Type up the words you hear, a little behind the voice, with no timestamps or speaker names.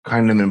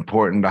kind of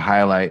important to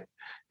highlight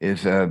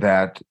is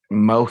that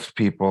most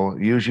people,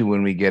 usually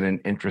when we get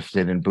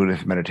interested in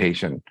Buddhist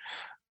meditation,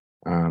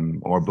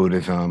 or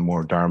Buddhism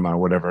or Dharma, or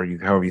whatever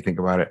however you think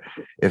about it,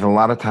 is a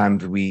lot of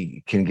times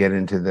we can get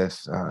into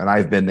this, and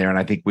I've been there, and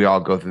I think we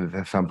all go through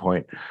this at some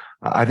point.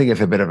 I think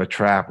it's a bit of a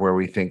trap where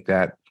we think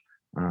that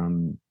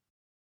um,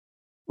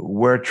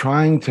 we're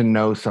trying to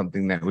know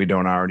something that we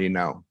don't already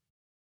know.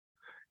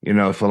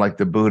 So like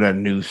the Buddha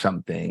knew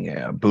something,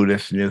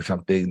 Buddhists knew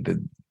something,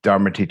 the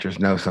Dharma teachers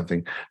know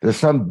something. There's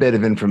some bit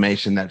of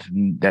information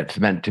that's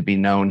meant to be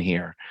known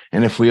here,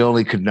 and if we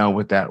only could know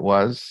what that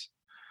was,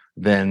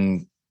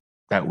 then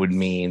that would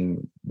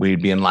mean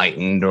we'd be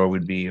enlightened or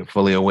we'd be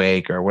fully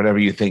awake or whatever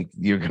you think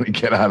you're going to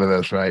get out of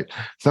this, right?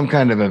 Some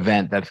kind of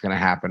event that's going to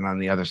happen on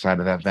the other side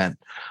of that event.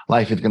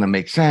 Life is going to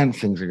make sense.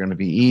 Things are going to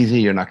be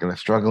easy. You're not going to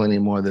struggle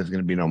anymore. There's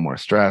going to be no more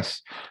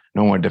stress,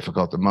 no more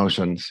difficult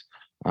emotions.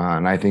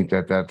 And I think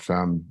that that's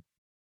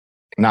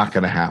not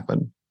going to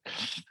happen.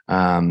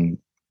 Um,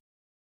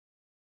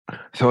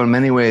 so in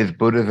many ways,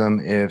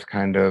 Buddhism is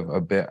kind of a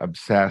bit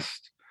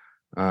obsessed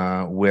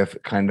with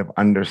kind of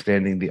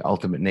understanding the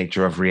ultimate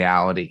nature of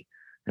reality.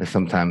 And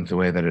sometimes the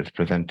way that it's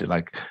presented,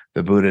 like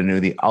the Buddha knew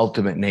the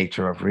ultimate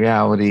nature of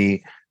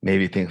reality,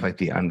 maybe things like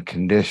the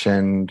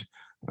unconditioned,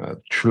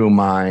 true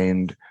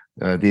mind,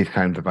 these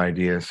kinds of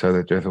ideas, so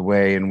that there's a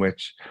way in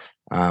which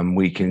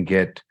we can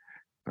get,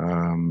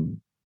 and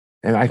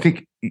I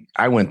think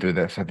I went through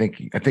this. I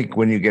think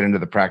when you get into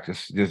the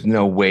practice, there's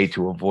no way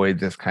to avoid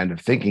this kind of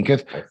thinking,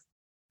 because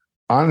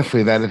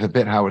honestly, that is a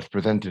bit how it's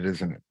presented,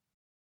 isn't it?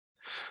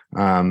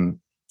 And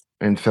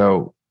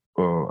so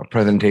a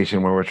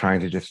presentation where we're trying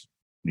to just,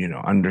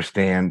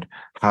 understand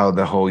how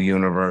the whole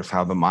universe,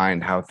 how the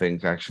mind, how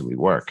things actually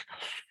work.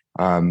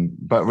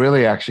 But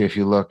really, actually, if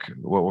you look,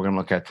 what we're going to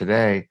look at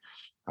today,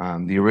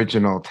 the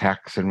original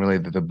text, and really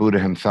the Buddha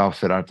himself,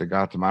 Siddhartha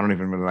Gautama, I don't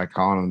even really like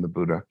calling him the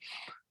Buddha,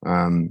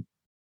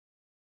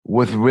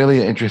 was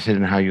really interested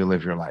in how you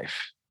live your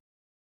life.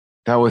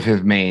 That was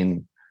his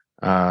main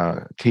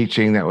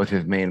teaching. That was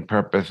his main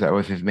purpose. That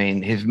was his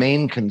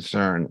main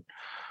concern,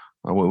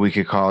 what we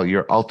could call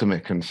your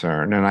ultimate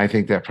concern. And I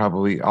think that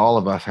probably all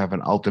of us have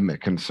an ultimate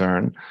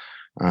concern,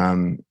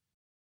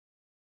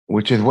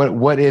 which is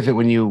what is it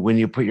when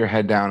you put your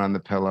head down on the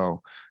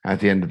pillow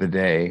at the end of the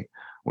day,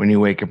 when you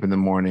wake up in the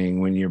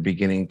morning, when you're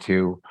beginning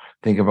to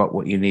think about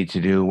what you need to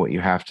do, what you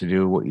have to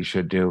do, what you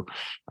should do.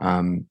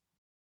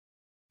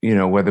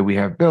 Whether we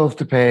have bills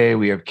to pay,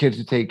 we have kids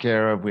to take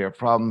care of, we have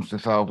problems to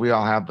solve, we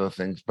all have those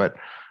things. But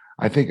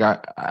I think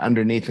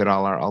underneath it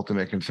all, our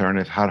ultimate concern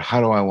is how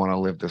do I want to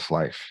live this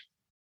life?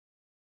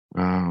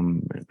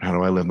 How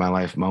do I live my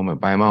life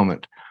moment by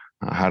moment?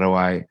 How do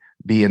I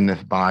be in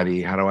this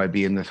body? How do I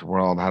be in this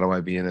world? How do I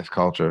be in this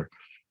culture?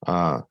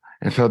 And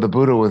so the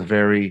Buddha was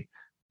very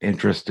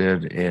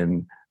interested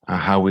in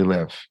how we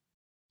live.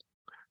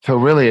 So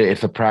really,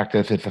 it's a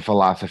practice, it's a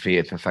philosophy,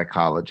 it's a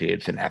psychology,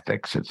 it's an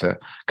ethics, it's a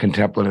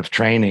contemplative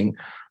training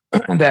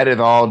that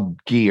is all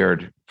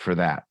geared for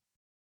that.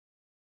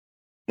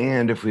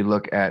 And if we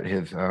look at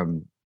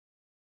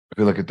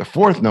the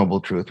fourth noble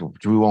truth,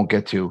 which we won't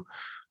get to,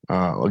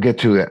 we'll get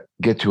to it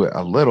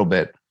a little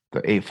bit,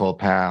 the Eightfold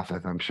Path,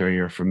 as I'm sure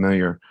you're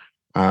familiar.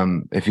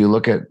 If you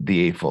look at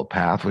the Eightfold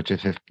Path, which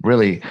is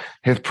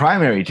his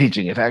primary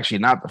teaching, it's actually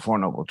not the Four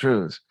Noble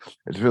Truths.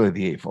 It's really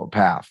the Eightfold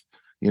Path.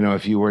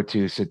 If you were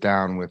to sit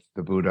down with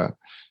the Buddha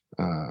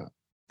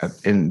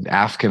and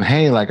ask him,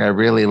 hey, like, I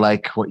really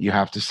like what you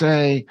have to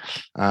say.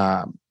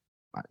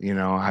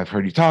 I've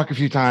heard you talk a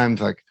few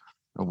times. Like,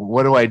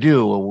 what do I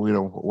do?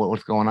 Well,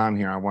 what's going on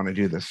here? I want to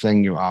do this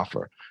thing you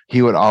offer.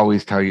 He would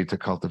always tell you to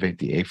cultivate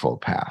the Eightfold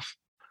Path.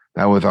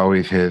 That was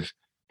always his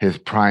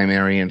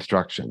primary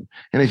instruction.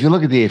 And if you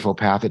look at the Eightfold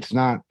Path, it's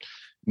not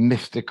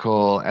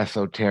mystical,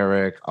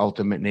 esoteric,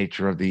 ultimate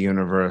nature of the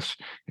universe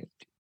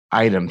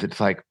items. It's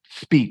like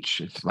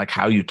speech. It's like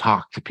how you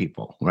talk to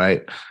people,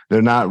 right?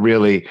 They're not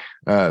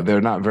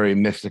very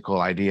mystical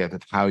ideas.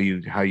 It's how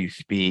you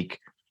speak,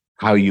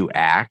 how you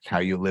act, how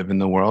you live in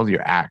the world,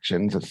 your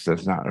actions.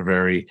 It's not a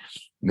very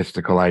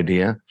mystical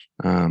idea.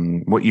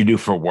 What you do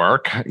for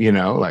work,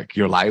 like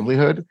your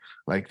livelihood,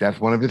 like that's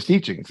one of his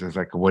teachings. It's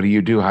like, what do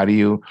you do? How do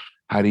you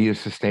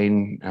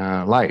sustain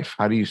life?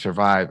 How do you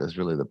survive is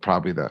really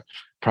probably the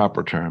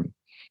proper term.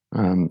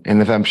 And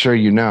as I'm sure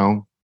you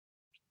know,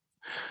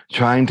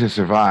 trying to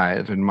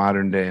survive in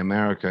modern day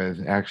America is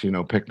actually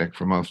no picnic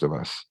for most of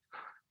us.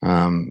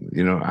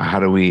 How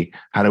do we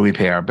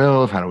pay our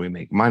bills? How do we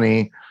make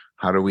money?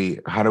 How do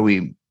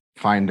we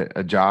find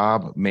a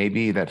job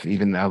maybe that's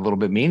even a little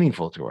bit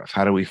meaningful to us?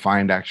 How do we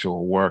find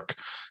actual work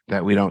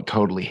that we don't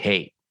totally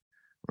hate,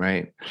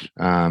 right?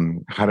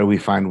 How do we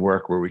find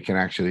work where we can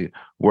actually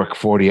work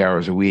 40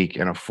 hours a week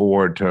and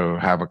afford to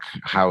have a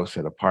house,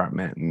 an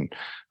apartment, and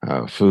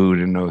food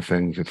and those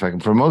things? It's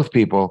like, for most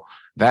people,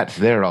 that's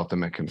their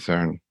ultimate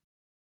concern.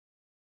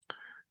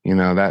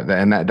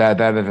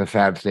 That is a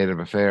sad state of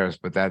affairs,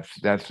 but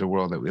that's the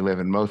world that we live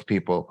in. Most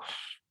people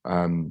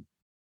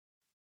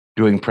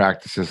doing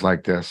practices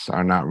like this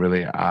are not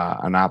really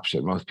an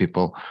option. Most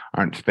people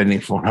aren't spending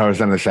 4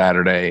 hours on a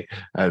Saturday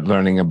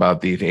learning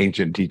about these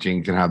ancient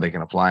teachings and how they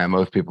can apply them.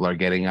 Most people are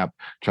getting up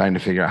trying to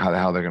figure out how the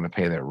hell they're going to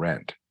pay their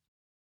rent.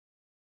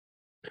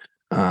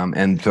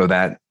 And so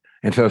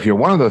if you're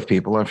one of those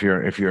people, if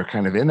you're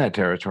kind of in that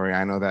territory,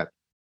 I know that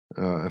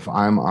if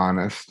I'm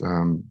honest,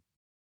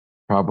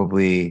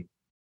 probably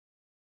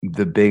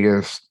the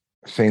biggest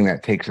thing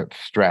that takes up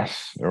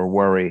stress or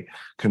worry,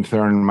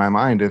 concern in my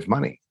mind is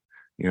money.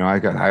 I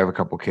have a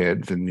couple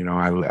kids, and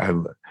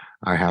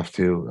I have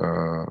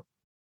to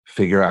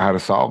figure out how to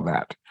solve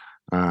that.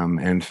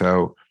 And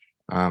so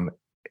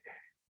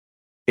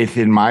it's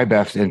in my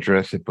best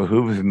interest. It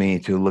behooves me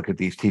to look at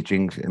these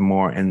teachings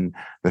more in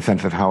the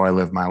sense of how I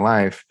live my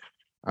life,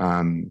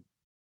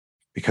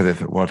 because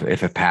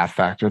it's a path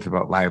factor. It's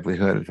about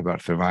livelihood. It's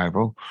about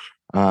survival.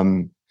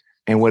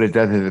 And what it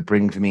does is it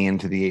brings me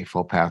into the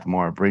Eightfold Path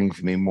more. It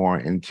brings me more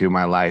into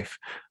my life,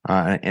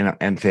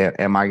 and say,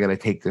 am I going to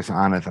take this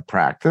on as a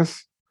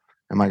practice?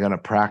 Am I going to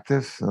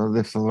practice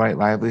this right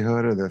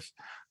livelihood or this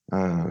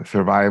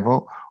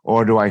survival?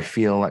 Or do I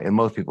feel like, and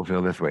most people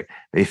feel this way,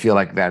 they feel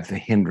like that's a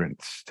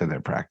hindrance to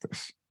their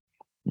practice.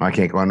 I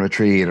can't go on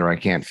retreat, or I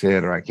can't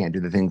sit, or I can't do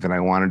the things that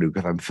I want to do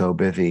because I'm so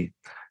busy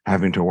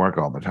having to work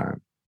all the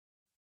time.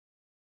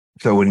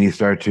 So when you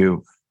start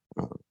to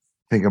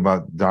think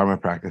about Dharma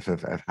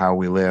practices as how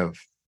we live,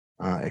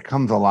 it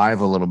comes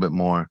alive a little bit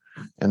more.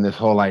 And this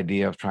whole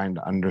idea of trying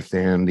to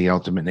understand the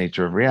ultimate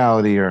nature of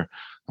reality, or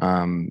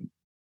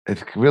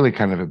it's really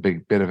kind of a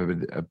bit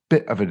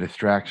of a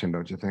distraction,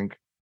 don't you think?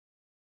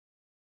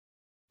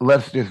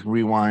 Let's just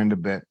rewind a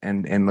bit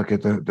and look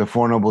at the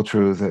Four Noble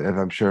Truths, as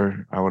I'm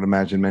sure, I would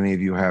imagine many of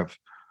you have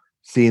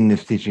seen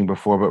this teaching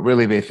before, but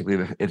really basically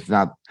it's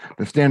not,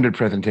 the standard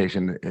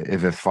presentation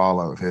is as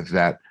follows, is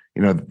that,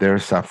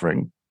 there's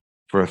suffering,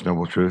 first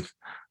noble truth.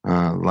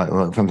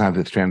 Sometimes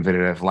it's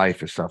translated as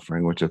life is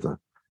suffering, which is a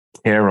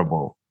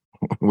terrible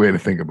way to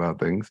think about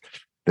things.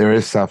 There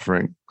is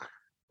suffering.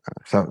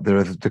 So there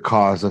is the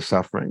cause of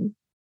suffering.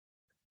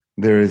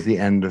 There is the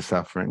end of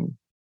suffering.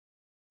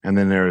 And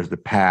then there is the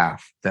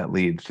path that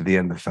leads to the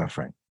end of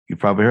suffering. You've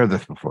probably heard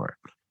this before.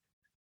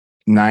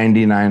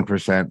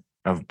 99%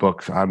 of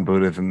books on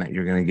Buddhism that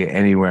you're going to get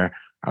anywhere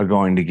are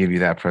going to give you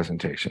that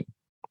presentation.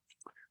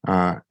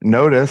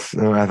 Notice,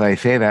 as I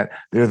say that,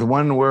 there's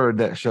one word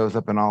that shows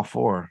up in all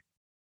four,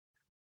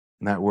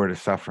 and that word is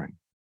suffering,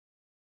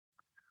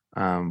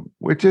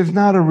 which is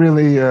not a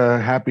really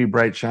happy,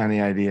 bright,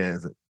 shiny idea,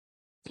 is it?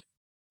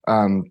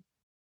 And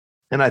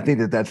I think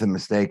that that's a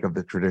mistake of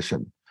the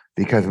tradition,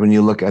 because when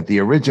you look at the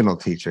original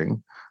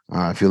teaching,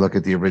 if you look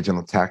at the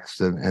original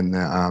text and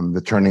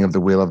the turning of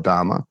the wheel of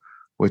Dhamma,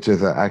 which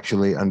is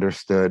actually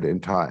understood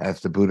and taught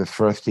as the Buddha's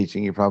first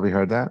teaching. You probably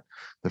heard that.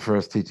 The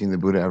first teaching the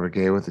Buddha ever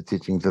gave was the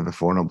teachings of the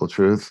Four Noble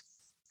Truths.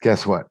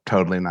 Guess what?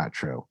 Totally not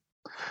true.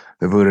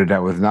 The Buddha,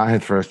 that was not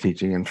his first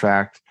teaching. In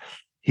fact,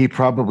 he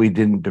probably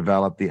didn't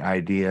develop the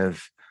ideas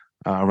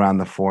around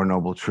the Four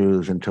Noble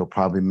Truths until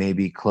probably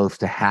maybe close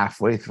to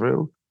halfway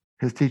through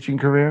his teaching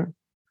career.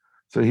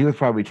 So he was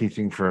probably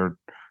teaching for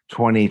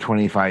 20,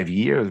 25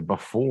 years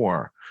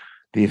before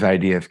these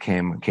ideas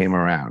came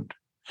around.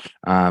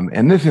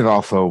 And this is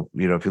also,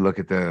 if you look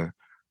at the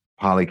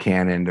Pali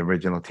Canon, the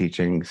original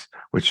teachings,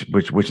 which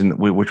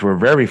we're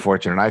very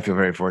fortunate, and I feel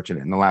very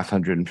fortunate, in the last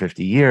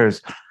 150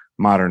 years,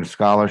 modern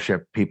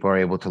scholarship, people are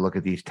able to look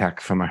at these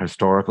texts from a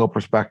historical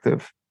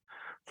perspective,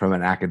 from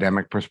an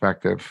academic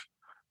perspective,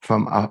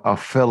 from a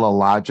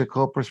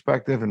philological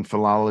perspective, and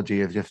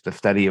philology is just the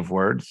study of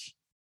words.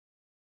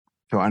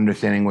 So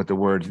understanding what the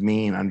words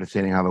mean,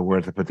 understanding how the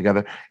words are put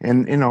together.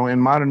 And, in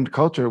modern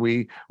culture,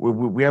 we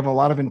have a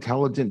lot of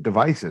intelligent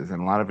devices and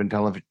a lot of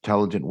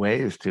intelligent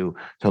ways to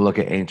look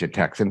at ancient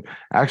texts. And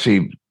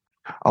actually,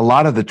 a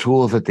lot of the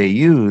tools that they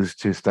use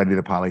to study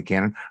the Pali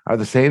Canon are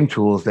the same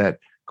tools that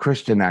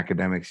Christian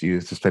academics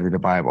use to study the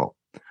Bible.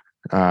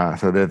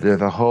 So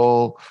there's a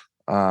whole,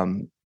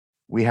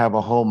 we have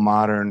a whole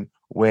modern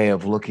way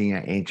of looking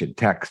at ancient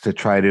texts to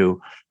try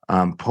to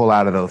pull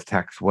out of those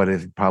texts what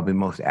is probably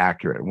most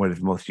accurate, what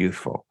is most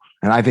useful.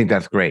 And I think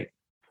that's great,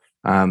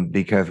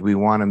 because we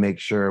want to make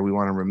sure, we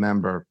want to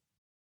remember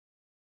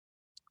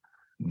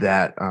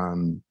that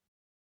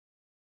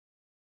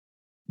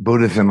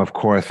Buddhism, of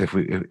course,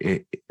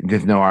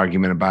 there's no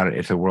argument about it,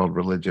 it's a world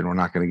religion. We're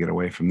not going to get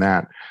away from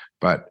that.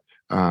 But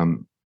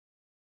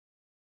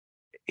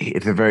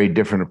it's a very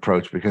different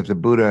approach, because the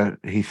Buddha,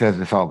 he says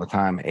this all the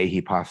time,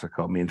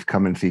 ehipassiko, means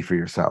come and see for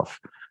yourself.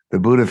 The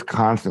Buddha is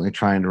constantly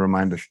trying to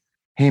remind us,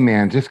 hey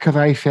man, just because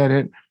I said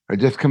it, or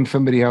just because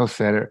somebody else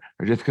said it,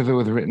 or just because it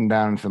was written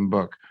down in some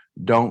book,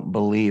 don't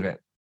believe it.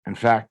 In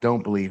fact,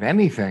 don't believe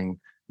anything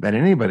that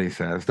anybody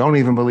says. Don't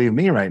even believe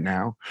me right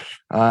now,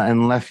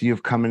 unless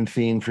you've come and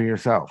seen for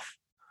yourself.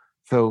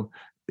 So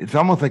it's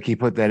almost like he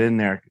put that in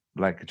there,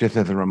 like just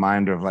as a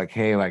reminder of like,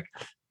 hey, like,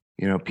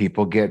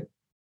 people get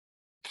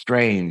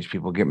strange,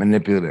 people get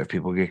manipulative,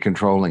 people get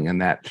controlling,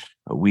 and that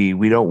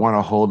we don't want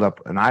to hold up.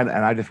 And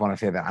I just want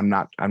to say that I'm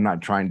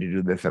not trying to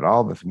do this at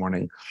all this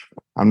morning.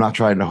 I'm not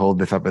trying to hold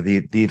this up, but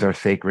these are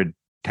sacred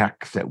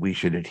texts that we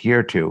should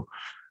adhere to.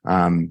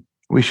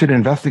 We should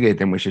investigate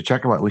them. We should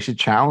check them out. We should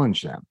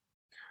challenge them.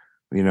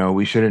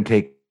 We shouldn't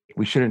take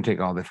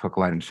all this hook,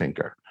 line, and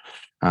sinker.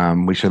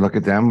 We should look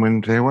at them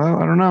and say,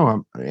 well, I don't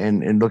know,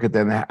 and look at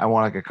them. I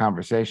want like a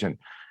conversation.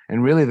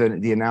 And really,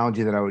 the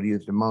analogy that I would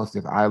use the most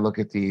is I look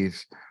at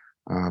these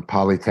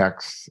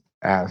polytexts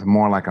as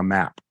more like a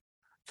map.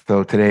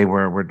 So today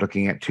we're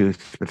looking at two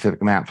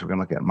specific maps. We're going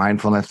to look at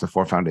mindfulness, the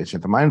four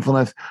foundations of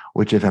mindfulness,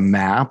 which is a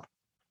map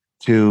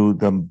to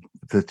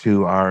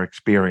to our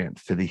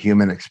experience, to the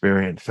human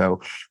experience.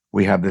 So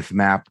we have this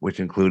map which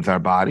includes our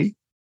body.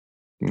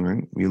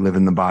 Right? We live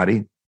in the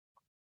body,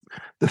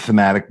 the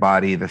somatic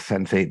body, the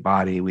sensate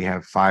body. We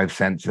have five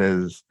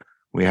senses.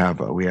 We have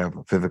a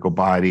physical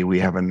body. We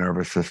have a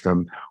nervous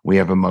system. We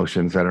have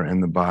emotions that are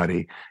in the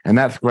body, and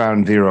that's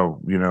ground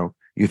zero.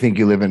 You think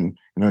you live in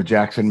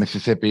Jackson,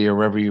 Mississippi, or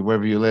wherever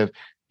you live.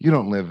 You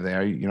don't live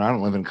there. I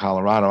don't live in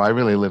Colorado. I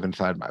really live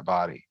inside my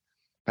body.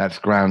 That's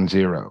ground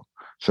zero.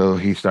 So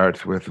he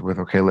starts with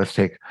okay.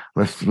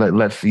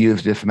 Let's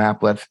use this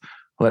map.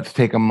 Let's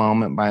take a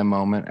moment by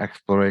moment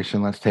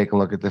exploration. Let's take a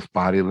look at this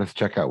body. Let's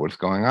check out what's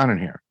going on in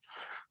here.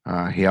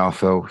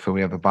 So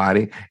we have the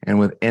body, and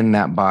within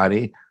that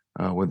body,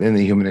 within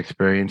the human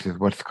experience, is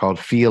what's called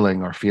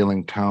feeling or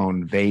feeling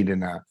tone,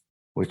 Vedana,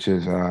 which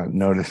is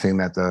noticing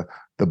that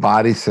the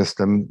body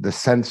system, the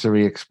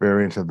sensory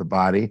experience of the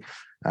body,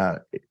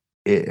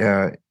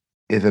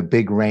 is a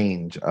big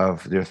range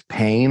of. There's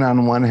pain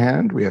on one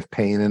hand. We have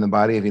pain in the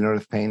body. Have you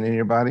noticed pain in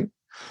your body?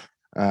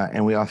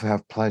 And we also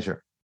have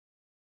pleasure.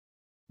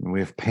 We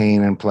have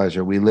pain and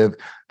pleasure.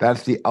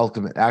 That's the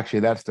ultimate, actually,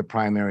 that's the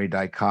primary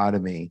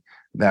dichotomy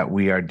that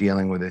we are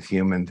dealing with as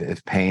humans,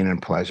 is pain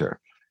and pleasure.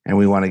 And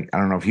we want to, I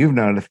don't know if you've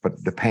noticed,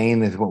 but the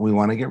pain is what we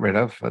want to get rid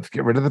of. Let's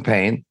get rid of the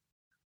pain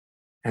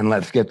and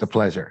let's get the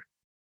pleasure,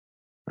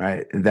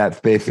 right? That's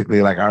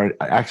basically like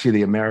actually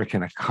the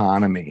American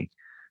economy,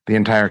 the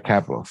entire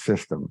capital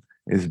system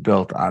is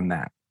built on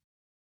that,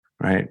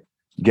 right?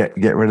 Get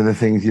rid of the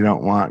things you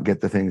don't want, get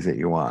the things that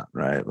you want,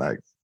 right? Like,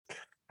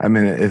 I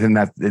mean,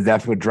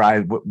 that's what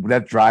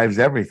drives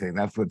everything.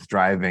 That's what's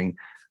driving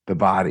the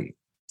body.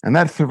 And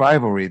that's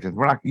survival reasons.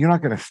 You're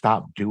not going to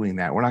stop doing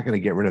that. We're not going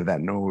to get rid of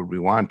that, nor would we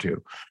want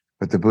to.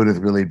 But the Buddha is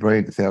really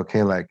brilliant to say,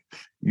 okay, like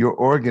your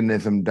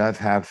organism does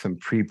have some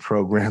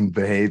pre-programmed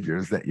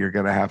behaviors that you're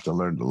going to have to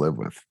learn to live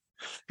with.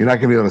 You're not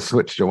going to be able to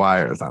switch the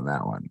wires on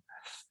that one,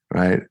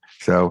 right?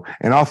 So,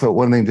 and also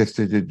one thing just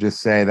to just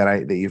say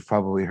that you've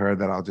probably heard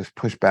that I'll just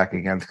push back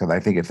against because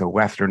I think it's a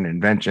Western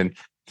invention.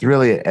 It's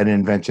really an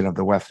invention of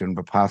the Western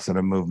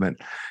Vipassana movement.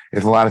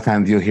 Is a lot of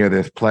times you'll hear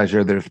there's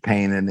pleasure, there's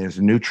pain, and there's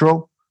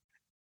neutral.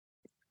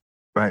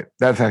 Right.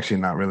 That's actually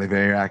not really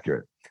very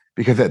accurate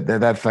because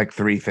that's like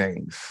three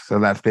things. So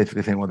that's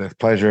basically saying, well, there's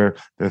pleasure,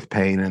 there's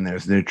pain, and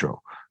there's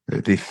neutral.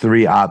 There's these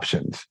three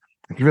options.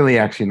 It's really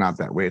actually not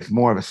that way. It's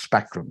more of a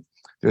spectrum.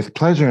 There's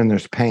pleasure and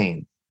there's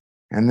pain,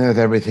 and there's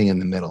everything in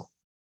the middle.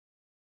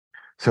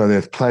 So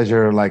there's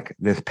pleasure, like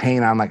there's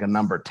pain on like a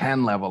number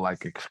 10 level,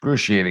 like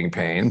excruciating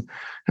pain.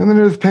 And then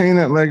there's pain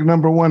at like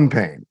number 1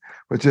 pain,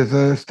 which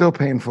is still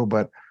painful.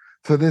 But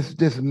so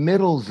this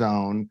middle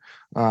zone,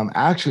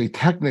 actually,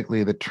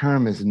 technically, the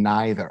term is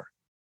neither.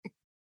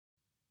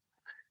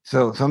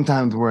 So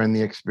sometimes we're in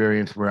the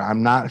experience where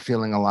I'm not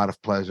feeling a lot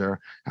of pleasure.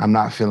 I'm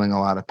not feeling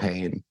a lot of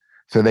pain.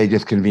 So they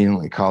just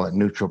conveniently call it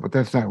neutral, but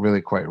that's not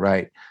really quite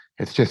right.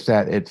 It's just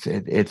that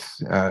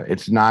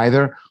it's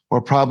neither,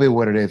 or probably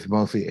what it is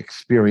mostly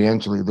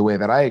experientially. The way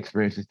that I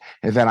experience it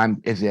is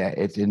that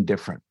it's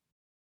indifferent.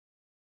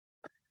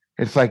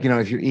 It's like,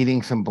 if you're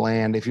eating some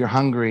bland, if you're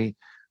hungry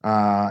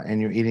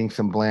and you're eating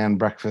some bland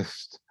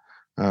breakfast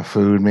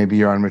food, maybe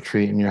you're on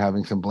retreat and you're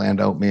having some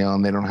bland oatmeal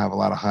and they don't have a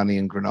lot of honey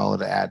and granola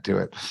to add to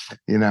it,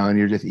 and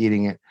you're just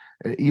eating it.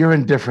 You're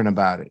indifferent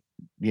about it.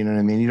 You know what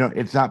I mean?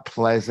 It's not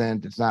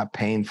pleasant. It's not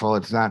painful.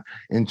 It's not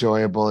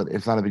enjoyable.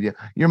 It's not a big deal.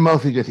 You're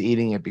mostly just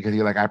eating it because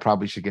you're like, I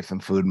probably should get some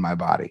food in my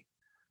body,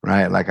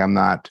 right? Like I'm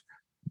not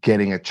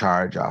getting a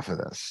charge off of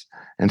this.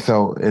 And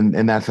so,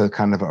 and that's a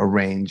kind of a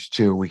range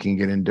too. We can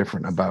get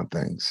indifferent about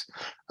things.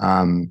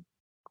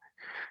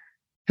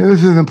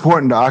 This is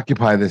important to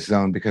occupy this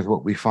zone because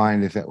what we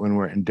find is that when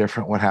we're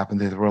indifferent, what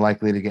happens is we're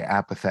likely to get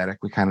apathetic.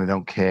 We kind of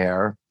don't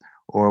care,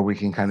 or we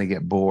can kind of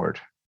get bored.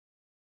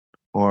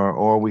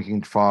 Or we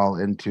can fall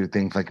into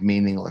things like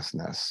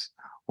meaninglessness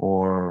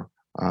or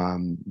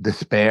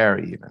despair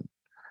even.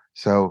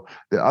 So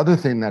the other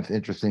thing that's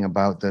interesting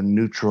about the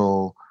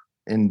neutral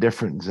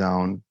indifferent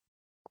zone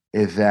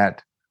is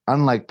that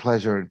unlike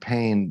pleasure and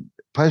pain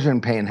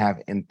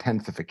have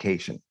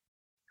intensification,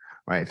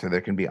 right? So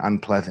there can be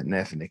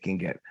unpleasantness and it can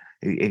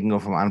go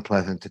from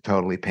unpleasant to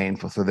totally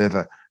painful. So there's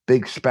a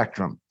big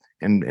spectrum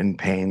in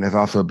pain. There's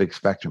also a big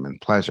spectrum in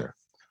pleasure.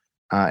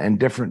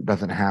 Indifferent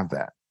doesn't have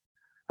that.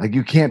 Like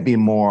you can't be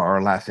more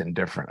or less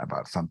indifferent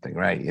about something,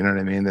 right? You know what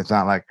I mean? It's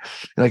not like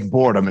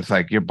boredom. It's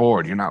like you're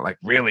bored. You're not like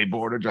really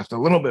bored or just a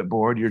little bit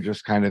bored. You're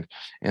just kind of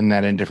in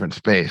that indifferent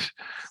space.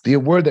 The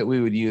word that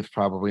we would use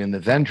probably in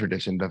the Zen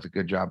tradition does a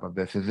good job of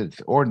this is it's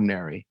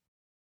ordinary.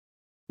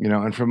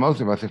 And for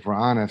most of us, if we're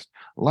honest,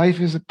 life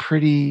is a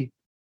pretty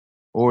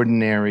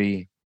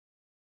ordinary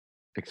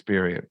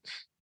experience,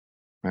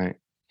 right?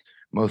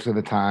 Most of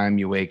the time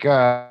you wake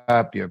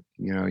up, you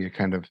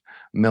kind of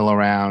mill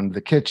around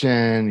the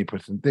kitchen, you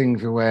put some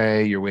things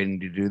away, you're waiting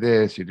to do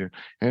this, you do.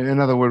 And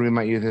another word we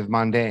might use is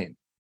mundane.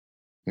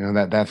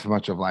 That's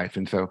much of life.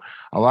 And so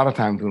a lot of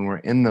times when we're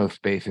in those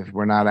spaces,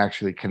 we're not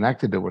actually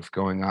connected to what's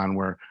going on.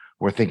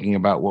 We're thinking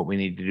about what we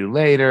need to do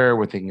later,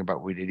 we're thinking about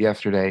what we did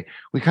yesterday.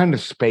 We kind of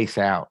space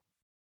out.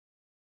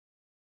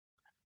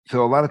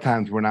 So a lot of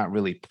times we're not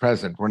really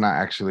present. We're not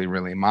actually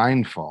really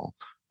mindful.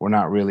 We're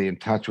not really in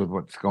touch with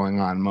what's going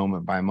on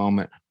moment by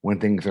moment when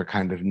things are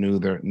kind of new,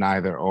 they're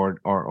neither or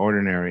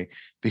ordinary,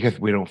 because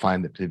we don't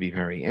find it to be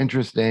very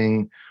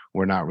interesting.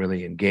 We're not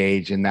really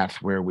engaged. And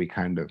that's where we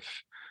kind of,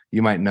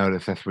 you might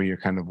notice that's where you're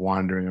kind of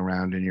wandering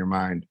around in your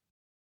mind.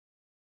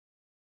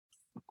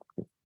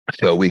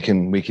 So we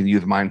can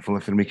use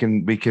mindfulness, and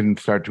we can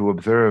start to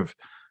observe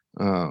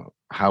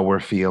how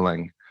we're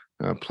feeling,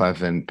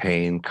 pleasant,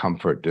 pain,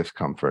 comfort,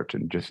 discomfort,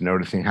 and just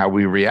noticing how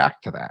we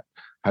react to that.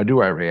 How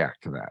do I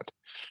react to that?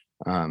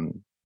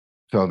 Um,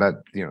 so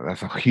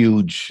that's a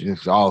huge.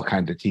 There's all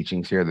kinds of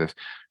teachings here. There's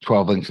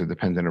 12 links of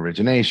dependent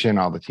origination.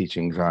 All the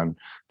teachings on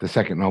the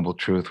second noble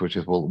truth, which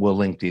is we'll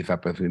link these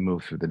up as we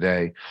move through the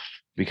day,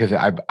 because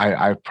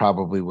I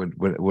probably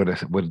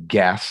would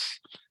guess,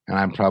 and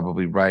I'm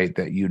probably right,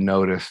 that you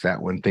notice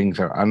that when things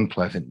are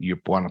unpleasant, you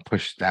want to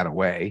push that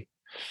away,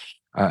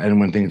 and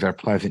when things are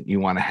pleasant, you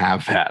want to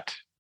have that,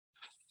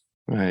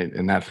 right?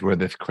 And that's where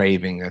this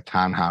craving, the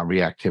tanha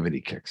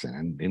reactivity kicks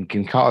in, and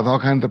can cause all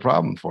kinds of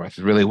problems for us.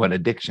 It's really what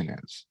addiction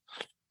is,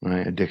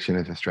 right? Addiction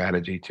is a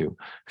strategy to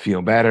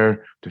feel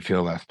better, to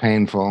feel less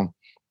painful,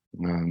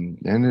 and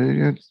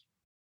it's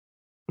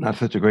not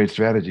such a great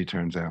strategy,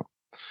 turns out.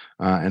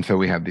 And so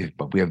we have these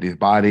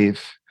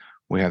bodies,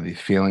 we have these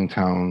feeling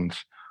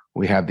tones,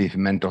 we have these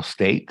mental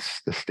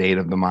states, the state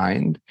of the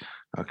mind,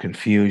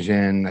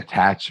 confusion,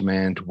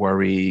 attachment,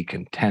 worry,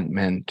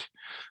 contentment,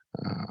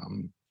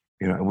 um,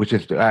 which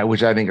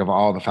I think of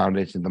all the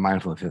foundations of the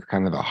mindfulness is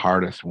kind of the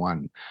hardest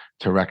one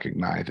to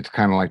recognize. It's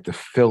kind of like the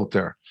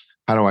filter.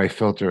 How do I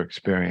filter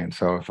experience?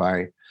 So if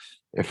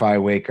I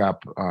wake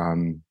up,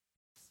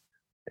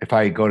 if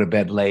I go to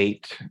bed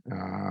late,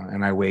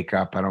 and I wake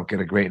up, I don't get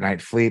a great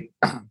night's sleep.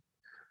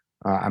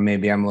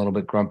 Maybe I'm a little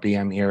bit grumpy,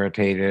 I'm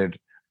irritated,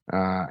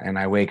 and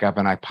I wake up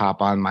and I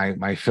pop on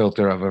my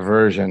filter of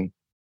aversion,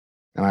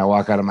 and I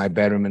walk out of my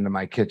bedroom into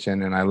my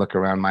kitchen and I look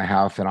around my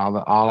house, and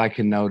all I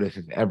can notice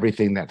is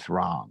everything that's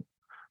wrong.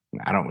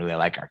 I don't really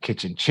like our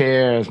kitchen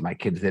chairs. My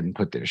kids didn't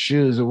put their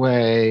shoes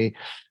away.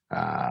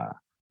 Uh,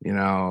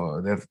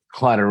 there's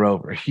clutter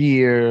over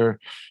here.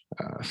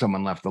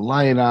 Someone left the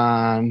light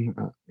on.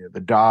 The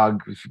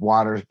dog's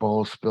water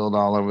bowl spilled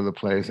all over the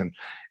place, and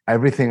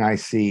everything I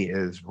see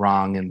is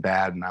wrong and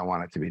bad, and I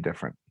want it to be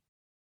different.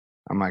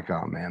 I'm like,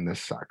 oh man,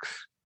 this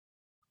sucks,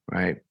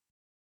 right?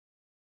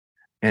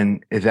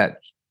 And is that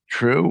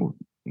true?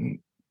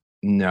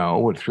 No.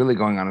 What's really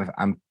going on is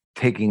I'm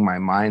taking my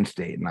mind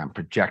state and I'm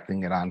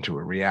projecting it onto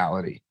a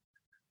reality,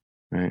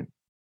 right?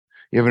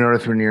 You ever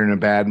notice when you're in a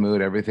bad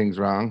mood, everything's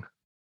wrong?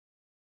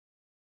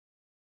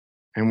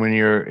 And when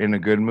you're in a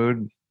good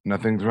mood,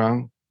 nothing's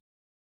wrong?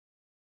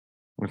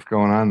 What's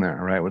going on there,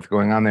 right? What's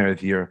going on there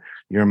is your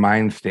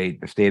mind state,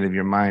 the state of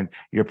your mind.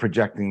 You're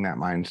projecting that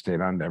mind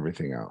state onto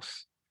everything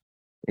else,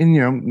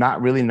 and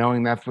not really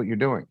knowing that's what you're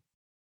doing,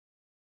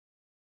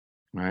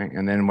 right?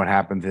 And then what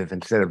happens is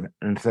instead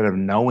of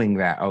knowing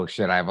that, oh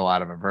shit, I have a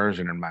lot of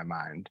aversion in my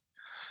mind.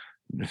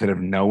 Instead of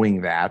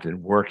knowing that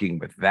and working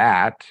with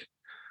that,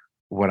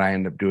 what I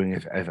end up doing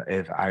is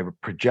I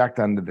project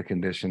onto the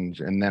conditions,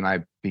 and then I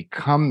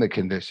become the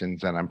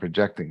conditions that I'm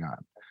projecting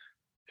on.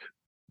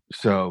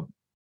 So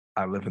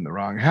I live in the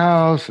wrong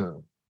house.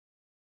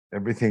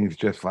 Everything's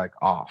just like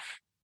off.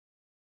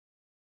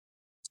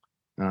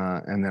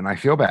 And then I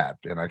feel bad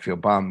and I feel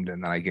bummed,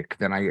 and then I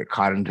get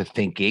caught into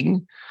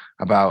thinking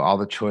about all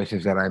the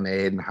choices that I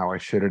made and how I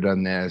should have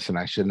done this and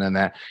I shouldn't have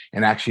done that.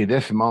 And actually,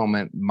 this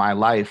moment, my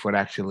life would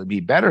actually be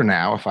better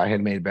now if I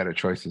had made better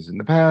choices in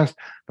the past.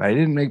 But I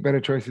didn't make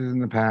better choices in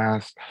the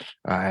past,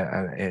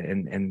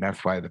 and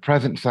that's why the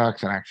present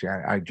sucks. And actually,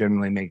 I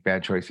generally make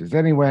bad choices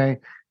anyway,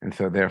 and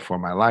so therefore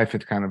my life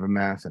is kind of a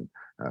mess. And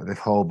this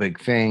whole big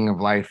thing of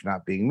life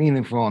not being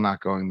meaningful,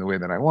 not going the way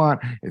that I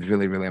want, is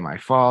really, really my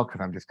fault because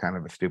I'm just kind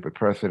of a stupid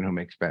person who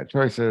makes bad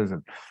choices,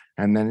 and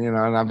then and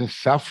I'm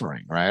just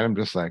suffering, right? I'm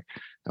just like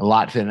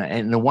lots,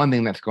 and the one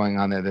thing that's going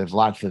on there's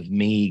lots of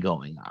me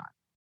going on,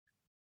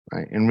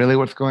 right? And really,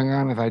 what's going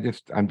on is I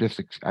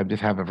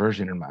just have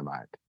aversion in my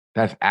mind.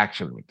 That's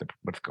actually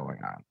what's going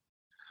on,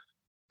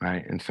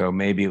 right? And so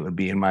maybe it would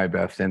be in my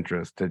best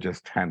interest to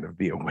just kind of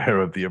be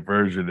aware of the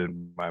aversion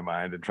in my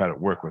mind and try to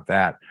work with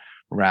that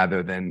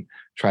rather than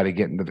try to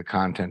get into the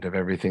content of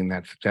everything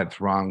that's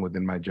wrong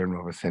within my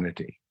general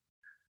vicinity,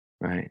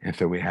 right? And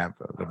so we have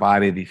the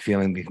body, these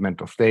feelings, these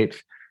mental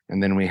states,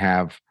 and then we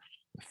have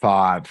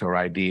thoughts or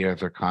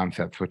ideas or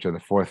concepts, which are the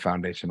fourth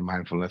foundation of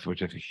mindfulness,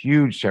 which is a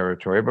huge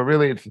territory. But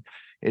really,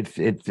 it's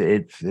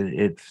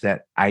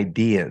that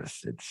ideas,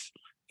 it's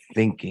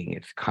thinking,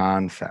 it's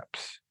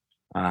concepts.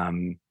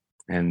 And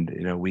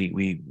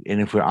we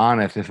and if we're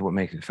honest, this is what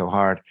makes it so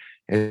hard.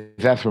 Is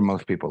that's where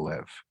most people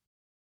live.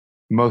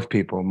 Most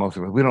of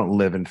us, we don't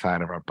live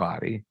inside of our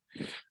body.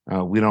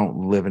 We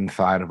don't live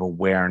inside of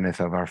awareness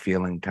of our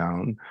feeling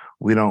tone.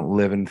 We don't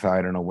live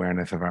inside an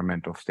awareness of our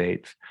mental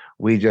states.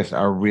 We just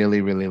are really,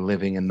 really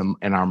living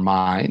in our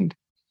mind.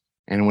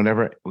 And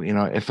whenever,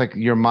 it's like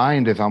your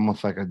mind is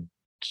almost like a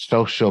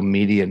social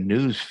media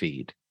news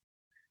feed.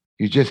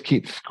 You just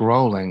keep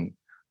scrolling,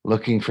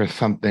 looking for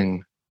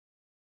something,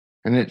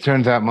 and it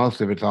turns out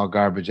most of it's all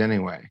garbage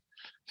anyway.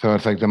 So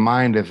it's like the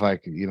mind is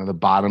like, the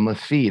bottomless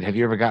feed. Have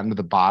you ever gotten to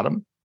the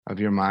bottom of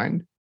your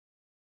mind?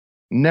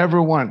 Never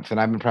once,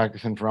 and I've been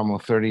practicing for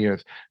almost 30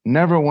 years,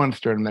 never once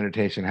during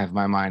meditation has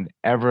my mind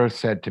ever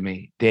said to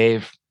me,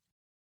 Dave,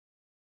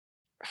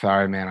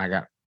 sorry, man, I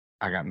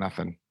got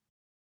nothing.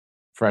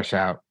 Fresh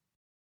out.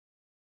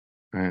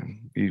 Why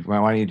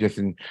don't you just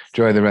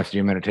enjoy the rest of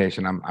your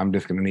meditation? I'm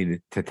just gonna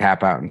need to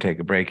tap out and take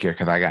a break here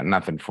because I got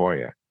nothing for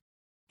you.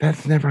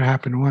 That's never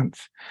happened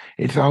once.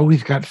 It's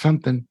always got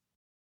something.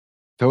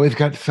 It's always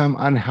got some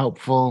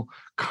unhelpful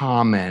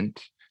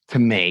comment to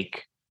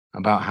make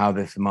about how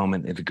this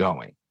moment is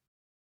going.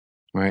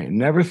 Right? It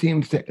never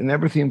seems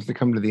to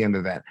come to the end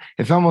of that.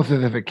 It's almost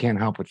as if it can't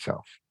help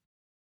itself.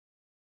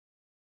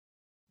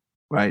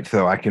 Right?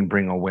 So I can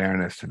bring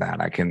awareness to that.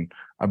 I can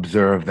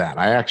observe that.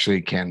 I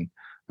actually can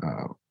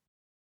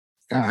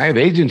I have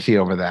agency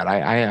over that.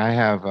 I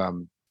have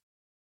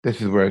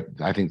this is where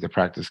I think the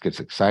practice gets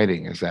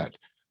exciting, is that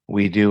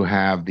we do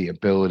have the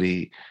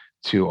ability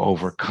to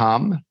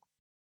overcome,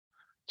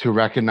 to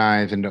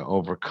recognize and to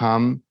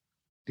overcome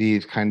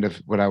these kind of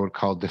what I would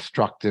call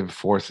destructive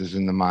forces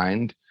in the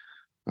mind.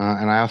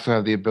 And I also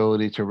have the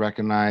ability to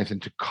recognize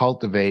and to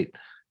cultivate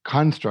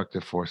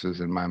constructive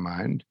forces in my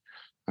mind.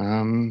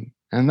 And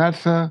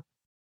that's that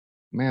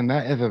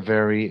is a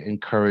very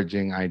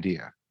encouraging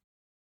idea,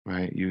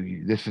 right?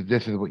 This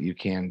is what you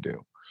can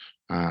do.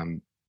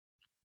 Um,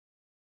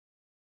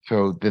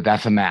 so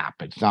that's a map.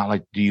 It's not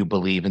like, do you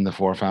believe in the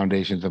four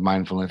foundations of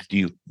mindfulness? Do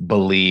you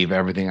believe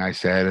everything I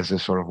said? Is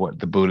this sort of what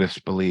the Buddhists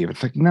believe?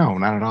 It's like, no,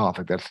 not at all. It's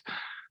like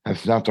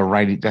that's not the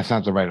right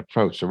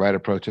approach. The right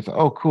approach is,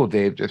 oh, cool,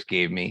 Dave just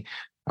gave me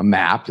a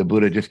map. The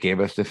Buddha just gave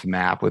us this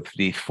map with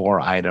these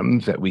four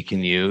items that we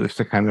can use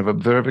to kind of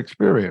observe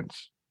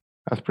experience.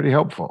 That's pretty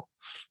helpful.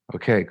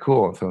 Okay,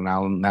 cool. So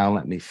now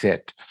let me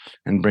sit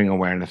and bring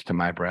awareness to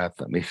my breath.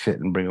 Let me sit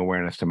and bring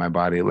awareness to my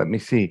body. Let me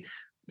see,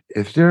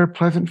 is there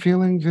pleasant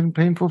feelings and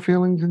painful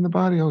feelings in the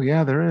body? Oh,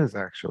 yeah, there is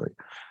actually.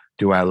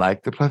 Do I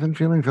like the pleasant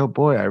feelings? Oh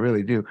boy, I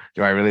really do.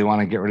 Do I really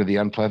want to get rid of the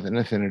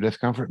unpleasantness and the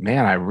discomfort?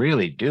 Man, I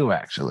really do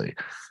actually.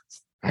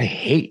 I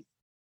hate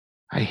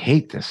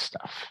this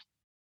stuff.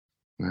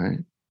 Right?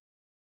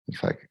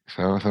 It's like,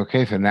 so it's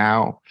okay. So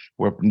now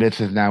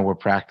we're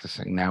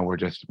practicing. Now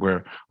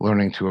we're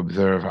learning to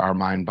observe our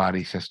mind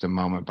body system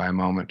moment by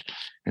moment,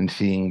 and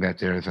seeing that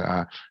there's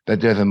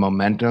a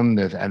momentum,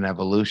 there's an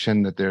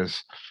evolution, that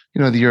there's,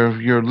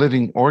 your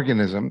living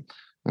organism.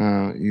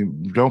 You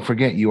don't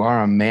forget, you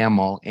are a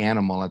mammal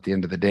animal at the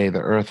end of the day. The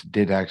earth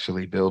did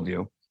actually build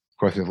you. Of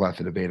course, there's lots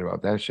of debate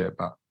about that shit,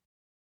 but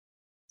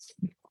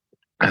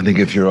I think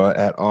if you're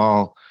at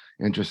all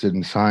interested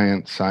in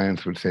science,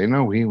 science would say,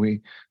 no, the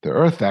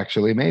earth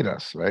actually made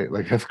us, right?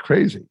 Like, that's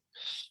crazy.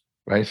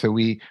 Right.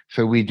 We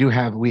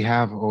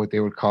have what they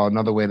would call,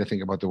 another way to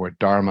think about the word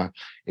dharma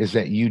is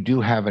that you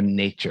do have a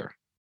nature.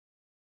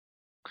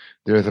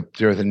 There's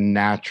a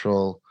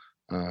natural,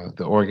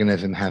 the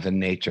organism has a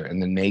nature,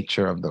 and the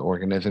nature of the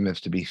organism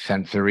is to be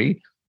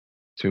sensory,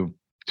 to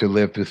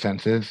live through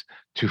senses,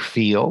 to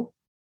feel,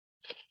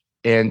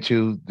 and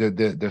to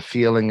the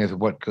feeling is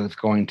what is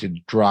going to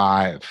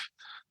drive.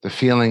 The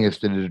feeling is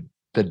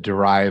the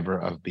driver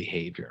of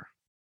behavior.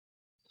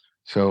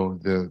 So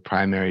the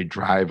primary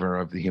driver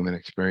of the human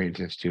experience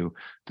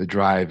the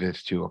drive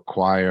is to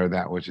acquire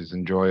that which is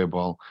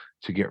enjoyable,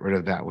 to get rid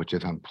of that which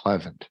is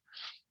unpleasant.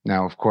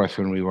 Now, of course,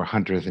 when we were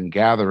hunters and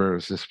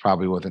gatherers, this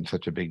probably wasn't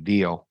such a big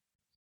deal.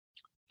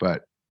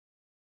 But,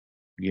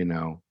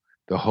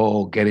 the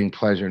whole getting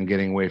pleasure and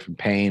getting away from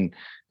pain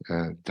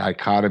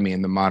dichotomy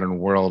in the modern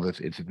world,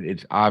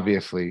 it's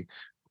obviously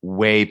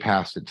way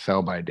past its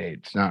sell-by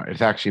date.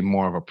 It's actually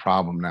more of a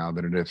problem now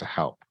than it is a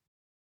help,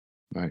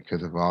 right?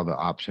 Because of all the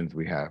options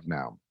we have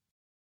now.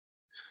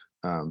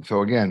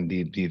 So again,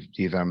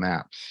 these are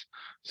maps.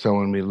 So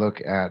when we look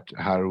at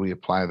how do we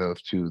apply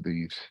those to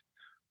these,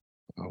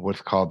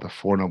 what's called the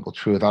Four Noble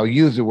Truths, I'll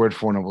use the word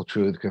Four Noble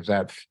Truths because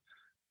that's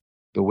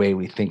the way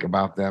we think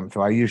about them.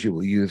 So I usually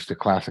will use the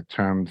classic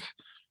terms,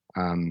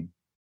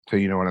 so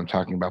you know what I'm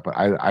talking about. But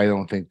I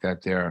don't think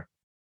that they're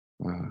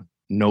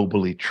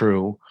nobly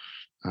true.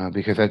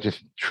 because that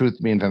just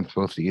truth means I'm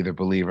supposed to either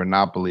believe or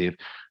not believe.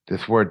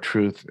 This word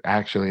truth,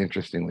 actually,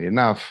 interestingly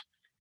enough,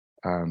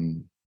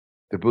 um,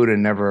 the Buddha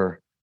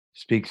never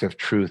speaks of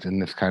truth in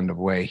this kind of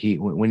way.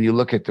 When you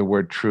look at the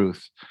word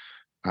truth,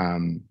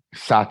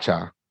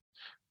 sacha,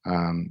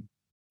 um,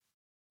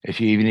 if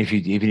you even if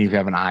you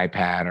have an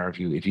iPad, or if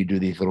you do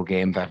these little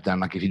games I've done,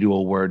 like if you do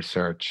a word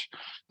search,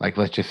 like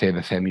let's just say the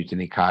Samyutta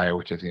Nikaya,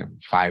 which is,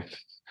 five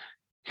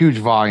huge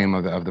volume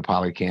of the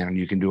Pali Canon,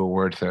 you can do a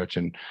word search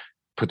and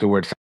put the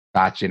word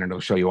Sachi in, and it'll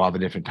show you all the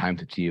different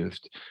times it's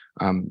used.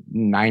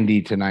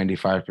 90 to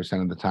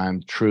 95% of the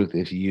time, truth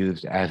is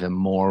used as a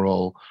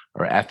moral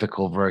or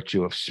ethical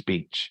virtue of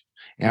speech.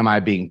 Am I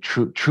being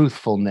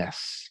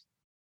truthfulness?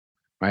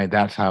 Right.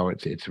 That's how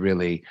it's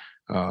really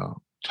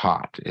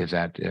taught. Is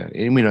that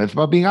it's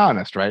about being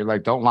honest, right?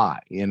 Like, don't lie.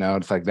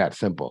 It's like that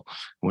simple.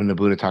 When the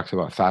Buddha talks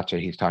about satya,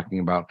 he's talking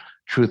about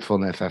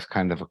truthfulness as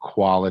kind of a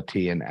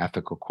quality, an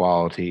ethical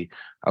quality,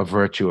 a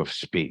virtue of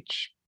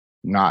speech,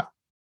 not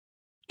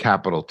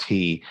capital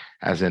T,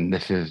 as in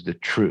this is the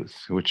truth,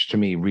 which to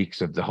me reeks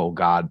of the whole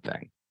God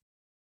thing.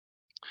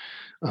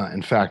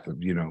 In fact,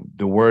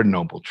 the word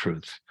noble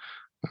truth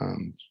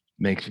um,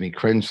 makes me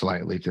cringe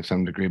slightly to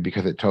some degree,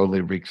 because it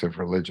totally reeks of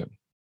religion.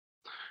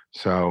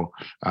 So,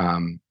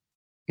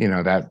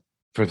 that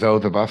for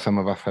those of us, some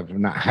of us have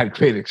not had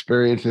great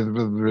experiences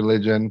with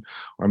religion,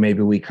 or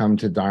maybe we come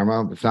to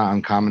Dharma. It's not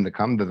uncommon to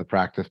come to the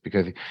practice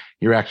because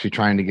you're actually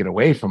trying to get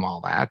away from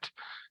all that.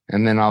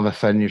 And then all of a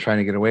sudden you're trying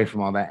to get away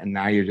from all that. And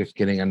now you're just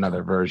getting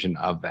another version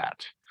of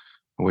that,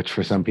 which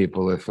for some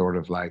people is sort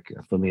of like,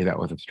 for me, that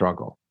was a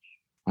struggle.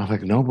 I was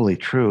like, nobly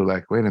true.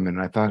 Like, wait a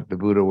minute, I thought the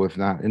Buddha was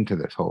not into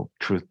this whole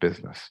truth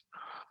business.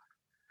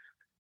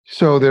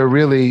 So they're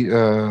really,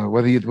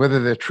 whether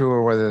they're true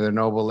or whether they're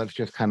noble, let's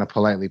just kind of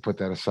politely put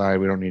that aside.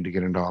 We don't need to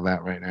get into all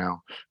that right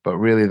now. But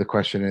really, the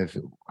question is,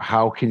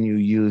 how can you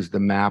use the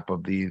map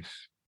of these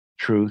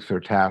truths or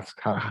tasks?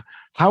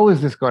 How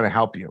is this going to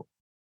help you?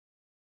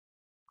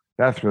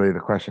 That's really the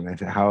question.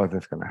 Is how is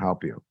this going to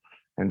help you?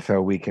 And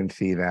so we can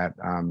see that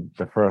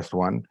the first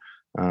one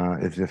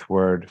is this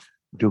word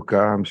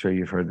dukkha. I'm sure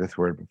you've heard this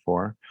word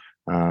before.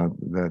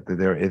 That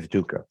there is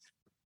dukkha.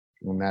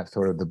 And that's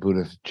sort of the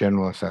Buddhist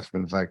general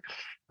assessment. It's like,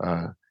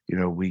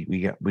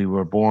 we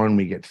were born,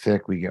 we get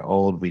sick, we get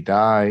old, we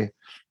die.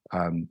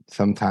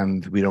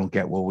 Sometimes we don't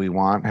get what we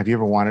want. Have you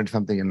ever wanted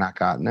something and not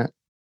gotten it?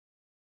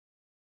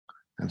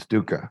 That's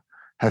dukkha.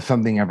 Has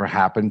something ever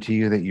happened to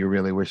you that you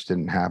really wish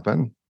didn't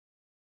happen?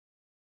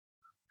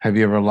 Have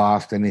you ever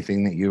lost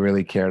anything that you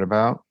really cared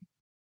about?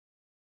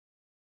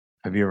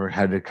 Have you ever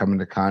had to come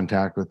into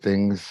contact with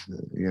things,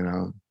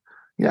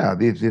 Yeah,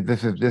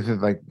 this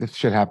is like, this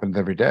shit happens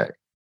every day.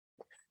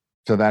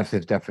 So that's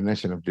his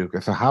definition of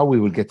dukkha. So how we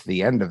would get to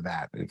the end of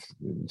that is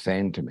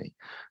insane to me.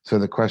 So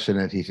the question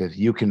is, he says,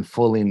 you can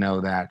fully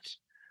know that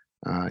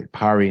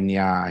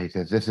parinya. He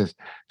says, this is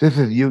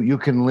you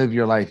can live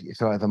your life.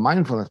 So as a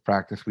mindfulness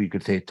practice, we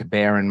could say to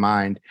bear in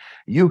mind,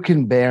 you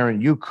could,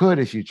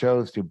 if you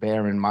chose to,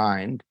 bear in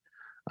mind,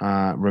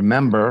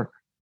 remember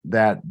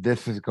that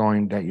this is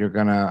going to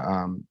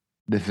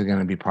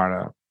be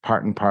part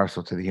and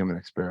parcel to the human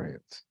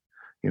experience.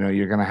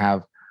 You're going to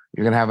have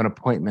an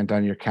appointment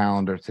on your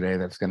calendar today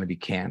that's going to be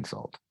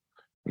canceled.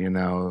 Maybe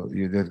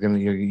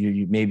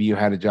you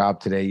had a job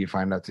today, you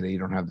find out today you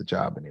don't have the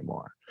job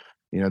anymore.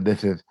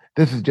 This is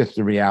just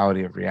the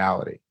reality of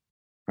reality,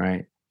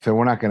 right? So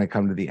we're not going to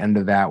come to the end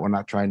of that. We're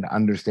not trying to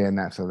understand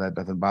that, so that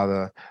doesn't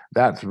bother us.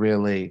 That's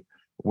really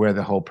where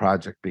the whole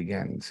project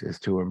begins, is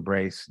to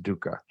embrace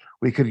dukkha.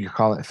 We could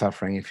call it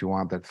suffering if you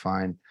want, that's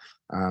fine.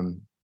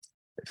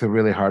 It's a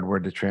really hard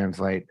word to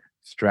translate.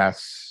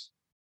 Stress,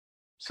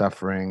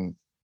 suffering,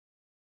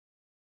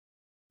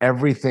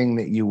 everything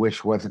that you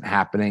wish wasn't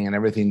happening and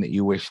everything that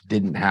you wish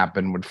didn't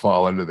happen would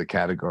fall under the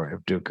category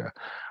of dukkha,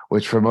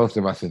 which for most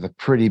of us is a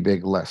pretty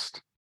big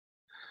list.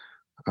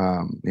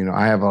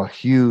 I have a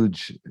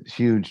huge,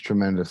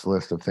 tremendous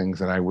list of things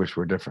that I wish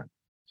were different.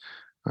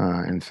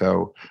 And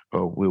so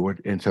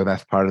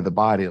that's part of the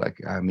body.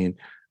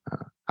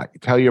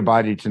 Tell your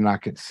body to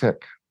not get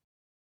sick.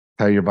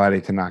 Tell your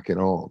body to not get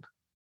old.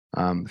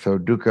 So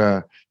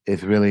dukkha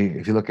is really,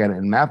 if you look at it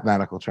in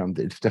mathematical terms,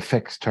 it's the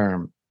fixed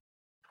term.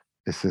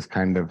 This is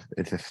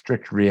it's a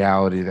strict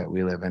reality that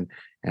we live in,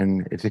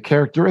 and it's a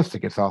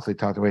characteristic. It's also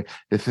taught away.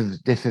 This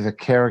is a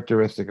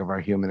characteristic of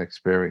our human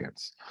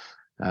experience,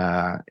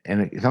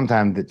 and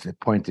sometimes it's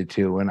pointed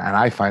to, and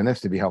I find this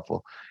to be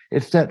helpful.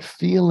 It's that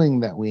feeling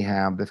that we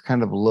have, this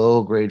kind of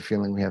low grade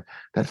feeling we have,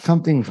 that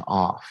something's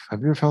off. Have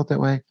you ever felt that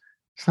way?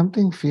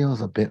 Something feels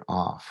a bit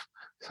off.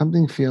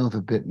 Something feels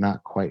a bit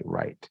not quite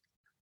right.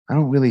 I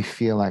don't really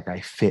feel like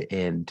I fit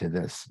into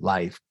this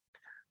life,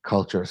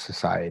 culture,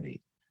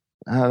 society.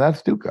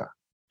 That's dukkha.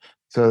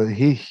 So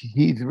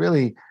he's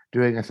really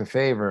doing us a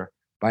favor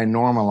by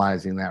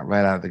normalizing that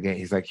right out of the gate.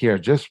 He's like, here,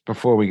 just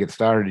before we get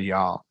started,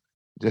 y'all,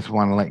 just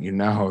want to let you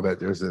know that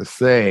there's this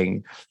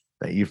thing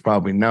that you've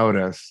probably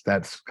noticed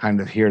that's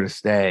kind of here to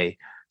stay.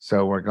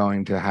 So we're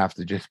going to have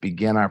to just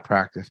begin our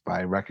practice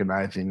by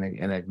recognizing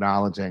and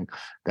acknowledging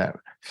that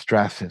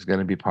stress is going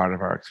to be part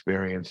of our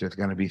experience. There's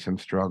going to be some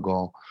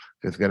struggle.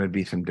 There's going to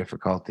be some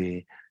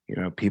difficulty.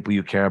 People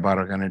you care about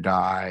are going to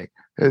die.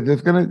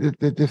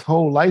 This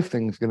whole life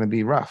thing is going to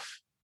be rough.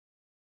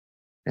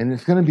 And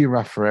it's going to be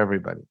rough for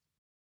everybody.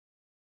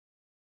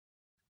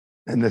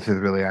 And this is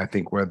really, I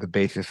think, where the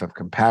basis of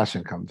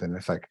compassion comes in.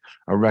 It's like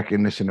a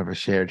recognition of a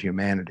shared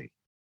humanity,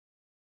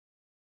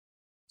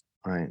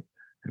 right?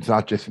 It's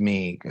not just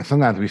me.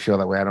 Sometimes we feel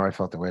that way. I know I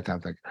felt that way at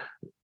times. Like,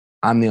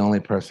 I'm the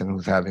only person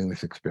who's having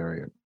this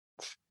experience.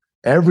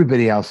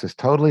 Everybody else is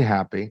totally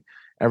happy.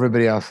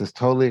 Everybody else is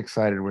totally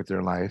excited with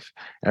their life.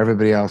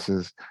 Everybody else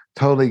is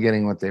totally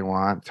getting what they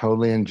want,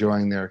 totally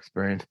enjoying their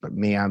experience. But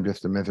me, I'm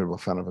just a miserable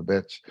son of a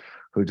bitch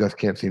who just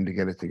can't seem to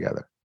get it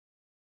together.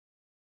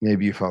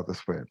 Maybe you felt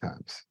this way at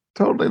times.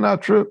 Totally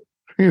not true.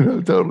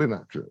 Totally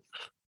not true.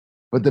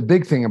 But the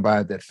big thing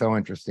about it that's so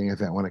interesting is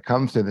that when it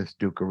comes to this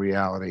dukkha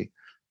reality,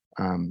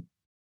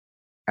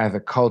 as a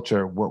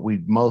culture, what we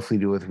mostly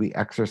do is we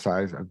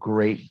exercise a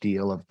great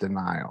deal of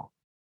denial,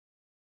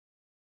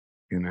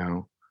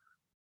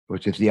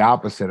 which is the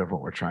opposite of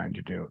what we're trying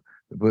to do.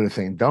 The Buddha is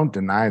saying, don't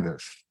deny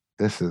this.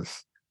 This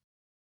is,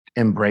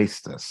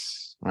 embrace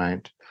this,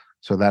 right?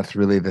 So that's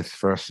really this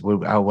first,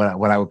 what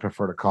I would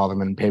prefer to call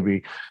them, and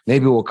maybe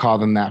we'll call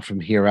them that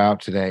from here out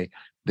today.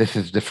 This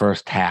is the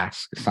first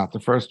task. It's not the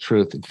first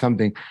truth. It's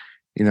something,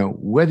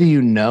 whether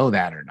you know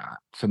that or not.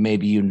 So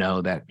maybe you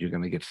know that you're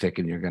going to get sick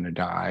and you're going to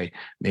die.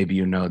 Maybe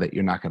you know that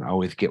you're not going to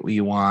always get what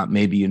you want.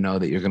 Maybe you know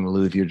that you're going to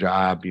lose your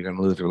job. You're going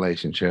to lose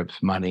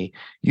relationships, money.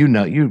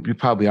 You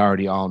probably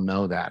already all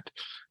know that.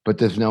 But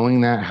does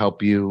knowing that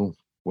help you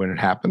when it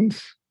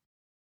happens?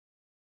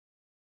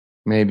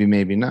 Maybe,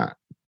 maybe not.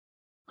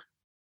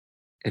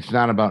 It's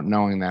not about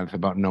knowing that, it's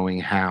about knowing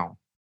how.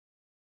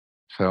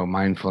 So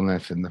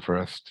mindfulness in the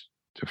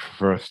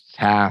first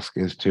task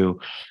is to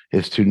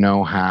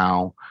know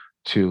how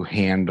to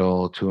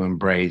handle, to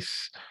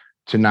embrace,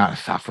 to not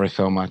suffer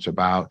so much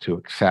about, to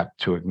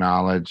accept, to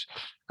acknowledge,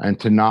 and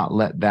to not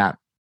let that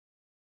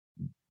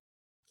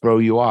throw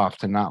you off,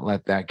 to not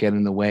let that get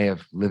in the way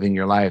of living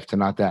your life, to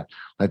not let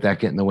that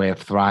get in the way of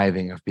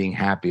thriving, of being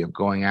happy, of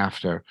going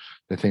after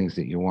the things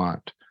that you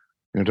want.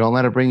 Don't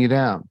let it bring you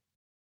down.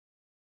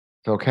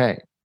 It's okay.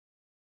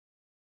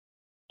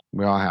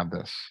 We all have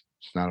this.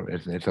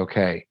 It's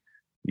okay.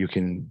 You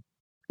can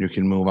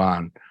move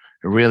on.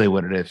 Really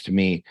what it is to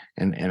me,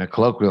 in a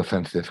colloquial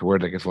sense, this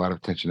word that gets a lot of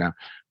attention now,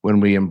 when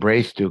we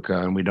embrace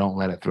dukkha and we don't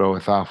let it throw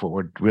us off, what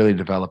we're really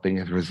developing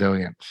is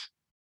resilience.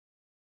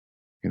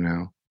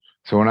 So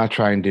we're not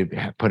trying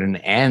to put an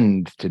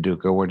end to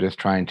dukkha. We're just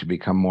trying to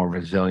become more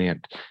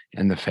resilient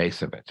in the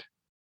face of it.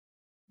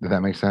 Does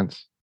that make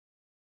sense?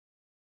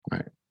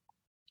 Right.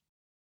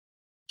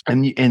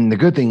 And the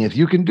good thing is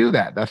you can do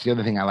that. That's the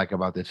other thing I like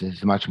about this.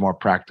 It's much more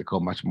practical,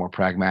 much more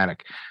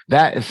pragmatic.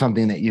 That is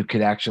something that you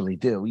could actually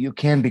do. You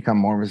can become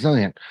more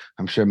resilient.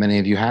 I'm sure many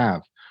of you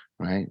have,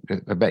 right?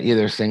 I bet you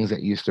there's things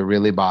that used to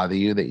really bother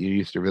you, that you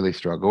used to really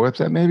struggle with,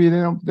 that maybe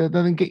that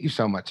doesn't get you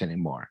so much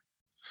anymore.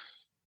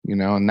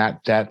 And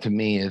that to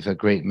me is a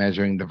great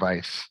measuring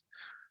device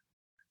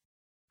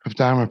of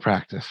Dharma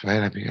practice,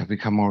 right? I've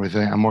become more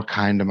resilient. I'm more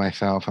kind to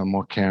myself. I'm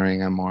more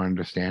caring. I'm more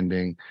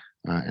understanding.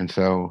 And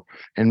so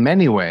in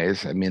many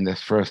ways, I mean,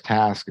 this first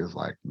task is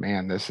like,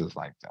 man, this is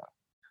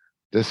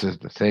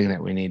the thing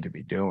that we need to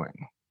be doing,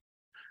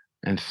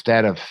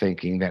 instead of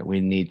thinking that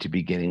we need to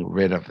be getting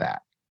rid of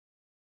that,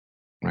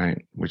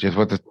 right? Which is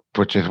what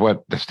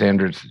the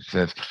standards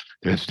says.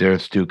 There's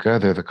dukkha,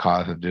 there's a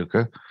cause of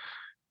dukkha.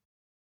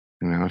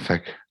 It's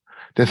like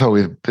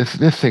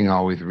this thing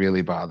always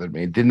really bothered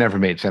me. It never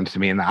made sense to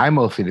me. And I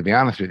mostly, to be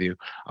honest with you,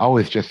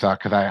 always just thought,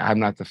 because I'm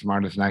not the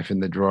smartest knife in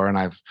the drawer, and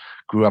I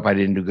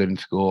didn't do good in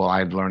school. I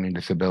had learning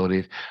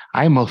disabilities.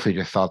 I mostly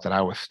just thought that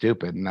I was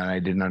stupid and that I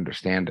didn't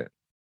understand it.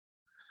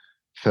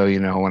 So,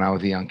 when I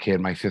was a young kid,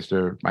 my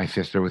sister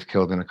was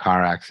killed in a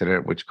car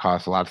accident, which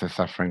caused lots of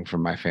suffering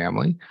from my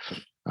family.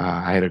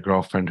 I had a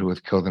girlfriend who was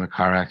killed in a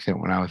car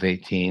accident when I was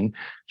 18,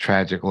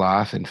 tragic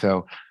loss. And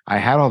so I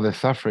had all this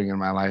suffering in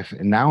my life.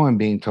 And now I'm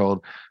being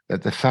told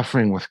that the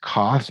suffering was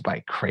caused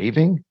by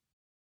craving.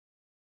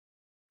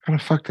 How the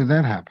fuck did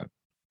that happen?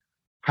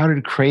 How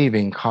did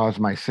craving cause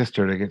my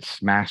sister to get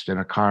smashed in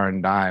a car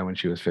and die when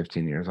she was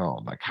 15 years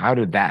old? Like, how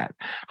does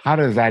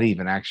that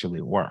even actually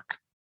work?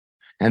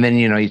 And then,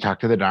 you talk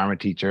to the Dharma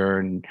teacher,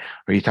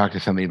 or you talk to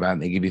somebody about it,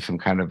 and they give you some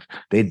kind of,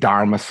 they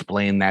Dharma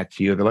explain that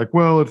to you. They're like,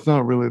 well, it's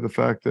not really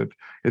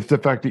it's the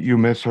fact that you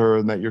miss her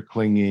and that you're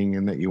clinging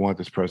and that you want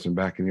this person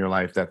back in your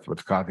life. That's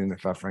what's causing the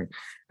suffering.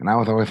 And I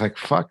was always like,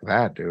 fuck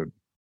that, dude.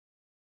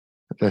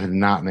 That does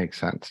not make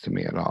sense to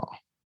me at all.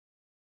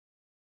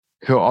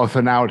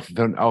 So now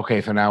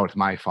it's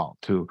my fault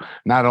too.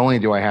 Not only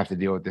do I have to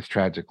deal with this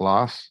tragic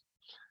loss,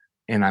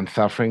 and I'm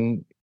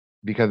suffering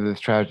because of this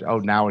tragedy. Oh,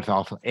 now it's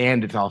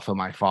also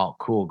my fault.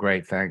 Cool,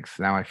 great, thanks.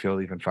 Now I feel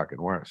even fucking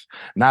worse.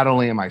 Not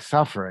only am I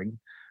suffering,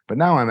 but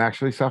now I'm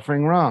actually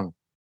suffering wrong.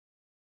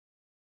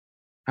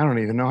 I don't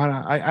even know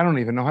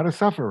how to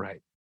suffer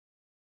right.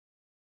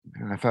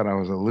 And I thought I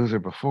was a loser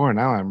before.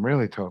 Now I'm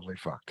really totally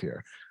fucked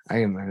here. I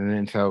am,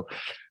 and so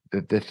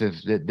that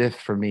this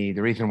for me.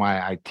 The reason why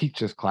I teach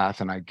this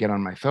class and I get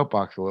on my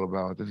soapbox a little bit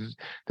about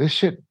this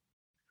shit.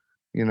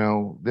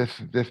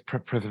 This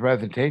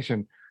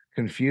presentation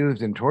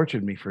confused and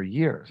tortured me for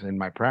years in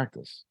my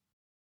practice.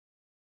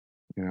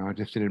 It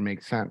just didn't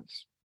make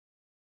sense.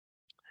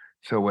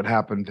 So what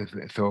happens is,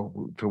 so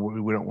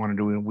we don't want to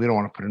do, we don't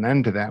want to put an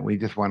end to that. We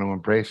just want to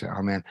embrace it.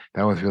 Oh man,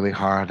 that was really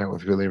hard. That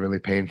was really, really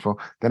painful.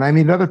 Then I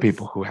meet other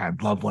people who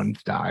had loved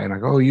ones die, and I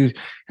go,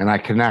 and I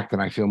connect,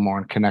 and I feel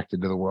more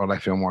connected to the world. I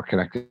feel more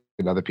connected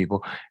to other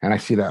people, and I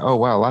see that, oh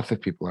wow, lots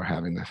of people are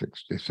having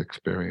this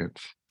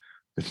experience.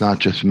 It's not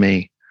just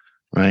me,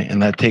 right?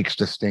 And that takes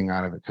the sting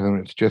out of it, because when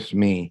it's just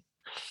me,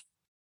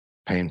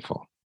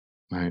 painful,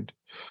 right?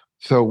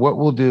 So what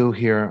we'll do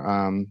here,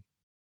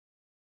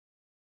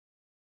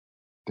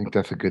 I think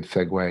that's a good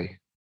segue.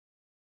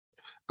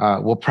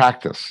 We'll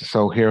practice.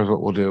 So here's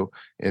what we'll do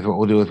is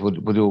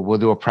we'll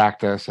do a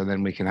practice, and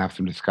then we can have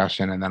some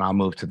discussion, and then I'll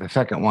move to the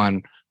second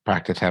one,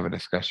 practice, have a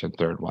discussion,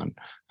 third one,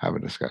 have a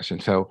discussion.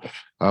 So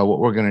what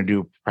we're going to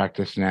do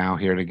practice now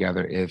here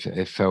together is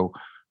so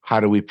how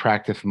do we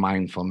practice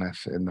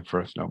mindfulness in the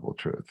first noble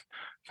truth?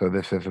 So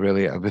this is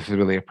really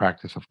a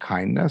practice of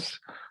kindness,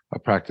 a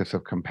practice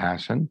of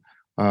compassion.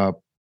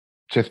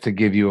 Just to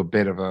give you a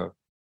bit of a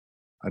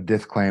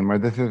disclaimer,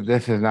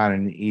 this is not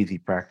an easy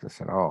practice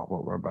at all,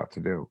 what we're about to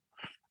do.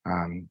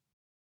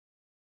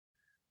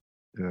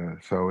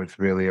 So it's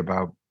really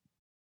about,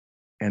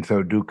 and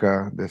so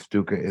this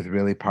dukkha is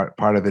really part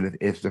of it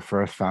is the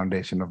first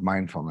foundation of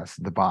mindfulness,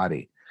 the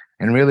body.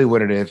 And really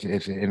what it is,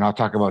 and I'll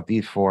talk about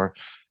these four.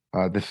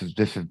 This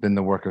has been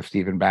the work of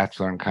Stephen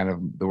Batchelor, and kind of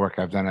the work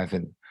I've done as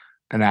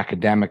an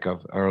academic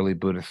of early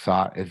Buddhist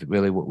thought is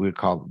really what we would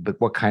call, but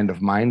what kind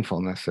of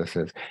mindfulness this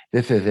is.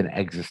 This is an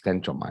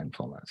existential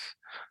mindfulness.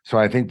 So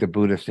I think the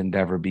Buddhist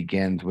endeavor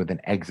begins with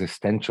an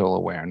existential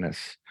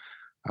awareness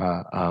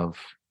of,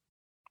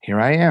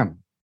 here I am.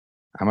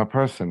 I'm a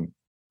person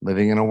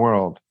living in a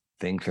world.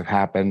 Things have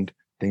happened.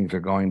 Things are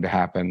going to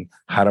happen.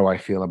 How do I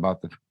feel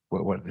about this?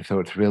 So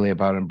it's really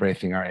about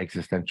embracing our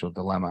existential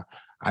dilemma.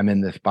 I'm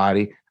in this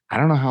body. I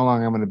don't know how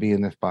long I'm going to be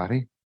in this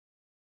body.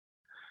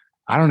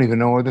 I don't even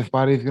know where this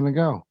body is going to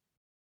go.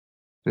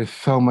 There's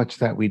so much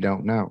that we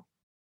don't know,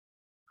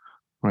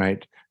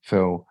 right?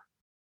 So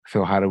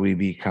how do we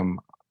become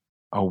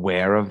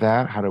aware of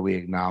that? How do we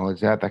acknowledge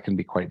that? That can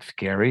be quite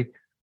scary,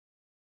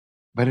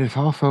 but it's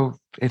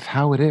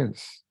how it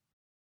is.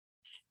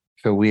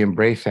 So we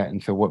embrace that.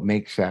 And so what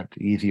makes that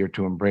easier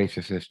to embrace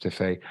is to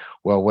say,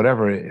 well,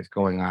 whatever is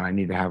going on, I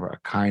need to have a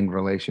kind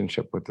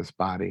relationship with this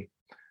body.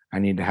 I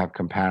need to have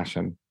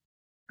compassion.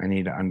 I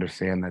need to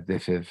understand that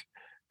this is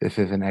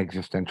an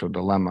existential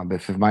dilemma.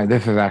 This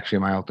is actually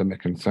my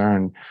ultimate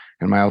concern.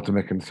 And my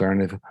ultimate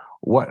concern is,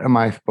 what am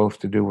I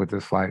supposed to do with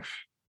this life?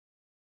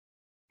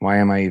 Why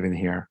am I even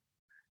here?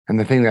 And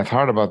the thing that's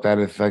hard about that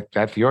is, like,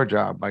 that's your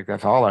job. Like,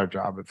 that's all our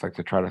job. It's like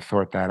to try to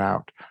sort that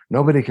out.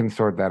 Nobody can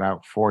sort that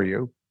out for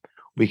you.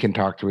 We can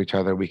talk to each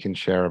other. We can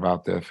share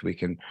about this. We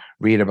can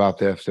read about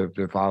this.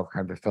 There's all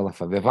kinds of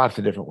philosophy. There's lots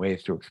of different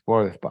ways to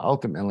explore this. But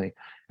ultimately,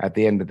 at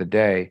the end of the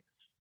day,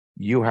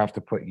 you have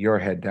to put your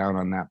head down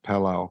on that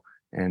pillow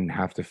and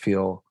have to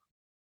feel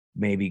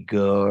maybe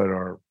good,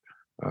 or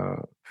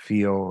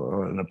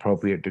feel an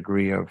appropriate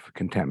degree of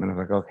contentment. Of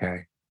like,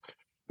 okay,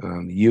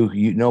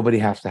 you nobody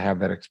has to have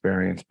that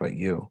experience but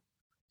you.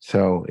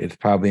 So it's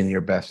probably in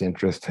your best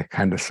interest to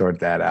kind of sort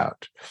that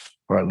out,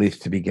 or at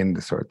least to begin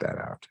to sort that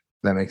out.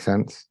 That makes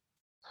sense.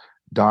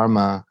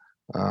 Dharma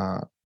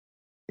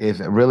is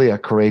really a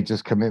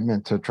courageous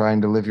commitment to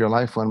trying to live your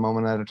life one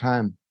moment at a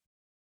time,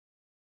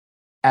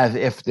 as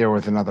if there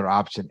was another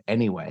option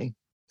anyway,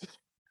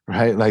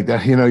 right? Like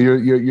that,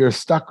 you're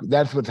stuck.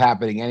 That's what's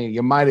happening. Anyway,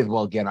 you might as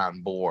well get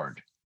on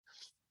board,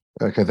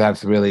 because that's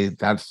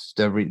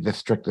the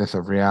strictness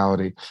of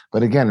reality.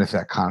 But again, it's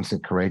that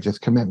constant courageous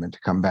commitment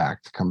to come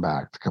back, to come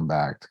back, to come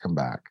back, to come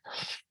back.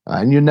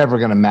 And you're never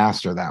going to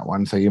master that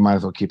one, so you might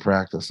as well keep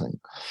practicing.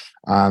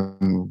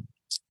 And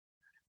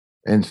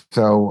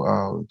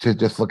so to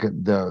just look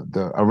at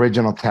the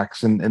original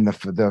text and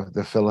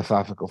the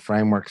philosophical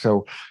framework.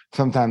 So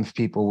sometimes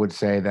people would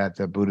say that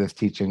the Buddhist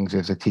teachings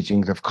is the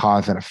teachings of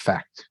cause and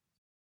effect,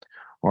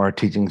 or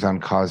teachings on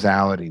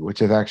causality,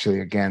 which is actually,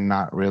 again,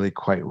 not really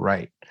quite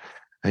right.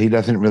 He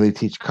doesn't really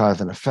teach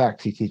cause and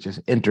effect. He teaches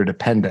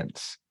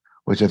interdependence,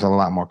 which is a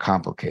lot more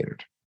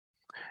complicated.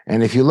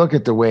 And if you look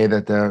at the way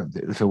that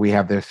so we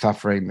have their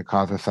suffering, the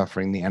cause of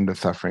suffering, the end of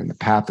suffering, the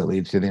path that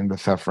leads to the end of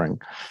suffering.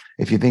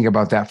 If you think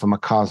about that from a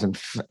cause and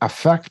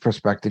effect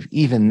perspective,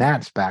 even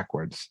that's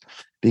backwards,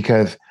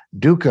 because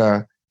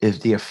dukkha is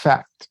the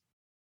effect.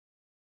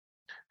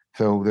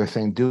 So they're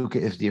saying dukkha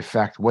is the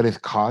effect. What is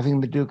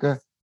causing the dukkha?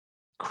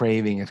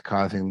 Craving is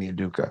causing the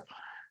dukkha,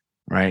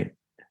 right?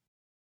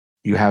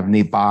 You have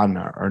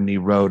nibbana or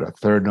nirodha,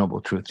 third noble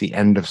truth, the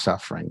end of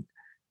suffering,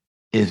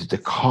 is the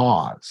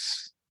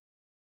cause.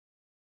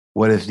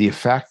 What is the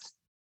effect?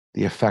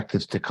 The effect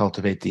is to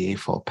cultivate the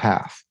Eightfold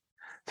Path.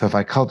 So if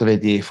I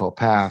cultivate the Eightfold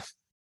Path,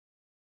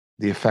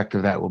 the effect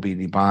of that will be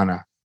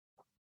nibbana.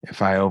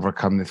 If I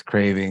overcome this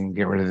craving,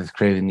 get rid of this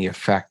craving, the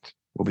effect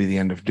will be the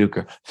end of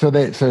dukkha.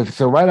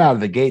 So right out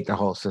of the gate, the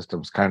whole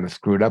system's kind of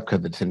screwed up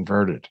because it's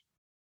inverted.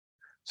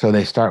 So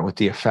they start with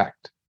the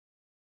effect.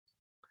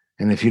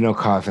 And if you know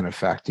cause and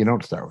effect, you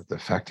don't start with the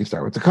effect, you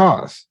start with the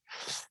cause.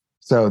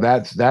 So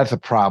that's a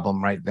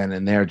problem right then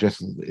and there,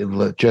 just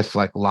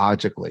like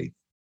logically.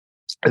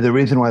 And the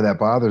reason why that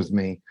bothers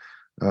me,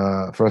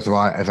 first of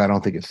all, as I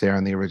don't think it's there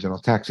in the original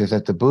text, is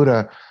that the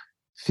Buddha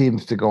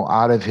seems to go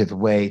out of his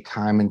way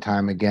time and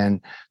time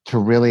again to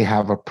really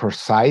have a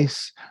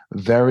precise,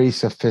 very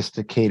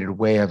sophisticated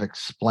way of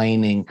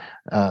explaining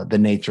the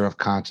nature of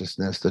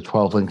consciousness, the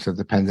 12 links of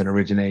dependent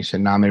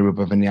origination, Name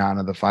Rupa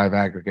Vijnana, the 5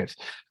 aggregates.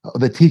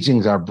 The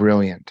teachings are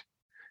brilliant.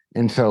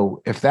 And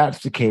so if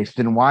that's the case,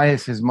 then why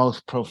is his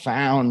most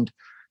profound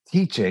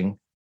teaching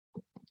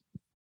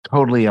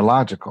totally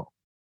illogical?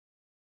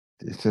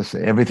 It's just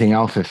everything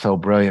else is so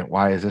brilliant.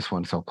 Why is this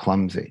one so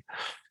clumsy?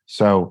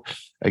 So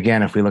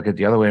again, if we look at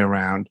the other way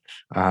around,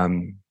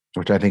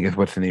 which I think is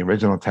what's in the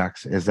original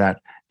text, is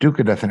that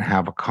dukkha doesn't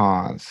have a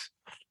cause.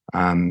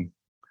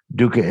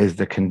 Dukkha is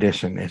the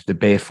condition, it's the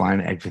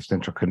baseline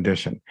existential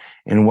condition.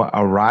 And what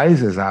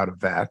arises out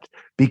of that,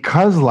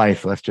 because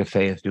life, let's just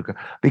say, is dukkha,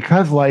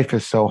 because life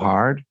is so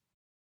hard,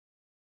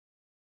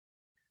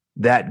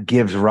 that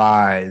gives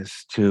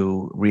rise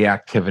to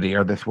reactivity,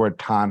 or this word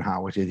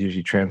tanha, which is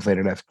usually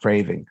translated as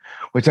craving,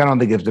 which I don't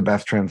think is the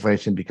best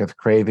translation, because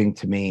craving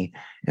to me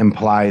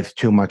implies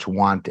too much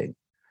wanting.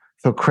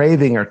 So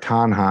craving, or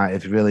tanha,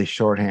 is really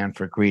shorthand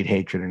for greed,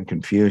 hatred, and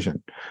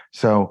confusion.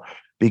 So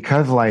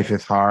because life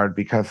is hard,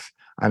 because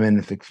I'm in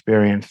this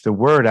experience, the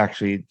word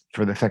actually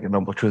for the second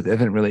noble truth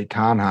isn't really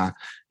tanha,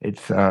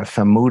 it's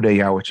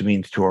samudaya, which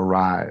means to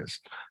arise.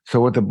 So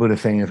what the Buddha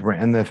is saying is, we're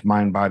in this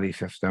mind-body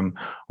system,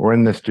 we're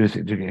in this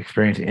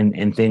experience,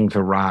 and things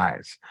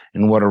arise.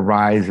 And what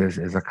arises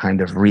is a kind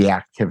of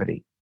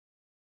reactivity,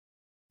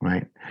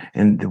 right?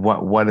 And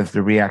what is the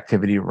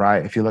reactivity,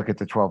 right? If you look at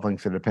the 12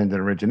 links of dependent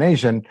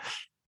origination,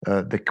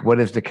 what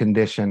is the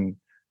condition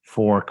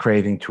for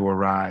craving to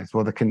arise?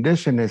 Well, the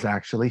condition is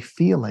actually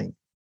feeling,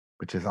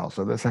 which is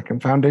also the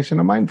second foundation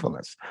of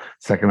mindfulness.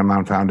 Second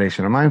amount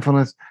foundation of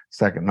mindfulness,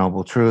 second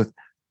noble truth,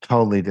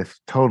 totally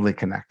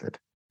connected.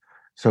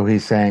 So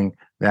he's saying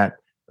that,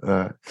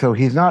 so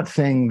he's not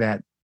saying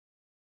that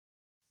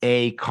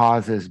A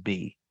causes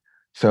B.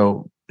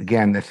 So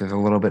again, this is a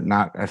little bit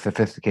not as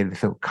sophisticated.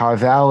 So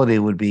causality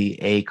would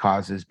be A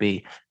causes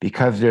B.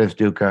 Because there's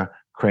dukkha,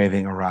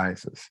 craving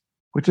arises,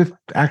 which is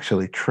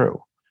actually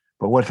true.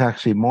 But what's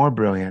actually more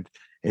brilliant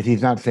is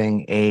he's not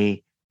saying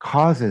A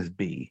causes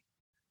B,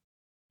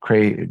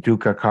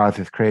 dukkha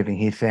causes craving.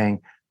 He's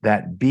saying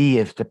that B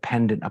is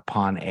dependent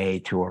upon A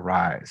to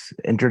arise.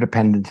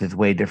 Interdependence is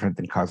way different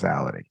than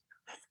causality.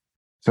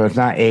 So it's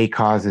not A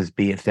causes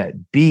B, it's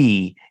that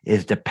B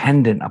is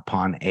dependent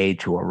upon A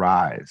to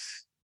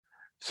arise.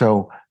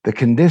 So the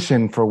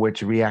condition for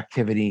which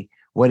reactivity,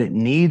 what it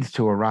needs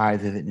to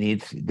arise is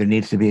there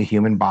needs to be a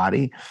human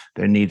body,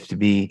 there needs to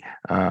be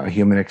a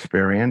human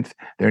experience,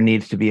 there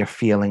needs to be a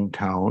feeling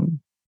tone.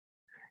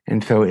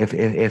 And so if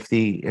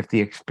the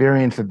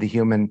experience of the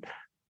human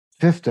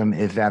system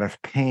is that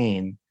of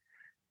pain,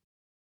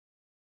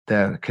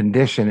 the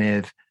condition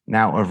is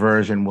now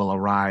aversion will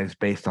arise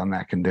based on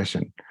that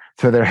condition.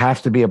 So there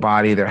has to be a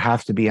body, there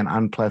has to be an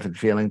unpleasant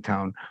feeling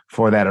tone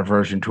for that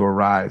aversion to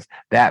arise.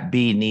 That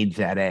B needs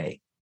that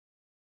A.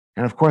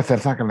 And of course,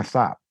 that's not going to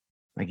stop.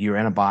 Like, you're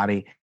in a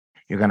body,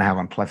 you're going to have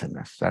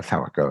unpleasantness. That's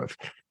how it goes.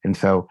 And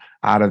so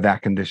out of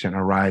that condition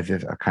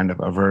arises a kind of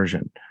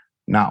aversion,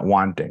 not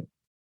wanting.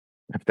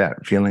 If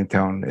that feeling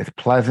tone is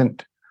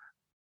pleasant,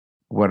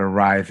 what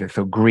arises?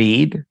 So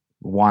greed,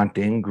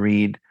 wanting,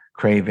 greed,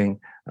 craving,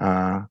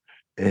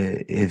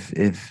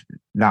 is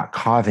not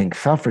causing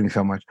suffering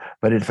so much,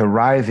 but it's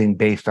arising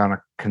based on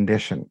a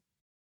condition. Does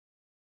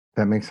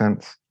that make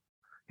sense?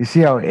 You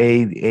see how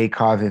A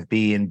causes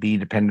B, and B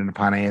dependent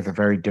upon A is a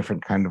very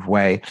different kind of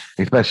way,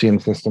 especially in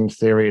systems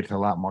theory. It's a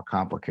lot more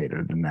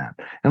complicated than that.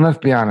 And let's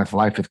be honest,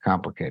 life is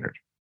complicated.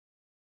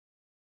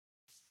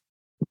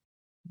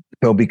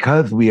 So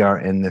because we are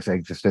in this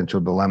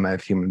existential dilemma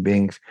as human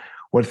beings,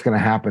 what's going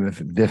to happen is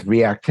this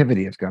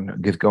reactivity is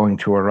going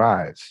to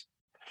arise.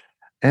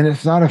 And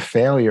it's not a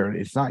failure.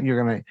 It's not,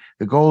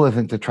 the goal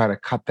isn't to try to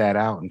cut that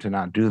out and to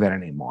not do that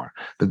anymore.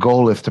 The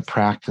goal is to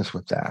practice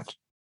with that,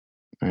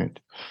 right?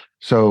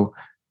 So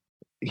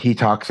he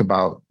talks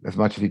about, as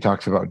much as he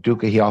talks about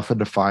dukkha, he also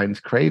defines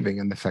craving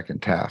in the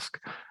second task.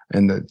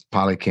 In the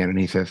Pali Canon,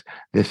 he says,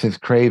 this is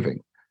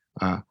craving.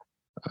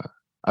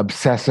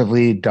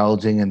 Obsessively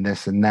indulging in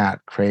this and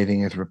that.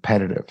 Craving is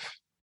repetitive.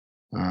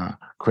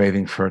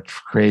 Craving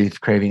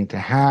to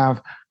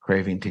have,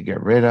 craving to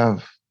get rid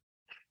of.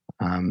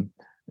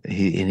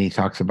 He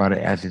talks about it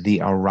as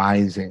the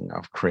arising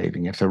of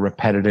craving. It's a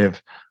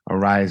repetitive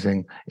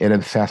arising. It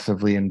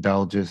obsessively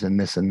indulges in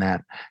this and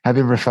that. Have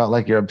you ever felt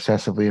like you're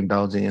obsessively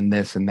indulging in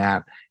this and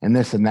that? And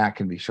this and that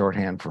can be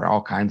shorthand for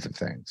all kinds of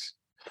things.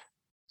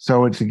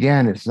 So it's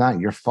not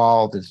your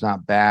fault. It's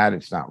not bad.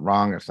 It's not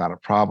wrong. It's not a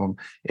problem.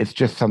 It's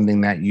just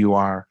something that you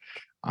are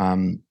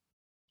um,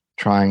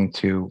 trying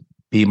to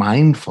be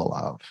mindful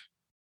of.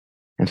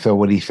 And so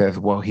what he says,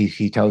 well,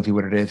 he tells you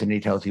what it is and he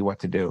tells you what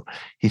to do.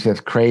 He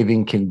says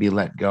craving can be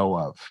let go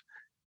of.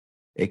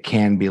 It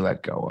can be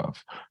let go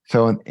of.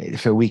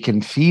 So we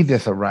can see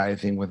this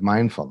arising with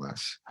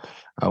mindfulness.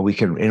 We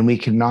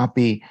cannot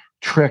be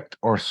tricked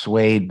or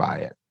swayed by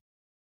it,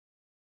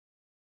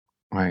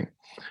 right?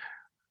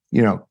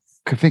 You know,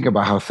 think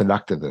about how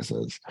seductive this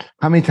is.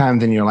 How many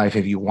times in your life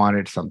have you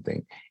wanted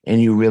something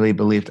and you really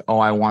believed, oh,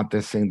 I want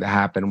this thing to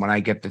happen when I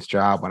get this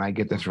job, when I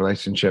get this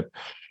relationship,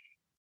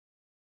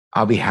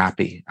 I'll be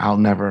happy.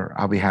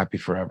 I'll be happy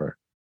forever.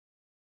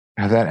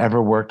 Has that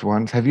ever worked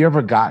once? Have you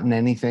ever gotten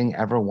anything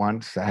ever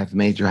once that has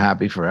made you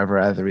happy forever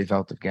as a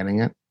result of getting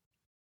it?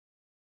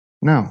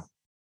 No.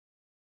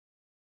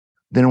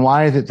 Then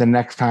why is it the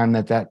next time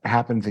that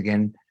happens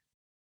again,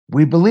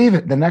 we believe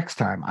it the next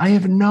time? I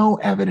have no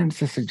evidence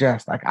to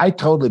suggest, like, I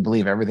totally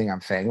believe everything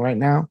I'm saying right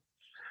now,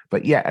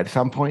 but yeah, at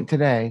some point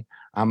today,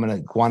 I'm going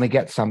to want to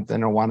get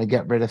something or want to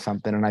get rid of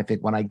something. And I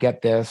think when I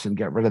get this and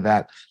get rid of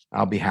that,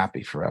 I'll be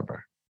happy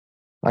forever.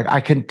 Like,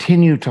 I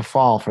continue to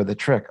fall for the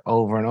trick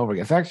over and over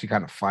again. It's actually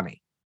kind of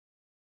funny,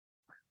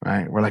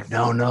 right? We're like,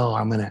 no,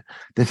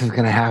 this is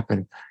going to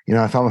happen. You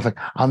know, it's almost like,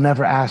 I'll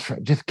never ask for,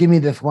 just give me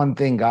this one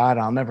thing, God.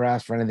 I'll never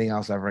ask for anything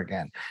else ever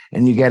again.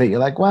 And you get it. You're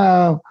like,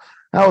 well,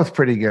 that was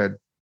pretty good.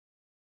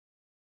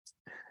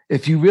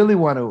 If you really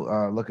want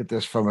to look at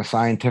this from a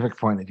scientific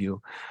point of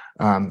view,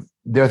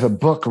 there's a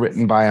book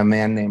written by a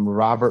man named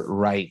Robert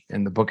Wright,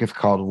 and the book is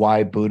called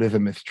Why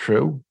Buddhism is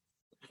True.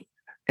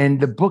 And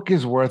the book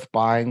is worth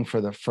buying for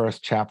the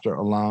first chapter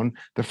alone.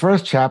 The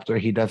first chapter,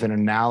 he does an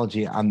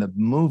analogy on the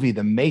movie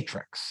The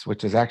Matrix,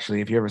 which is actually,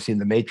 if you've ever seen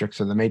The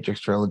Matrix or the Matrix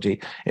trilogy,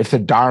 it's a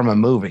Dharma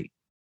movie.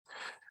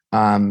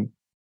 The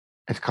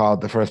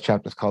first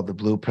chapter is called The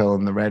Blue Pill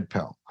and the Red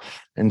Pill.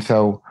 And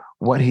so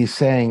what he's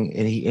saying,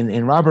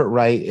 and Robert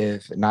Wright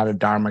is not a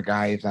Dharma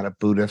guy, he's not a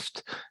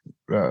Buddhist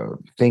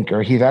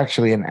thinker. He's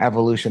actually an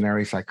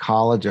evolutionary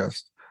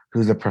psychologist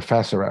who's a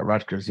professor at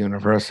Rutgers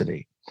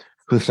University,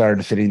 who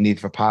started sitting these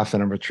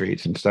Vipassana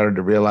retreats and started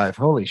to realize,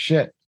 holy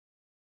shit,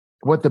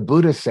 what the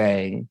Buddha's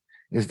saying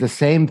is the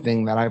same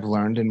thing that I've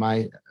learned in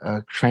my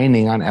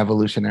training on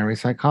evolutionary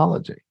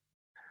psychology.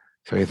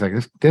 So he's like,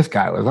 this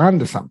guy was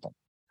onto something.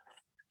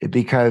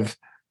 Because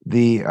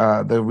the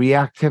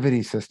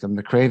reactivity system,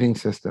 the craving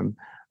system,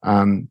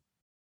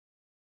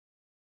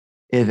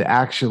 is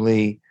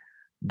actually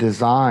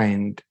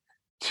designed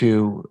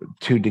to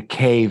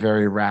decay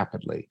very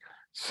rapidly.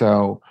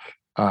 So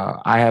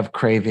I have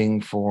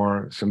craving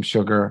for some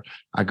sugar.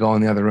 I go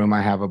in the other room,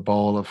 I have a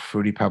bowl of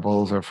Fruity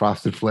Pebbles or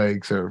Frosted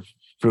Flakes or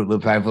Fruit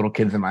Loops. I have little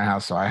kids in my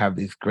house, so I have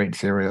these great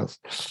cereals.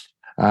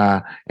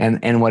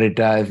 And what it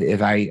does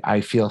is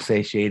I feel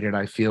satiated,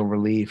 I feel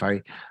relief.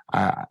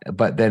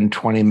 But then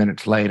 20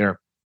 minutes later,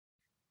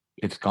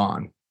 it's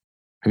gone.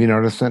 Have you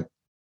noticed it?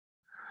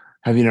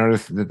 Have you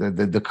noticed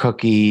the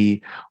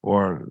cookie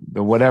or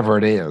the whatever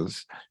it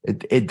is?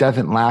 It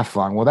doesn't last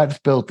long. Well, that's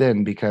built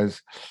in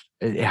because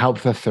it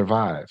helps us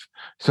survive.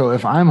 So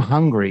if I'm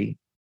hungry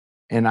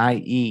and I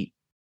eat,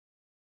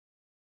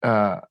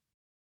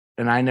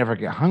 and I never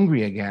get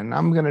hungry again,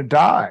 I'm going to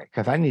die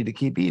because I need to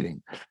keep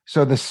eating.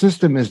 So the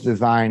system is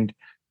designed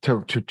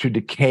to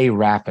decay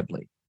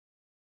rapidly.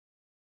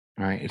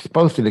 Right? It's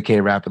supposed to decay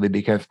rapidly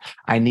because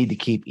I need to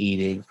keep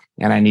eating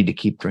and I need to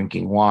keep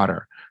drinking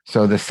water.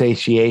 So the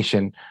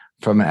satiation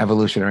from an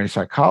evolutionary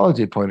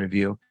psychology point of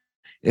view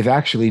is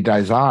actually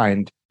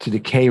designed to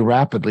decay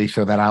rapidly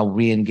so that I'll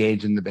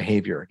re-engage in the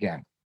behavior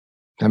again.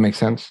 Does that make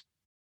sense?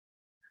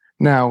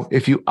 Now,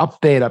 if you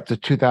update up to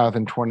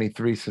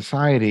 2023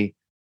 society,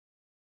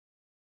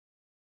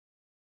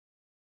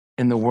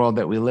 in the world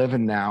that we live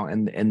in now,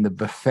 and the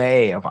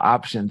buffet of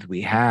options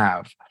we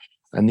have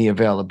and the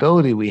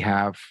availability we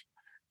have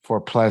for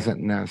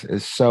pleasantness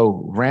is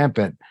so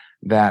rampant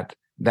that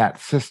that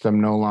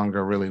system no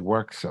longer really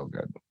works so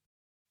good.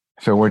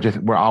 So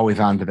we're always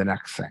on to the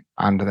next thing,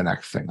 on to the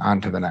next thing, on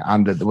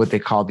to what they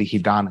call the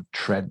hedonic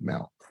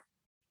treadmill,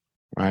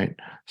 right?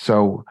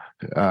 So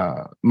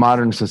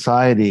modern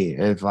society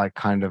is like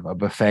kind of a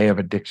buffet of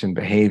addiction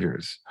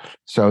behaviors.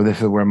 So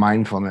this is where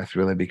mindfulness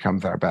really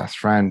becomes our best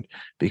friend,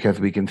 because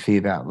we can see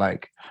that,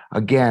 like,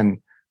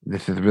 again,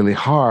 this is really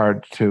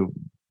hard to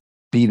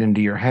beat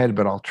into your head,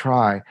 but I'll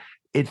try.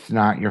 It's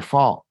not your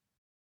fault.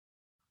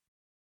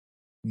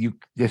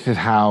 This is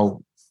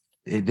how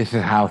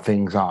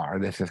things are.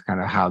 This is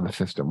kind of how the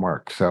system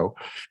works. So,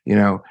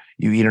 you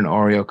eat an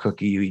Oreo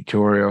cookie, you eat 2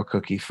 Oreo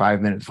cookies,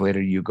 5 minutes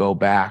later, you go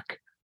back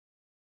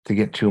to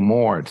get 2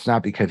 more. It's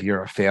not because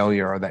you're a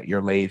failure or that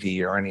you're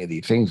lazy or any of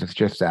these things. It's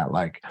just that,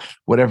 like,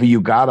 whatever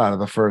you got out of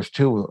the first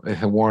 2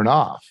 is worn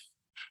off.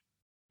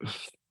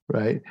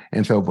 Right.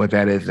 And so what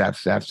that is,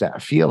 that's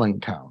that feeling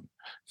tone.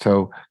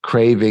 So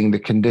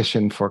the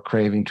condition for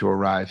craving to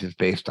arise is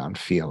based on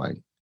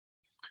feeling.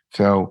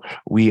 So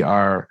we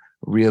are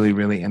really,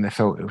 really. And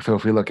so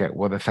if we look at,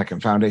 well, the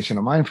second foundation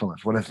of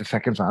mindfulness, what is the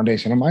second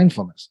foundation of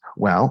mindfulness?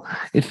 Well,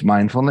 it's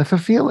mindfulness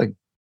of feeling,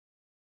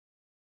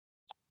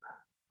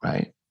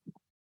 right?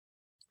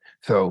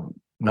 So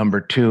number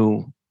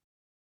two,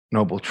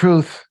 noble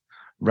truth,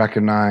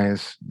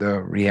 recognize the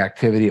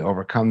reactivity,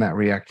 overcome that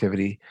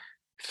reactivity.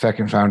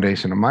 Second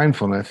foundation of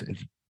mindfulness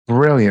is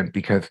brilliant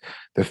because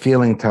the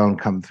feeling tone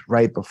comes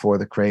right before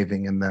the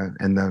craving and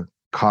the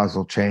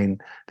causal chain,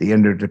 the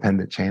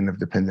interdependent chain of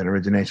dependent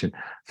origination.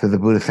 So the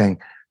Buddha is saying,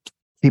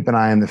 keep an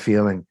eye on the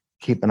feeling,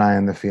 keep an eye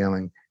on the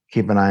feeling,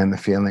 keep an eye on the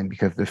feeling,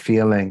 because the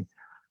feeling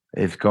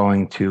is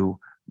going to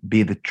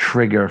be the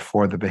trigger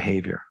for the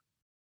behavior.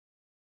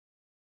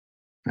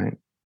 Right.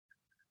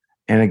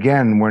 And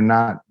again,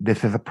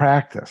 this is a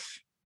practice.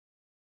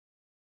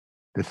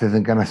 This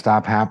isn't going to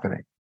stop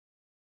happening.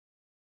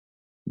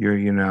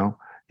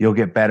 You'll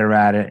get better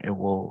at it.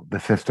 The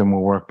system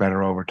will work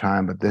better over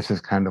time, but this is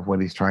kind of what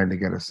he's trying to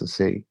get us to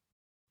see.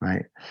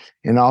 Right.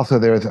 And also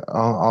there's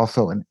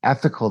also an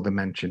ethical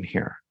dimension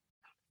here.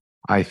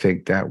 I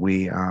think that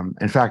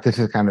in fact, this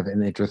is kind of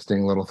an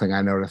interesting little thing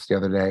I noticed the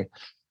other day.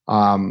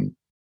 I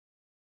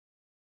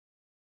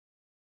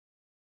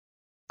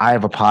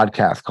have a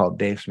podcast called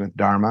Dave Smith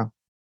Dharma.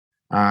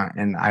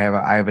 And I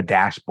have a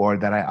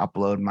dashboard that I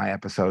upload my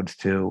episodes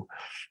to,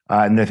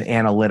 and there's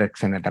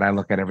analytics in it that I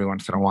look at every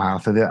once in a while.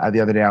 So the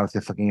other day I was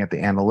just looking at the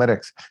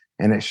analytics,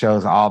 and it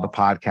shows all the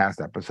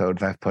podcast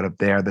episodes I've put up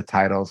there, the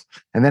titles,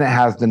 and then it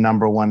has the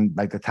number one,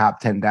 like the top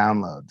 10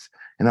 downloads.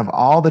 And of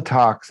all the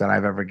talks that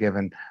I've ever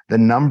given, the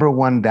number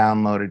one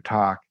downloaded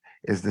talk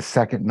is the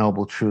second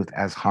noble truth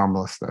as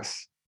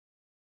harmlessness,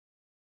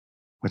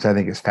 which I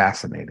think is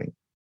fascinating.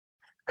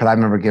 Because I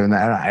remember giving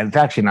that. It's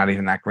actually not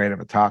even that great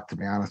of a talk, to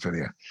be honest with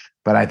you.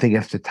 But I think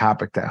it's the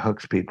topic that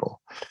hooks people.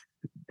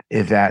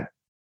 Is that,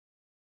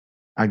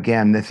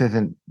 again, this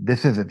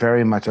is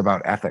very much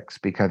about ethics,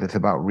 because it's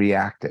about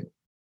reacting.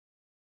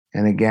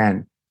 And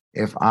again,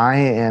 if I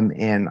am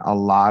in a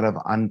lot of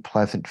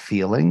unpleasant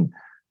feeling,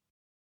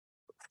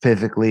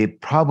 physically,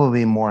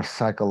 probably more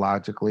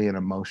psychologically and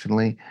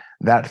emotionally,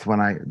 that's when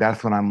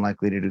I'm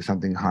likely to do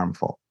something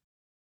harmful.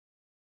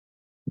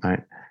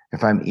 Right?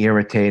 If I'm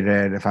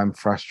irritated, if I'm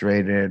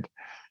frustrated,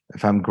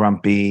 if I'm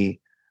grumpy,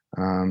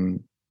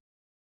 then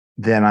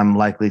I'm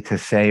likely to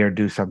say or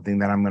do something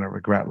that I'm going to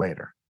regret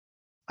later.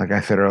 Like I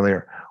said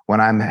earlier,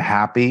 when I'm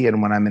happy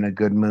and when I'm in a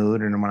good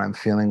mood and when I'm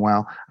feeling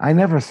well, I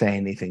never say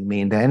anything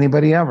mean to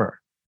anybody ever.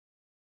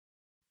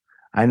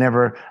 I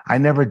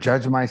never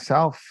judge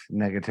myself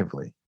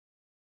negatively.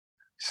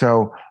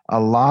 So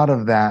a lot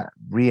of that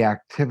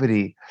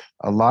reactivity,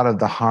 a lot of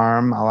the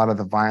harm, a lot of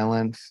the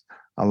violence,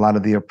 a lot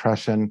of the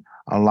oppression,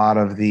 a lot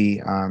of the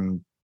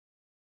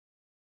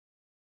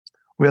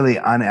really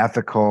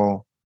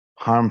unethical,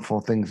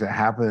 harmful things that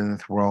happen in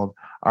this world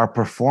are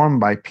performed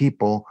by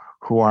people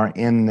who are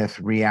in this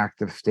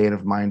reactive state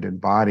of mind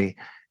and body,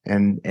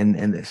 and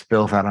it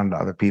spills out onto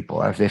other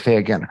people. As they say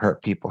again,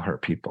 hurt people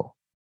hurt people.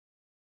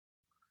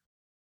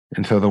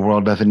 And so the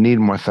world doesn't need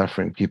more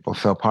suffering people.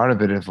 So part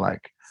of it is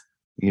like,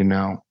 this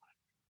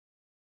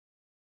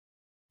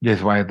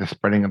is why the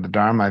spreading of the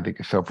Dharma, I think,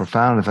 is so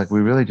profound. It's like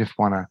we really just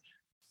want to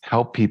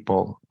help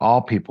people,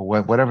 all people,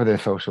 whatever their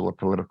social or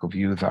political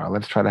views are.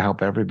 Let's try to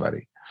help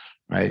everybody,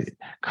 right?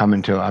 Come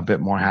into a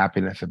bit more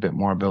happiness, a bit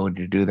more ability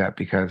to do that,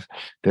 because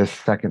this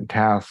second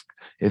task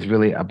is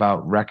really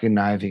about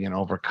recognizing and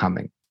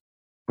overcoming,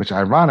 which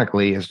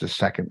ironically is the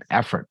second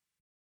effort,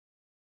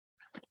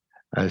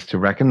 is to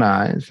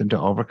recognize and to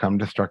overcome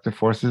destructive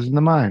forces in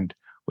the mind,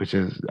 which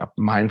is a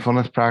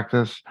mindfulness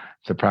practice.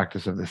 It's a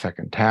practice of the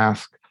second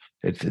task.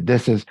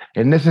 This is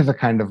a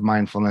kind of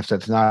mindfulness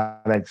that's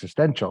not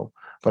existential,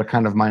 but a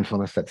kind of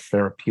mindfulness that's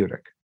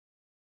therapeutic,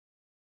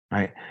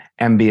 right?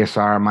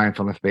 MBSR,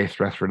 mindfulness-based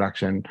stress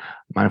reduction,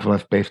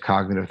 mindfulness-based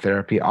cognitive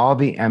therapy, all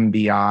the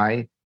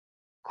MBI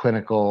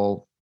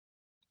clinical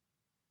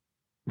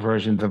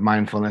versions of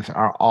mindfulness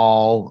are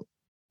all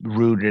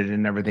rooted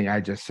in everything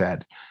I just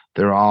said.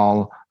 They're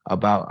all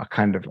about a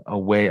kind of a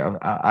way of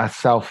a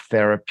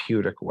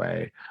self-therapeutic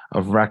way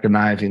of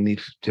recognizing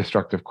these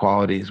destructive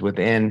qualities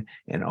within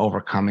and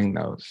overcoming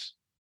those.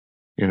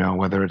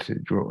 Whether it's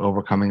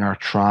overcoming our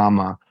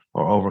trauma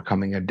or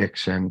overcoming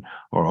addiction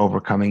or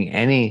overcoming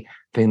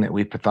anything that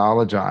we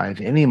pathologize,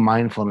 any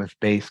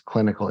mindfulness-based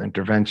clinical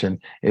intervention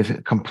is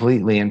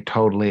completely and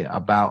totally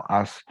about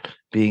us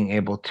being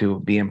able to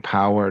be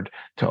empowered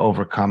to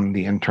overcome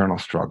the internal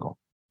struggle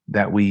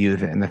that we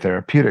use it in the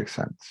therapeutic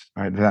sense.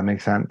 Right? Does that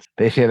make sense?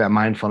 They say that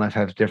mindfulness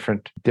has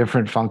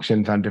different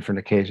functions on different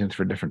occasions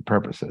for different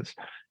purposes.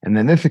 And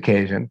in this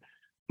occasion,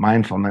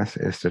 mindfulness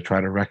is to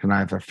try to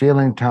recognize our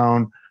feeling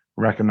tone,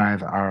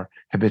 recognize our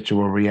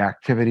habitual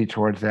reactivity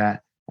towards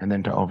that, and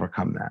then to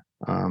overcome that,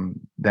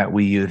 that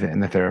we use it in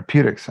the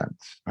therapeutic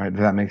sense. All right,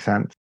 does that make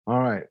sense? All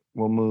right,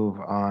 we'll move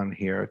on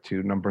here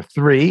to number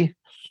 3.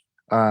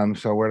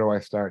 So where do I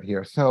start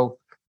here? So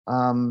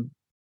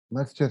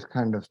let's just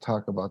kind of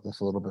talk about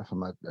this a little bit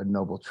from a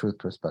noble truth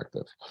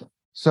perspective.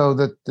 So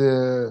that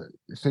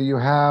so you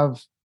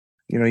have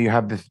you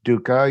have this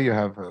dukkha, you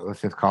have,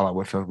 let's just call it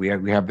what, so we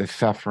have this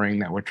suffering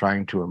that we're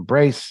trying to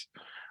embrace.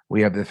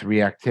 We have this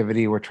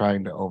reactivity we're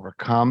trying to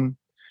overcome.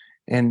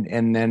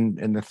 And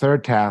then the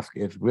third task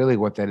is really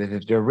what that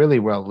is they're really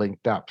well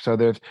linked up. So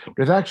there's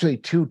actually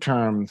two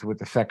terms with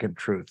the second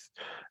truth.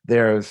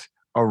 There's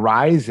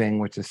arising,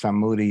 which is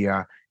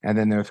samudaya, and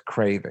then there's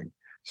craving.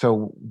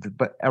 So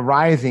but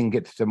arising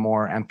gets the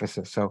more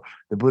emphasis. So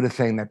the Buddha is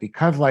saying that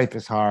because life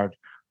is hard,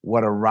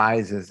 what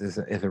arises is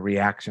a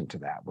reaction to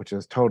that, which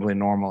is totally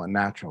normal and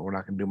natural. We're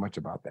not going to do much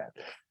about that.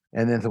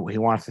 And then what he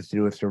wants us to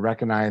do is to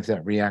recognize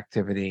that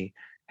reactivity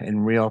in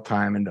real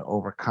time and to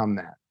overcome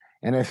that.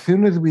 And as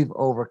soon as we've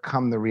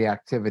overcome the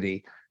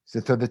reactivity,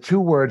 so the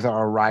two words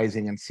are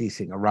arising and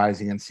ceasing,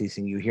 arising and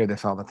ceasing. You hear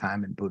this all the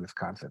time in Buddhist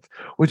concepts,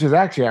 which is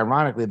actually,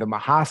 ironically, the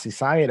Mahasi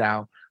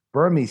Sayadaw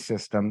Burmese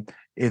system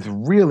is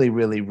really,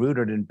 really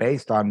rooted and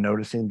based on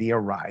noticing the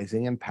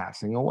arising and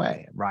passing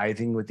away,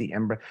 rising with the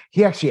in-breath.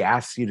 He actually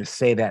asks you to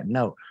say that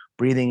note,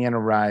 breathing in,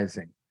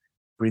 arising,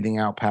 breathing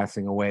out,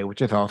 passing away,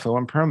 which is also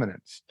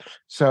impermanence.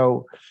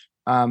 So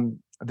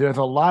there's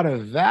a lot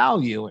of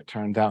value, it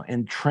turns out,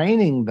 in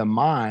training the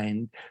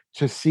mind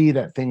to see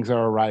that things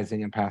are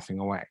arising and passing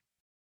away.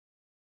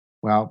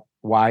 Well,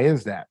 why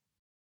is that?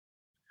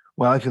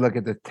 Well, if you look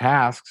at the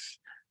tasks,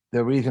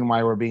 the reason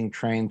why we're being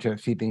trained to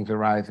see things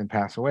arise and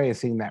pass away is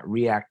seeing that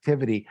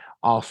reactivity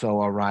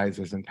also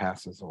arises and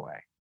passes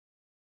away.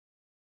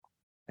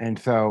 And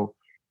so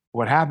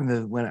what happens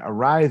is when it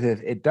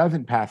arises, it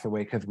doesn't pass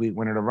away because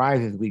when it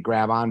arises, we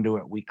grab onto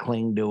it, we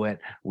cling to it,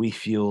 we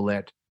fuel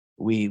it,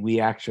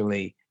 we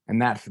actually,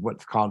 and that's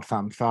what's called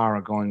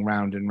samsara, going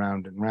round and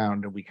round and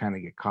round, and we kind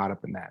of get caught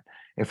up in that.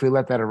 If we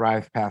let that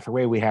arise, pass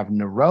away, we have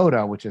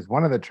nirodha, which is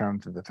one of the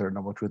terms of the Third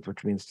Noble Truth,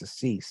 which means to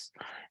cease.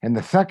 And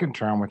the second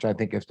term, which I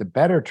think is the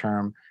better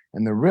term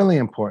and the really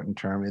important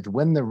term, is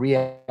when the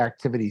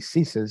reactivity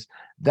ceases,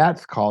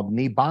 that's called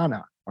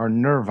nibbana or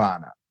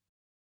nirvana.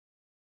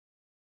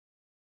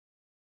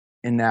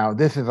 And now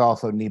this is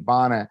also,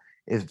 nibbana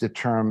is the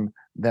term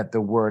that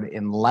the word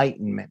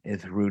enlightenment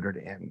is rooted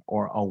in,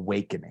 or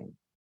awakening.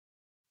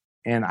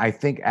 And I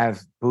think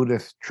as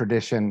Buddhist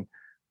tradition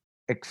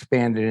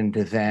expanded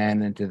into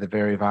Zen, into the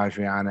very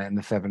Vajrayana and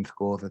the seven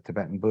schools of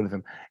Tibetan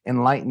Buddhism,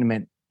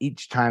 enlightenment,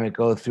 each time it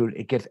goes through,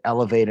 it gets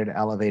elevated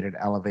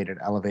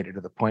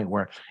to the point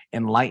where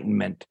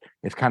enlightenment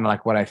is kind of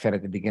like what I said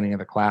at the beginning of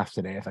the class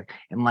today. It's like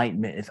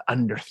enlightenment is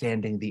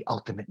understanding the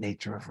ultimate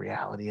nature of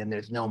reality, and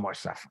there's no more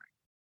suffering.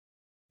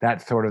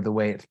 That's sort of the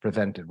way it's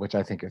presented, which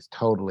I think is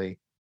totally,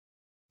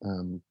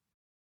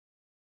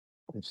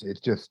 it's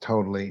just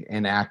totally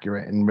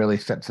inaccurate and really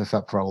sets us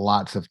up for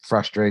lots of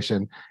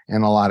frustration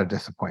and a lot of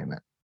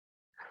disappointment.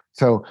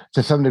 So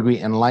to some degree,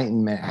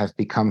 enlightenment has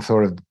become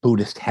sort of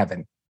Buddhist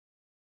heaven,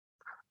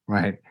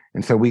 right?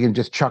 And so we can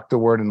just chuck the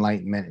word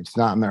enlightenment. It's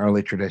not in the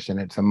early tradition.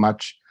 It's a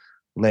much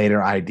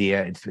later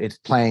idea. It's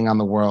playing on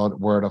the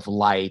word of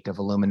light, of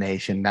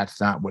illumination. That's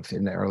not what's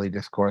in the early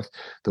discourse.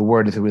 The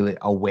word is really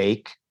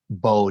awake,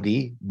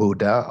 bodhi,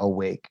 Buddha,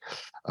 awake,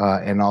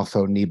 and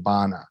also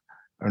nibbana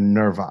or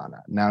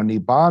nirvana. Now,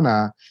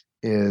 nibbana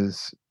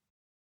is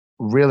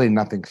really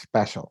nothing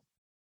special.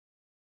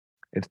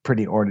 It's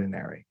pretty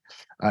ordinary.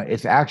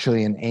 It's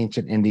actually an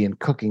ancient Indian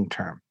cooking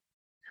term,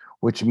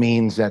 which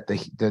means that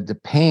the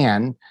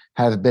pan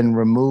has been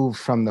removed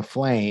from the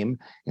flame.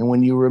 And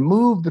when you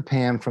remove the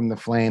pan from the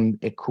flame,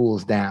 it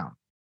cools down.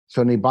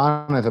 So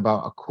nibbana is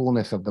about a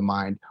coolness of the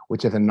mind,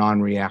 which is a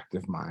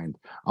non-reactive mind,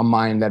 a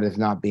mind that is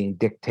not being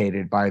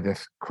dictated by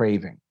this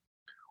craving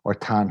or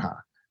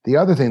tanha. The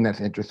other thing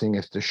that's interesting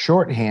is the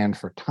shorthand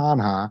for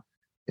tanha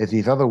is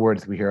these other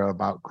words we hear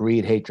about: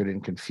 greed, hatred,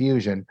 and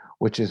confusion,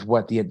 which is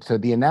what so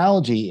the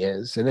analogy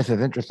is, and this is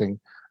interesting.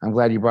 I'm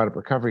glad you brought up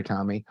recovery,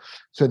 Tommy.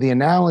 So the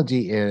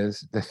analogy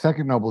is the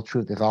second noble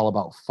truth is all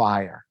about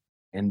fire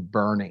and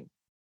burning.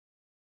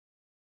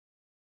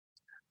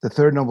 The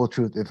third noble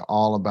truth is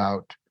all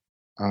about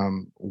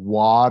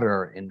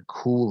water and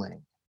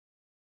cooling.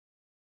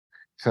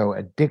 So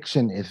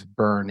addiction is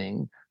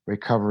burning,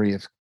 recovery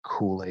is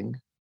cooling.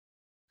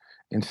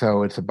 And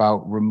so it's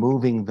about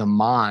removing the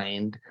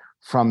mind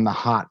from the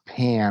hot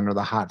pan or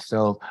the hot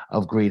stove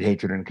of greed,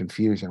 hatred, and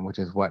confusion, which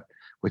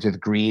is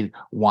greed,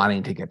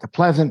 wanting to get the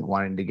pleasant,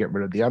 wanting to get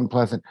rid of the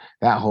unpleasant,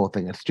 that whole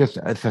thing.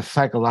 It's a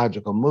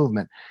psychological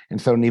movement. And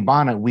so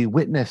nibbana, we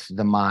witness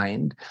the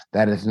mind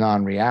that is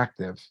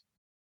non-reactive.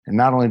 And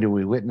not only do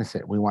we witness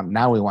it, we want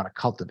to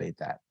cultivate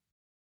that.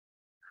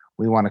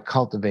 We want to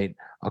cultivate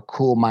a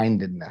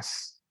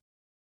cool-mindedness,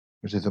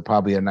 which is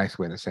probably a nice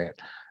way to say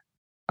it.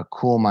 A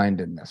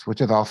cool-mindedness,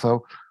 which is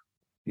also,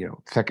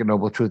 second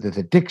noble truth is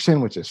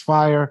addiction, which is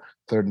fire.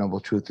 Third noble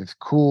truth is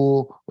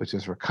cool, which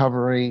is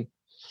recovery.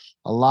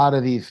 A lot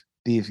of these,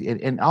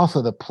 and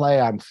also the play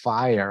on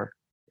fire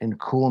and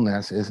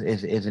coolness is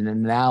an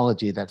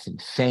analogy that's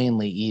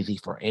insanely easy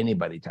for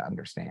anybody to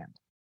understand,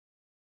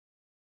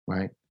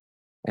 right?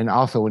 And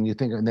also, when you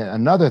think of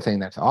another thing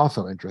that's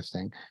also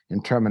interesting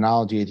in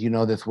terminology is,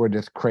 this word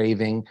is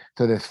craving.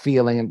 So there's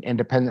feeling and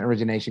independent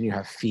origination. You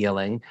have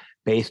feeling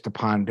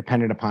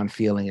dependent upon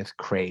feeling is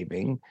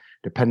craving.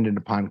 dependent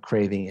upon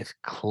craving is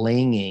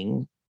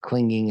clinging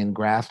and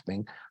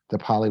grasping. The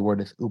Pali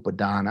word is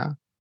upadana.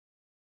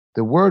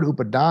 The word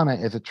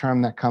upadana is a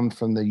term that comes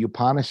from the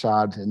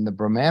Upanishads in the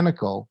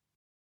Brahmanical,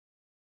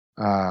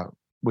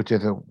 which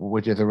is a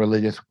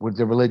religious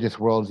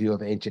worldview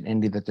of ancient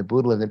India that the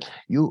Buddha lived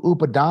in.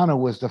 Upadana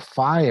was the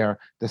fire,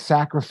 the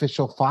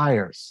sacrificial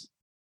fires.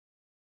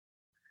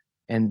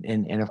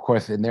 And of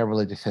course, in their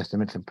religious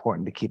system, it's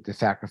important to keep the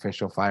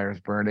sacrificial fires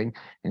burning.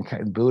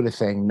 And Buddha is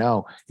saying,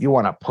 no, you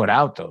want to put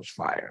out those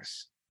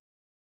fires.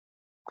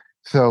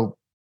 So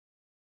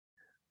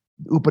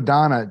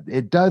upadana,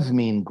 it does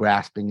mean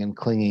grasping and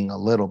clinging a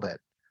little bit,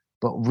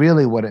 but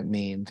really what it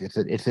means is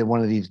that it's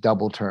one of these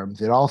double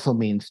terms. It also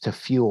means to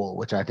fuel,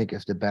 which I think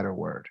is the better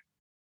word.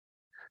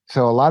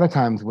 So a lot of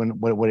times when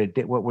what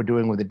we're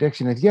doing with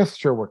addiction is, yes,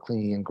 sure, we're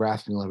clinging and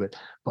grasping a little bit,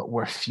 but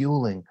we're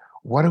fueling.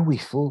 What are we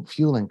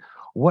fueling?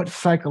 What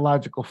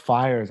psychological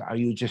fires are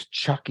you just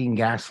chucking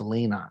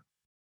gasoline on?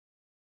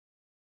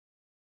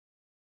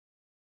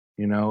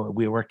 You know,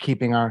 we're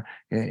keeping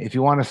if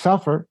you want to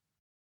suffer,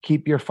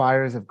 keep your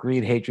fires of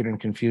greed, hatred, and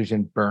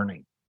confusion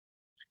burning.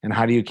 And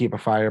how do you keep a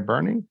fire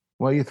burning?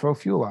 Well, you throw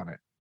fuel on it.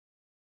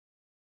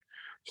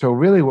 So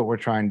really what we're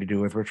trying to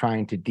do is we're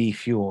trying to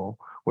defuel,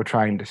 we're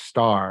trying to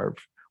starve,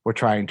 we're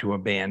trying to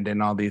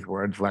abandon, all these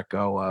words, let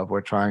go of,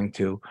 we're trying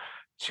to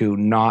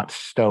not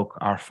stoke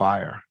our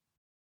fire,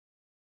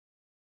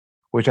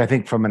 which I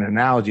think from an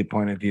analogy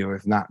point of view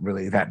is not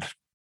really that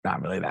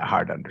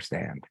hard to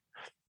understand.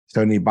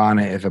 So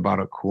Nibbana is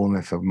about a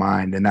coolness of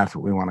mind, and that's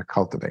what we want to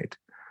cultivate,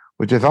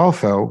 which is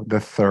also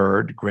the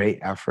third great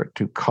effort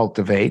to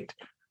cultivate,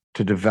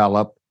 to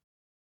develop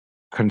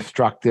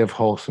constructive,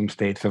 wholesome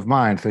states of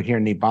mind. So here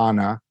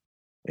Nibbana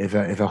is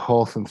a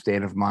wholesome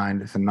state of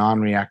mind. It's a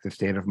non-reactive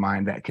state of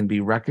mind that can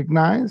be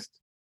recognized,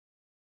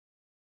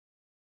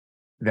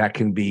 that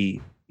can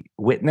be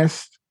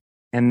witnessed,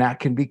 and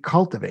that can be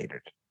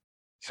cultivated.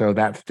 So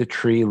that's the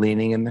tree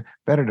leaning in the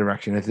better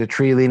direction. Is the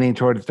tree leaning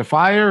towards the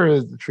fire, or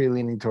is the tree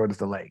leaning towards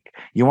the lake?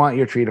 You want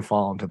your tree to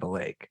fall into the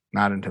lake,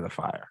 not into the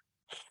fire.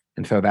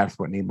 And so that's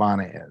what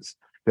Nibbana is.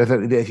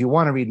 If you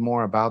want to read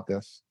more about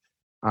this,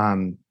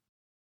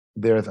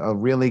 there's a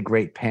really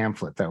great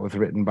pamphlet that was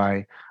written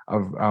by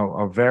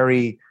a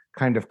very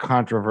kind of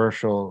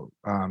controversial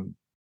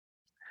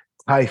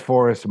Thai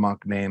forest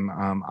monk named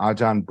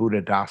Ajahn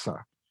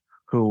Buddhadasa,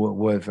 who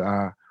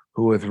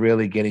was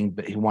really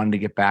he wanted to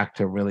get back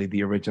to really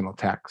the original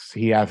text.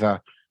 He has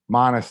a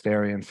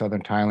monastery in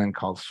southern Thailand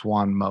called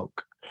Swan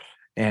Mok,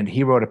 and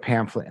he wrote a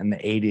pamphlet in the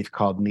 80s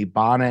called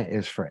Nibbana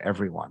is for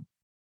Everyone.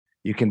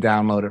 You can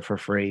download it for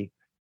free,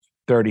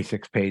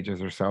 36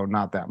 pages or so,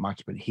 not that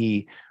much, but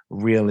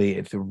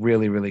it's a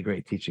really, really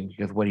great teaching,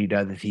 because what he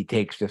does is he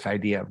takes this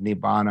idea of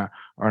Nibbana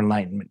or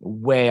enlightenment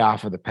way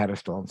off of the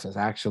pedestal and says,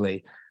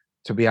 actually,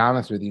 to be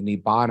honest with you,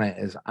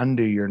 Nibbana is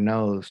under your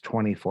nose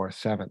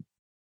 24/7.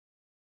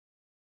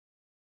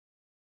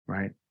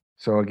 Right.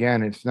 So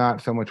again, it's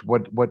not so much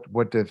what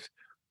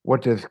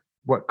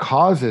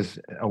causes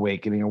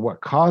awakening or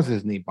what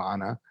causes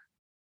Nibbana.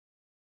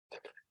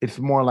 It's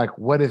more like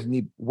what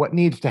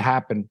needs to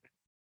happen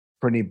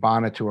for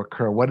Nibbana to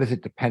occur. What is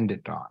it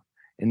dependent on?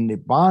 And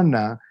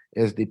Nibbana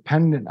is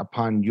dependent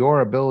upon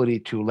your ability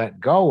to let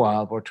go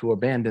of or to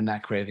abandon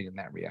that craving and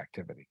that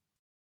reactivity.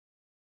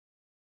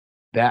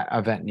 That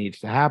event needs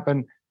to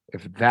happen.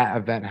 If that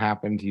event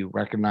happens, you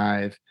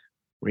recognize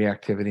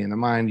reactivity in the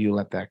mind, you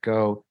let that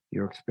go,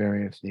 you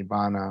experience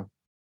Nibbana.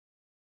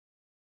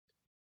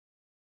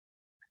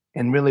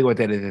 And really what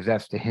that is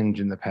that's the hinge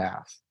in the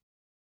path.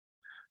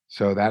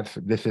 So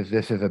this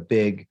is a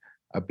big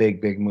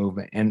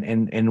movement.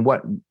 And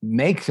what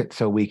makes it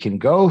so we can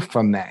go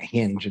from that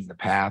hinge in the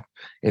path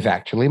is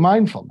actually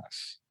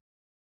mindfulness.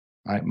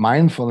 Right?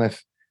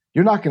 Mindfulness,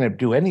 you're not going to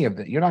do any of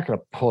that. You're not going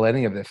to pull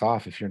any of this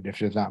off if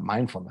there's not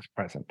mindfulness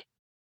present.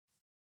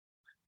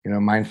 You know,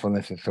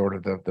 mindfulness is sort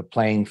of the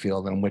playing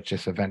field in which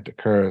this event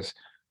occurs.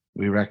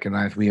 We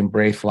recognize, we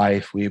embrace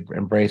life, we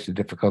embrace the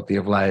difficulty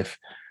of life.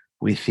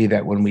 We see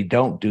that when we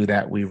don't do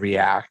that, we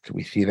react.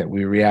 We see that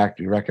we react,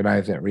 we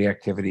recognize that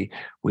reactivity,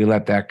 we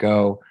let that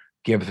go,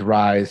 gives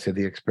rise to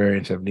the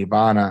experience of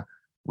Nibbana.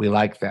 We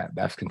like that.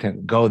 That's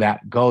content. Go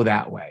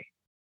that way.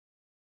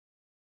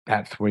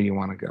 That's where you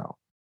want to go.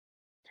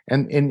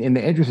 And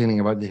the interesting thing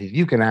about this is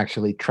you can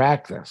actually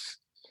track this.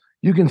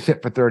 You can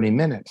sit for 30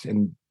 minutes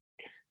and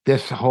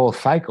this whole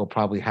cycle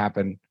probably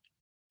happened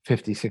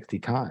 50, 60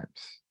 times.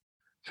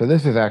 So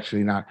this is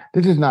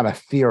not a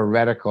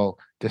theoretical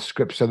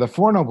description. So the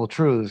Four Noble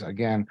Truths,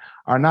 again,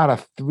 are not a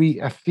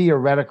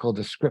theoretical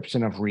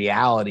description of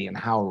reality and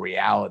how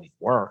reality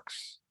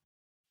works.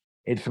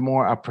 It's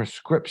more a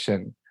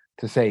prescription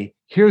to say,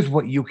 here's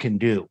what you can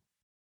do.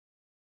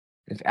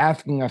 It's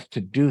asking us to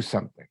do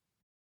something.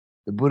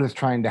 The Buddha's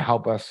trying to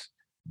help us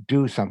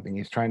do something.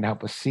 He's trying to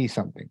help us see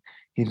something.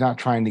 He's not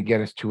trying to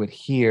get us to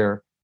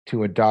adhere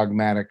to a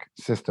dogmatic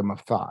system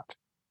of thought.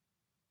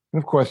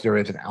 And of course, there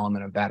is an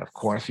element of that. Of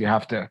course, you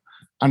have to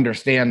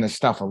understand this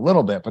stuff a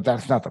little bit, but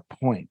that's not the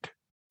point.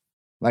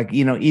 Like,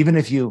 even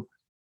if you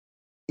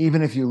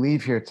even if you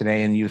leave here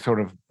today and you sort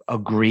of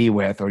agree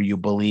with or you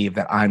believe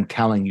that I'm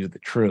telling you the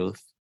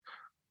truth,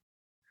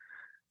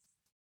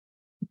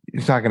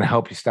 it's not going to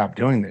help you stop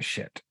doing this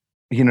shit.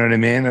 You know what I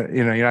mean?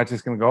 You're not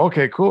just going to go,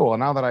 okay, cool. Well,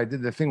 now that I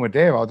did the thing with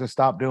Dave, I'll just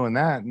stop doing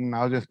that and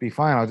I'll just be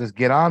fine. I'll just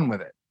get on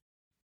with it.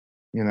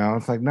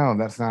 It's like, no,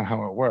 that's not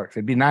how it works.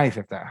 It'd be nice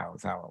if that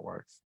was how it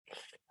works.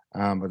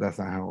 But that's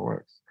not how it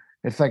works.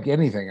 It's like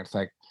anything. It's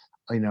like,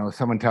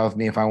 someone tells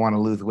me if I want to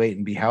lose weight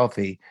and be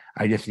healthy,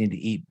 I just need to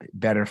eat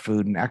better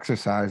food and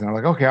exercise. And I'm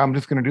like, okay, I'm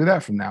just going to do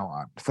that from now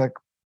on. It's like,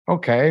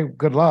 okay,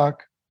 good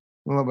luck.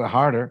 A little bit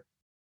harder.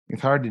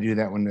 It's hard to do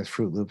that when there's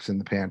Fruit Loops in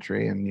the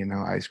pantry and,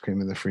 ice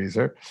cream in the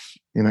freezer.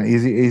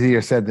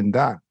 Easier said than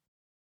done.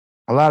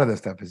 A lot of this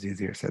stuff is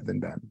easier said than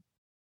done.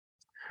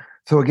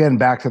 So again,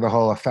 back to the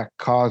whole effect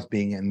cause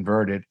being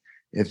inverted,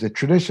 is the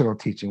traditional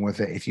teaching was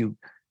that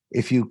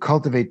if you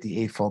cultivate the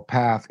Eightfold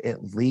Path,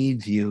 it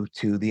leads you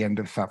to the end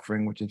of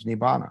suffering, which is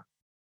Nibbana.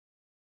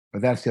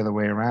 But that's the other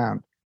way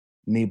around.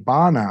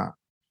 Nibbana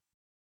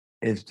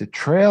is the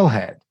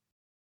trailhead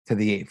to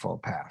the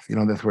Eightfold Path.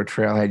 This word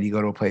trailhead, you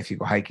go to a place, you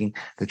go hiking,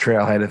 the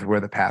trailhead is where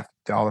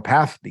all the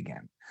paths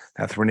begin.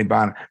 That's where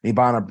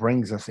Nibbana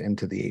brings us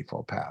into the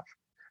Eightfold Path.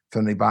 So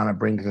Nibbana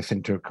brings us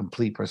into a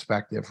complete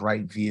perspective,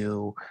 right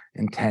view,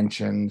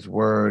 intentions,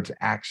 words,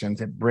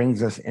 actions. It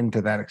brings us into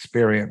that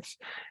experience.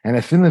 And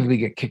as soon as we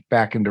get kicked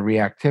back into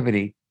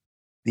reactivity,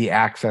 the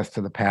access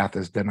to the path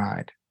is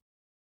denied.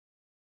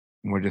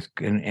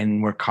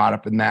 And we're caught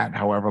up in that.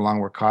 However long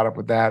we're caught up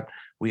with that,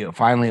 we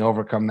finally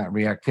overcome that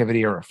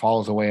reactivity, or it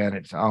falls away on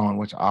its own,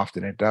 which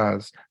often it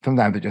does.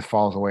 Sometimes it just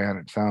falls away on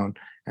its own.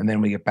 And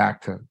then we get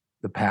back to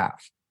the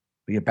path.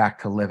 We get back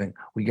to living.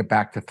 We get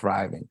back to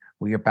thriving.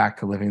 We get back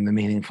to living the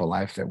meaningful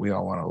life that we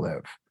all want to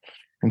live.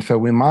 And so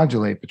we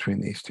modulate between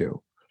these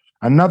two.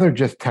 Another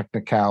just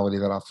technicality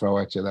that I'll throw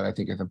at you that I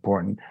think is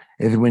important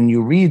is when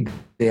you read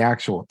the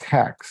actual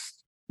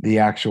text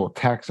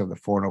of the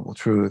Four Noble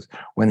Truths,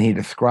 when he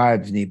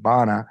describes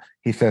Nibbana,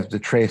 he says the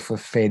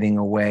traceless fading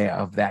away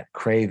of that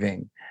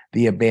craving,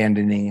 the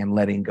abandoning and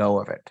letting go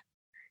of it.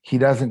 He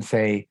doesn't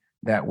say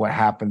that what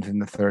happens in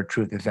the third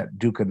truth is that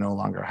dukkha no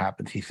longer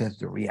happens. He says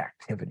the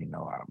reactivity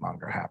no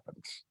longer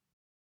happens,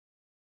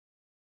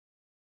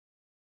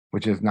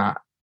 which is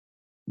not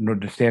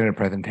the standard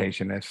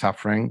presentation as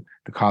suffering,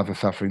 the cause of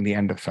suffering, the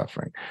end of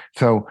suffering.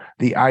 So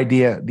the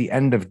idea, the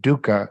end of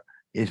dukkha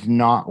is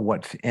not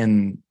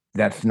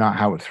that's not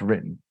how it's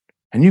written.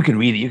 And you can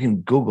read it, you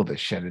can Google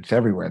this shit. It's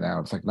everywhere now.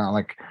 It's not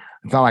like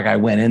I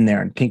went in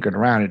there and tinkered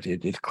around.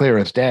 It's clear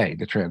as day,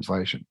 the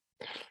translation.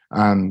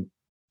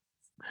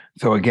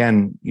 So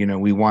again,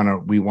 we want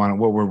to,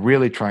 what we're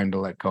really trying to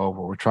let go of,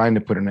 what we're trying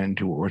to put an end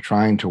to, what we're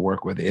trying to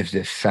work with is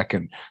this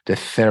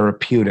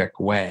therapeutic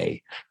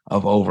way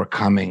of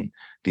overcoming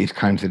these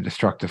kinds of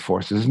destructive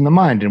forces in the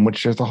mind, in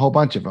which there's a whole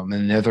bunch of them.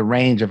 And there's a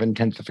range of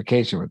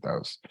intensification with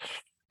those.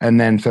 And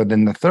then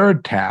the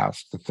third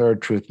task, the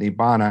third truth,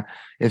 Nibbana,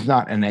 is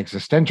not an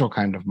existential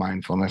kind of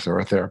mindfulness or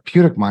a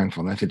therapeutic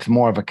mindfulness. It's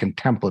more of a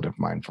contemplative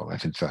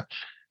mindfulness. The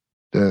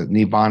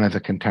Nibbana is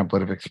a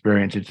contemplative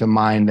experience. It's a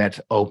mind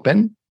that's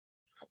open,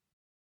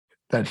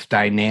 that's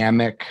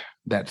dynamic,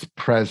 that's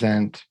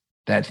present,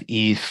 that's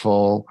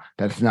easeful,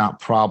 that's not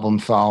problem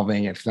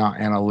solving, it's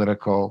not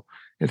analytical.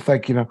 It's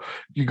like,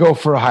 you go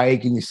for a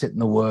hike and you sit in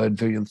the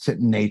woods or you sit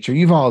in nature.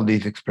 You've all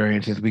these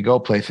experiences. We go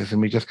places and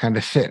we just kind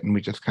of sit and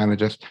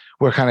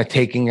we're kind of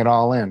taking it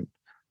all in.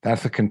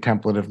 That's a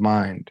contemplative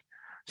mind.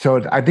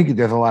 So I think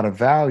there's a lot of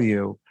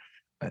value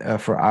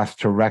for us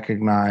to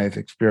recognize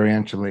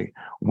experientially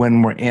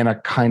when we're in a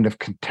kind of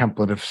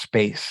contemplative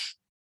space.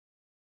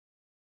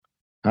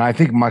 And I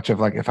think much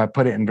of, like, if I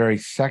put it in very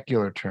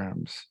secular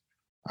terms,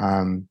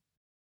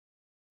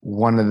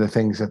 one of the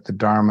things that the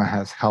Dharma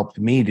has helped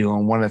me do,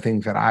 and one of the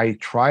things that I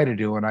try to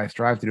do and I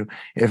strive to do,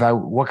 is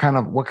what kind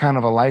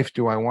of a life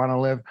do I want to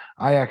live?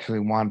 I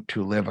actually want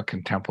to live a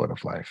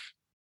contemplative life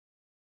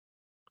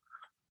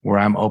where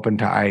I'm open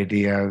to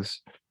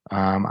ideas,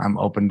 I'm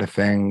open to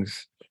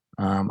things.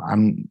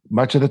 I'm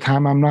much of the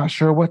time I'm not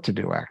sure what to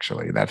do.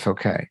 Actually, that's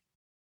okay.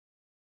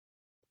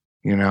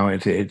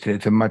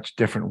 It's a much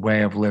different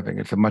way of living.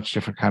 It's a much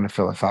different kind of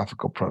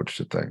philosophical approach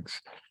to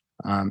things.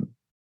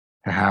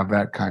 To have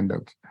that kind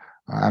of,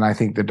 and I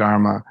think the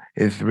Dharma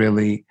is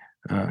really,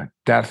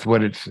 that's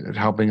what it's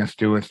helping us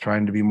do. It's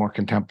trying to be more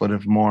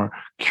contemplative, more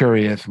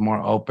curious, more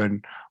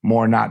open,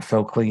 more not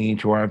so clinging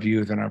to our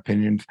views and our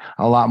opinions.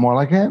 A lot more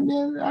like, yeah,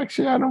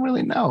 actually, I don't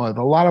really know.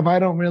 A lot of I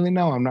don't really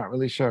know. I'm not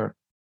really sure.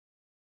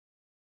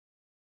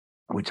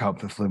 Which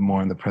helps us live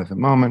more in the present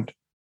moment.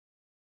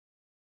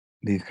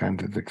 These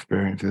kinds of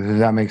experiences. Does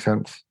that make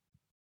sense?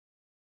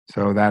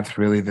 So that's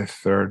really this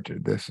third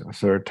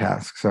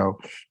task. So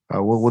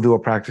we'll do a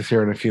practice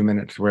here in a few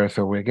minutes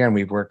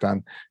we've worked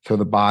on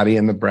the body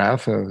and the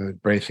breath, the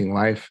bracing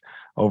life,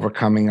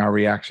 overcoming our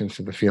reactions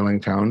to the feeling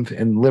tones,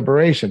 and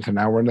liberation. So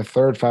now we're in the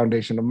third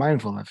foundation of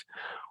mindfulness,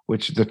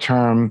 which is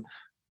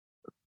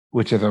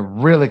a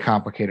really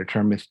complicated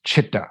term, is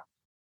chitta.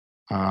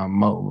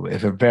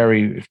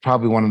 It's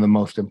probably one of the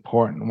most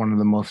important, one of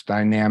the most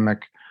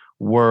dynamic,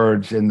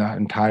 words in the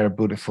entire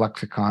Buddhist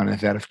lexicon is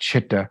that of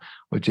chitta,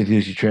 which is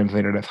usually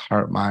translated as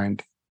heart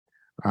mind.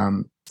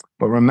 Um,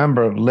 but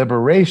remember,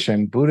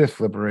 liberation, Buddhist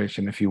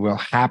liberation, if you will,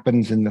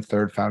 happens in the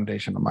third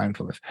foundation of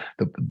mindfulness.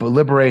 The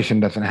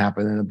liberation doesn't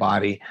happen in the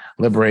body.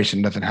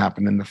 Liberation doesn't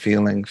happen in the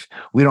feelings.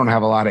 We don't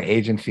have a lot of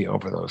agency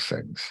over those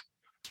things.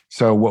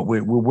 So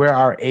where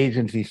our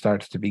agency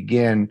starts to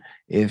begin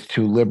is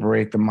to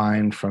liberate the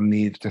mind from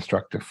these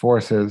destructive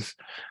forces,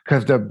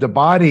 because the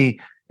body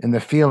and the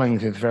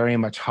feelings is very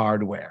much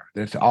hardware.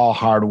 It's all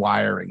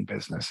hardwiring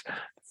business.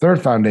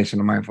 Third foundation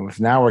of mindfulness.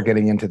 Now we're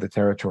getting into the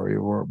territory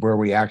where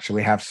we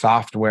actually have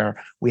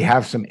software. We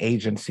have some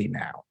agency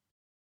now.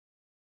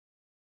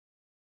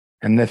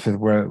 And this is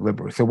where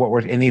so what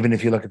we're, and even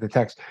if you look at the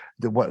text,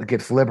 what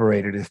gets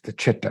liberated is the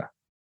chitta.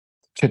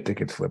 Chitta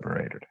gets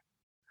liberated.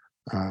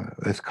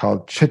 It's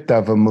called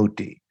chitta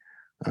vimutti.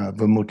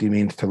 Vimutti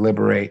means to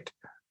liberate,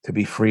 to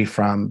be free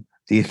from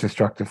these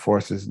destructive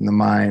forces in the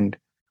mind.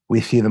 We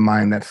see the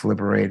mind that's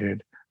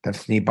liberated,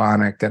 that's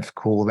nibbanic, that's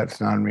cool,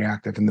 that's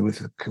non-reactive, and we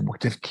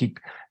just keep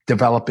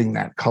developing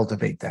that,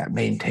 cultivate that,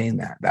 maintain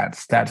that.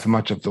 That's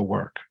much of the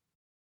work.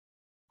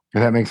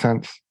 Does that make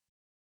sense?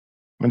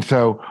 And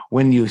so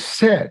when you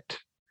sit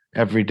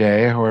every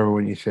day, however,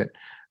 when you sit,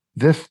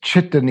 this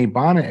chitta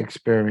nibbana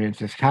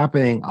experience is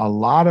happening a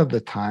lot of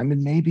the time,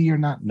 and maybe you're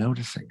not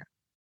noticing it.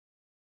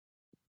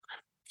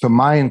 So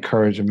my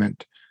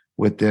encouragement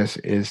with this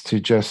is to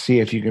just see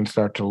if you can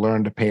start to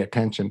learn to pay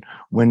attention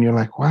when you're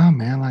like, wow,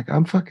 man, like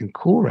I'm fucking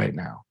cool right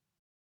now.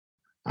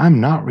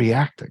 I'm not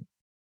reacting.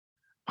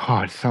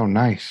 Oh, it's so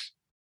nice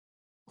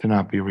to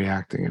not be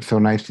reacting. It's so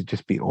nice to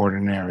just be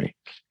ordinary.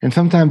 And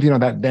sometimes,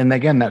 that then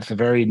again, that's a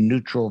very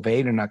neutral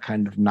Vedana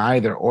kind of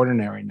neither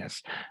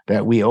ordinariness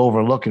that we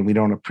overlook and we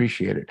don't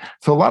appreciate it.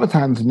 So a lot of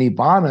times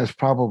nibbana is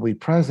probably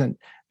present,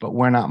 but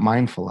we're not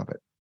mindful of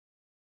it.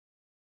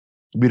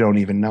 We don't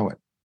even know it.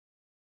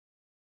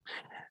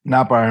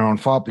 Not by our own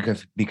fault,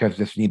 because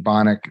this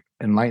nibbanic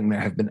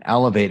enlightenment has been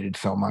elevated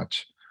so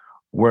much.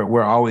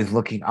 We're always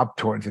looking up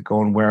towards it,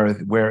 going, where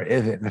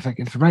is it? And it's like,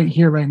 it's right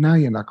here, right now,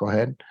 you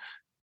knucklehead.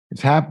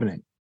 It's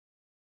happening.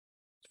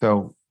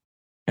 So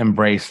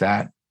embrace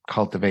that,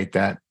 cultivate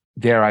that,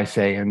 dare I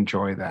say,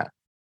 enjoy that.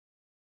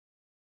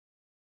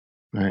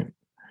 Right.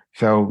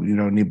 So,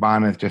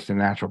 Nibbana is just a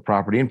natural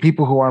property. And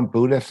people who aren't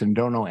Buddhists and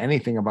don't know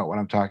anything about what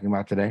I'm talking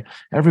about today,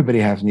 everybody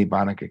has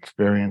Nibbanic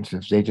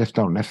experiences. They just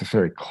don't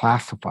necessarily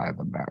classify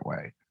them that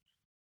way.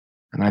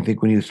 And I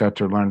think when you start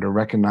to learn to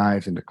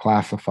recognize and to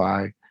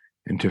classify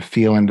and to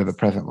feel into the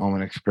present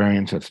moment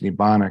experience that's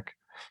Nibbanic,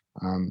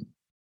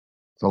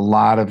 it's a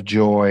lot of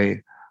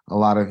joy, a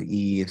lot of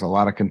ease, a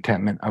lot of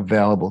contentment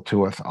available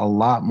to us, a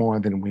lot more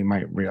than we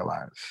might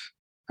realize.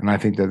 And I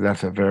think that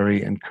that's a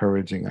very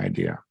encouraging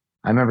idea.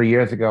 I remember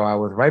years ago, I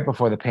was right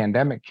before the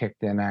pandemic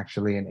kicked in,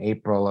 actually, in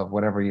April of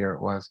whatever year it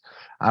was.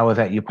 I was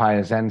at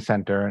Upaya Zen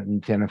Center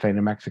in Santa Fe,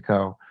 New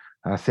Mexico,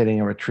 sitting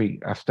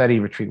a study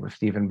retreat with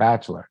Stephen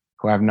Batchelor,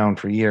 who I've known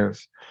for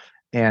years.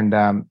 And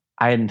I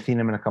hadn't seen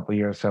him in a couple of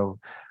years. So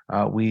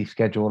we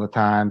scheduled a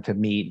time to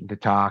meet and to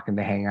talk and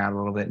to hang out a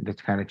little bit and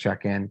just kind of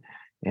check in.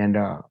 And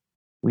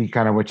we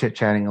kind of were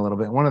chit-chatting a little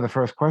bit. One of the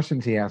first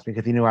questions he asked me,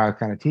 because he knew I was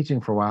kind of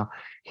teaching for a while,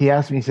 he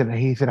asked me,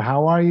 he said,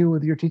 how are you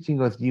with your teaching? He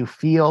goes, do you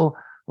feel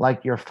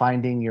like you're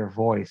finding your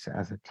voice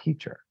as a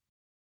teacher?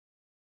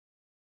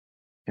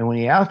 And when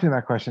he asked me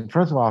that question,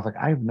 first of all, I was like,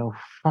 I have no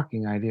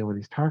fucking idea what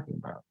he's talking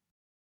about.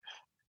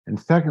 And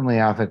secondly,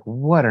 I was like,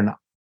 what an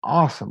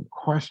awesome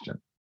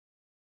question.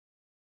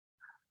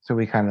 So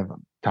we kind of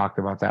talked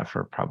about that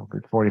for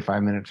probably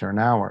 45 minutes or an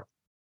hour.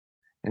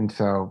 And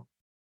so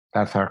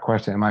that's our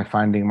question. Am I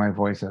finding my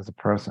voice as a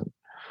person?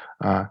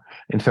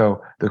 And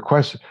so the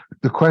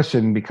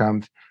question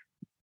becomes,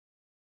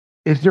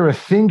 is there a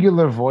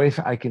singular voice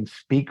I can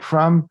speak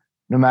from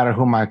no matter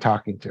whom I'm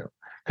talking to?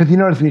 Because you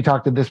notice when you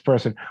talk to this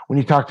person, when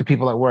you talk to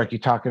people at work, you're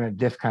talking in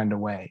this kind of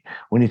way.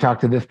 When you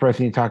talk to this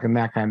person, you're talking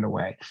that kind of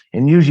way.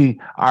 And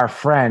usually our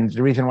friends,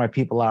 the reason why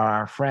people are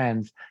our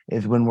friends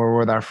is when we're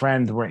with our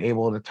friends, we're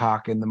able to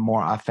talk in the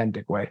more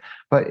authentic way.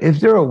 But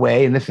is there a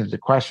way, and this is the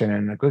question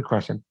and a good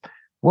question,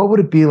 what would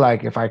it be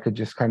like if I could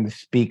just kind of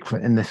speak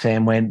in the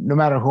same way? No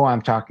matter who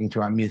I'm talking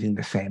to, I'm using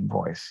the same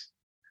voice.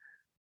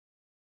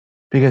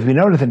 Because we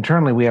notice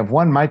internally we have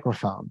one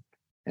microphone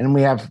and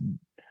we have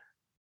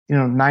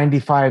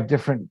 95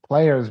 different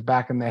players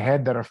back in the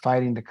head that are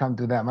fighting to come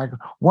through that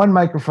microphone. One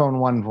microphone,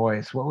 one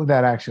voice. What would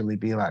that actually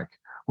be like?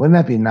 Wouldn't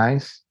that be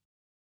nice?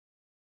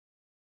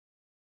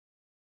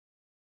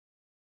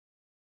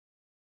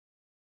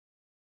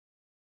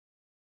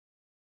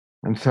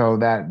 And so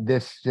that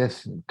this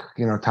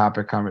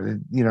topic,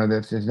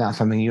 this is not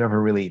something you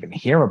ever really even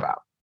hear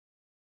about.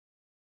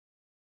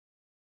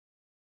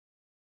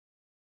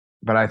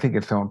 But I think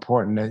it's so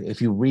important that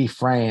if you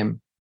reframe,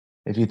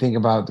 if you think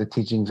about the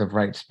teachings of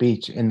right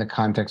speech in the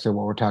context of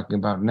what we're talking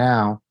about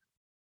now,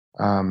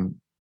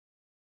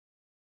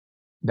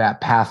 that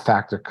path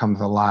factor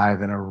comes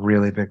alive in a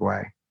really big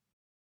way.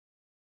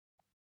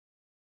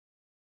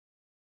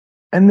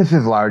 And this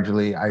is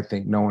largely, I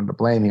think, no one to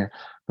blame here,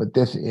 but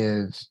this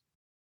is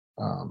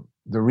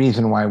the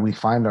reason why we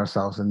find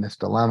ourselves in this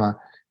dilemma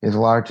is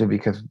largely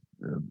because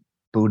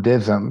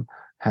Buddhism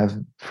has,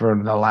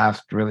 for the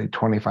last really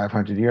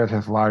 2,500 years,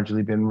 has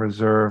largely been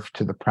reserved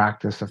to the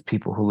practice of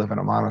people who live in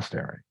a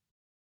monastery.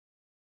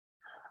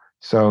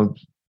 So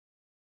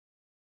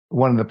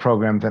one of the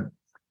programs that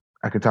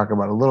I could talk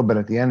about a little bit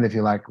at the end, if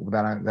you like,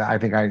 that I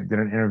think I did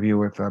an interview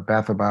with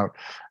Beth about.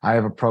 I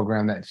have a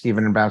program that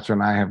Stephen Ambassador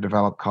and I have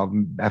developed called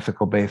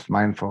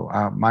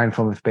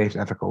mindfulness-based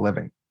ethical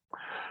living,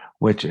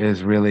 which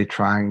is really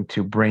trying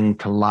to bring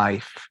to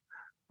life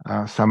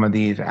some of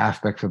these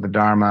aspects of the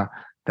Dharma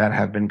that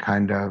have been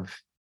kind of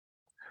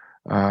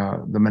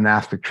the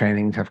monastic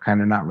trainings have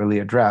kind of not really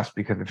addressed,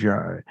 because if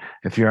you're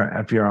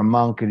a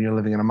monk and you're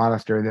living in a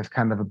monastery, there's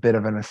kind of a bit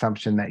of an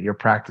assumption that you're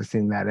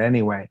practicing that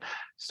anyway.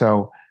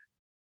 So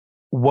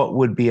what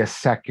would be a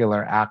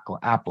secular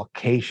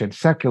application?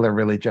 Secular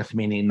really just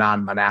meaning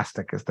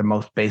non-monastic is the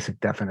most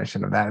basic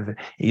definition of that.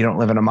 You don't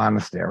live in a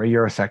monastery,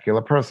 you're a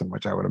secular person,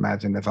 which I would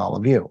imagine is all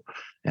of you.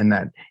 And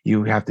that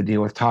you have to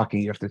deal with talking,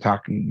 you have to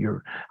talk,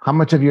 how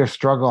much of your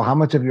struggle, how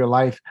much of your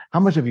life, how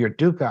much of your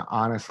dukkha,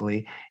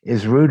 honestly,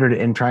 is rooted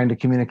in trying to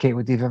communicate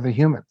with these other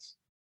humans?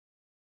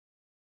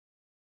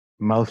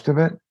 Most of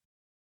it,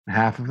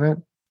 half of it.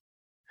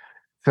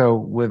 So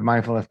with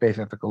mindfulness-based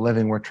ethical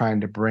living, we're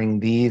trying to bring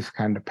these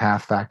kind of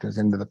path factors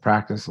into the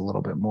practice a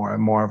little bit more,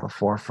 and more of a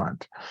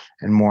forefront,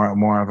 and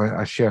more of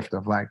a shift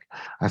of like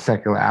a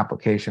secular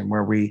application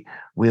where we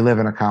live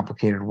in a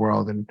complicated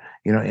world, and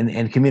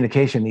and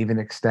communication even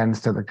extends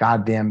to the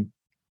goddamn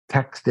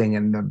texting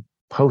and the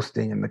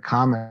posting and the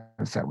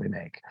comments that we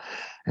make.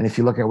 And if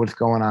you look at what's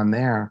going on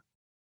there,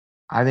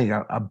 I think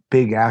a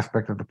big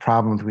aspect of the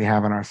problems we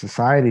have in our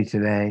society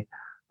today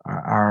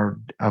are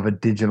of a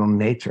digital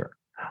nature.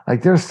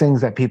 Like there's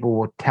things that people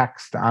will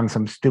text on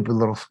some stupid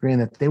little screen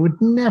that they would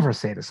never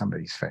say to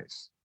somebody's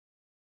face.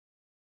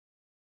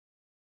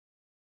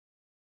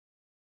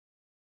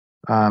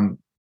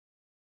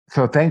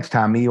 So thanks,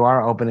 Tommy. You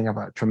are opening up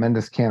a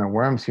tremendous can of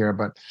worms here,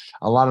 but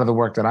a lot of the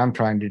work that I'm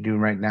trying to do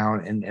right now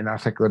in our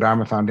Secular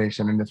Dharma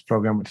Foundation and this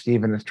program with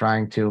Stephen is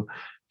trying to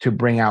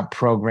bring out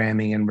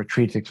programming and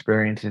retreats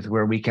experiences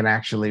where we can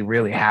actually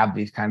really have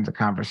these kinds of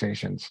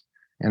conversations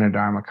in a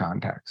Dharma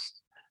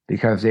context,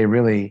 because they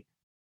really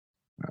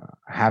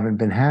haven't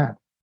been had.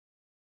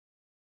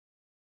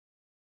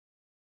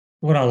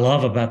 What I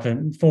love about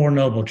the Four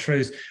Noble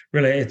Truths,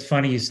 really, it's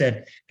funny you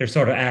said they're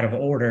sort of out of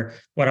order.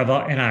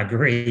 And I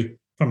agree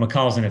from a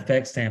cause and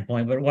effect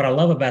standpoint, but what I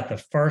love about the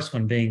first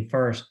one being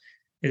first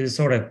is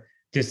sort of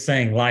just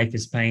saying life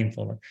is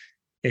painful,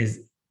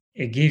 is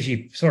it gives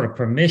you sort of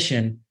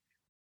permission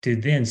to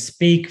then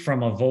speak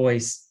from a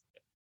voice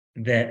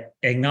that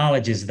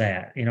acknowledges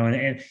that,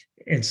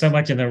 and so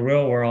much in the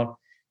real world,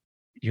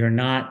 you're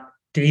not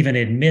to even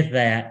admit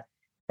that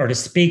or to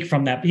speak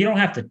from that. You don't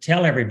have to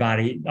tell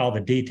everybody all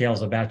the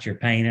details about your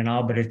pain and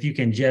all, but if you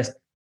can just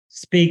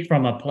speak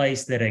from a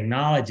place that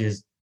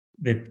acknowledges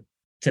that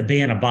to be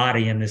in a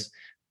body in this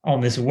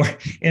on this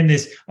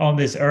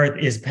earth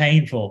is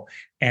painful.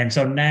 And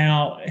so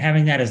now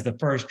having that as the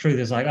first truth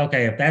is like,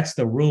 okay, if that's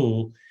the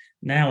rule,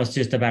 now it's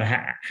just about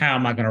how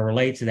am I going to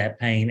relate to that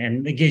pain?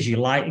 And it gives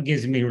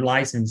me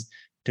license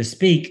to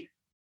speak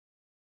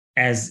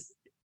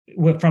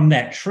from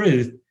that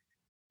truth,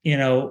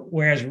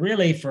 whereas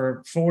really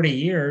for 40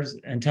 years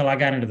until I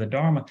got into the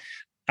Dharma,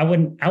 I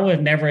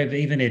would never have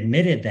even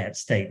admitted that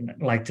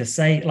statement. Like to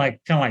say, like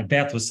kind of like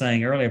Beth was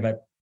saying earlier about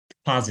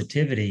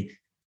positivity,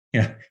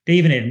 to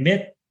even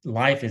admit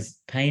life is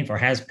painful or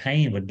has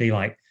pain would be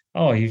like,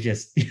 oh, you've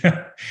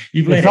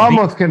it's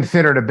almost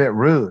considered a bit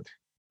rude.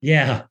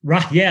 Yeah,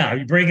 right. Yeah,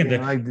 you're bringing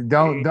like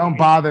don't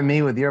bother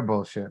me with your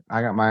bullshit.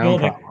 I got my own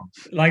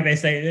problems. Like they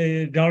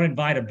say, don't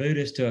invite a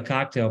Buddhist to a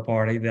cocktail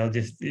party; they'll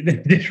just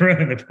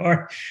ruin the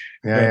party.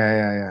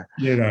 Yeah.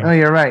 No,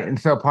 you're right. And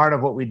so part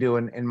of what we do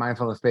in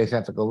mindfulness-based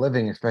ethical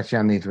living, especially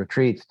on these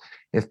retreats,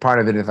 is part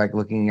of it is like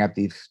looking at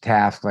these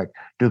tasks like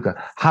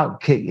dukkha,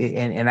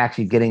 and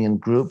actually getting in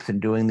groups and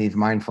doing these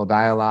mindful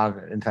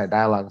inside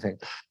dialogue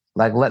things.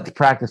 Like let's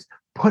practice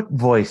put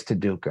voice to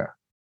dukkha.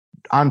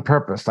 On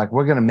purpose, like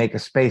we're going to make a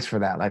space for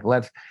that. Like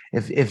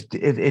if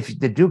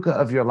the dukkha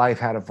of your life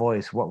had a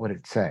voice, what would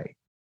it say?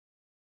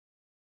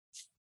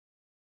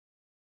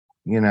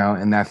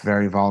 And that's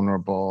very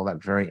vulnerable,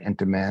 that's very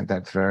intimate,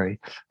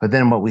 but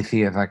then what we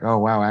see is like, oh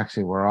wow,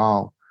 actually we're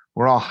all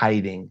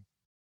hiding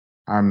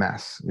our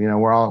mess.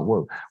 We're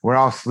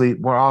all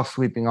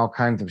sweeping all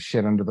kinds of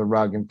shit under the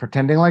rug and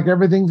pretending like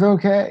everything's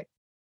okay,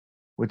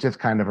 which is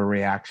kind of a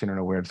reaction in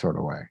a weird sort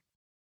of way.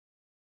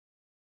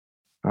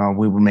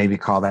 We would maybe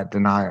call that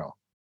denial.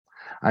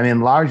 I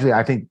mean, largely,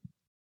 I think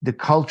the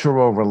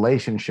cultural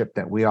relationship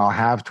that we all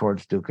have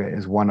towards dukkha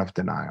is one of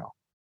denial.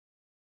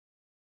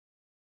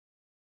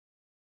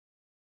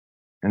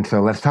 And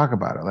so let's talk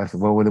about it.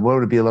 What would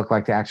it look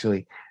like to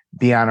actually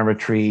be on a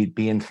retreat,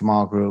 be in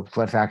small groups?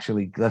 Let's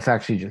actually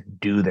just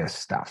do this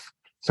stuff.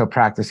 So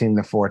practicing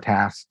the 4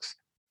 tasks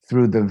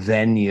through the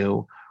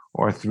venue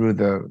or through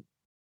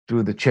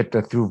through the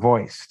chitta, through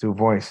voice,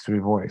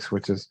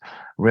 which is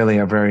really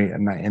a very,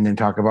 and then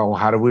talk about, well,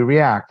 how do we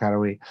react? How do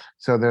we,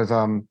 so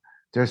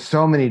there's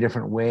so many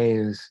different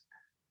ways.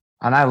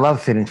 And I love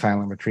sitting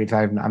silent retreats.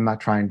 I'm not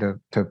trying to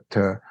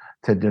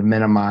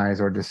minimize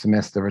or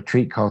dismiss the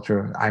retreat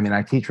culture. I mean,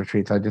 I teach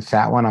retreats. I just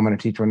sat one. I'm going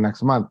to teach one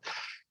next month,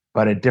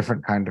 but a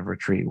different kind of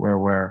retreat where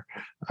we're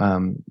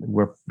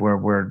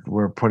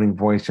putting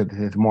voice to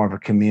it's more of a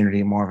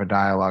community, more of a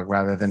dialogue,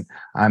 rather than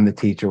I'm the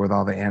teacher with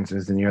all the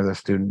answers and you're the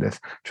student. That's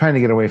trying to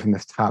get away from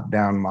this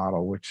top-down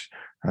model, which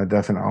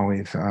doesn't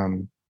always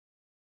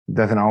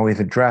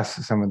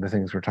address some of the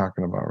things we're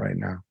talking about right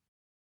now.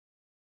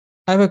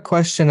 I have a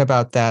question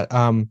about that.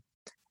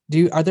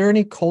 Are there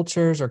any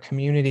cultures or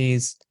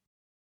communities,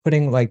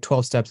 putting like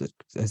 12 steps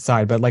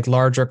aside, but like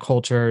larger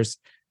cultures,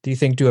 do you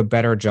think do a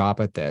better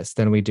job at this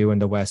than we do in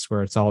the West,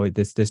 where it's always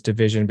this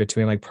division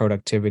between like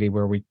productivity,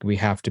 where we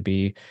have to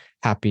be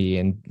happy,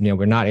 and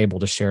we're not able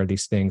to share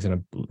these things,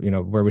 and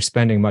where we're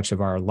spending much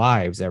of our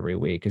lives every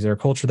week? Is there a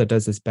culture that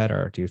does this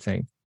better, do you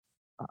think?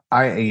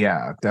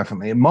 Yeah,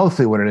 definitely.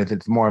 Mostly what it is,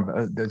 it's more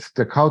of it's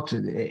the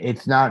culture.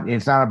 It's not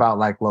about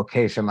like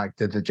location, like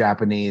did the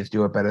Japanese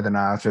do it better than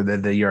us or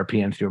did the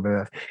Europeans do it better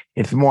than us.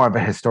 It's more of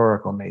a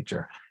historical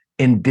nature.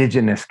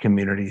 Indigenous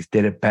communities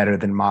did it better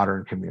than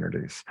modern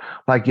communities.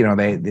 Like,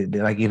 they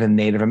like even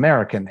Native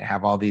American, they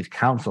have all these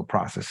council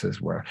processes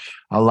where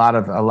a lot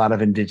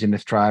of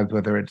indigenous tribes,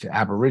 whether it's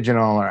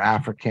Aboriginal or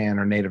African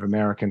or Native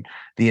American,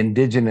 the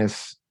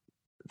indigenous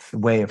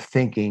way of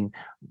thinking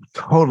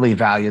totally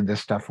valued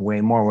this stuff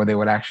way more, where they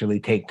would actually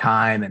take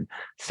time and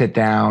sit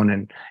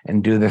down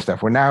and do this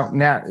stuff. Where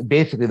now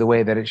basically the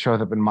way that it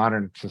shows up in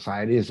modern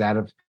society is that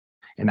of,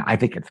 and I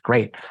think it's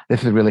great,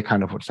 this is really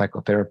kind of what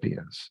psychotherapy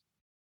is.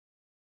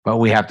 But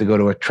we have to go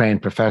to a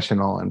trained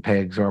professional and pay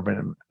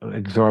exorbitant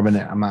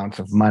amounts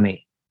of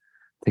money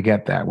to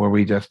get that, where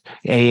we just,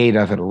 AA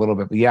does it a little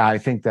bit. But yeah, I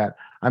think that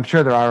I'm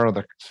sure there are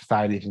other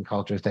societies and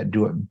cultures that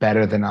do it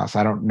better than us.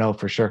 I don't know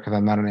for sure because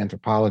I'm not an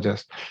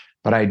anthropologist,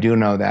 but I do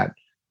know that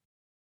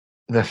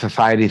the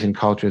societies and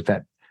cultures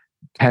that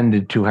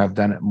tended to have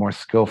done it more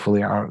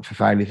skillfully are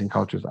societies and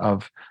cultures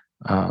of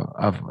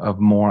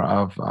more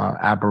of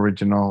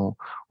Aboriginal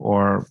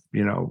or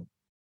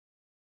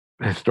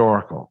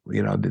historical.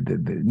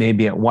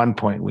 Maybe at one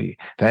point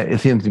that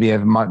it seems to be,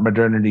 as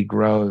modernity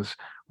grows,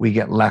 we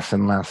get less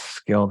and less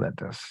skilled at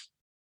this.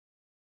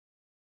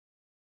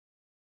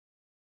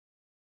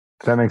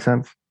 Does that make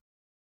sense?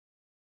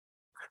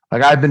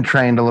 Like, I've been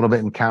trained a little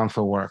bit in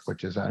council work,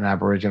 which is an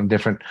Aboriginal,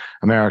 different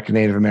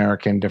Native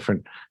American,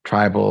 different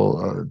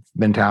tribal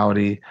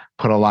mentality,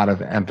 put a lot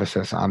of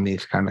emphasis on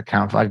these kind of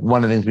council. Like,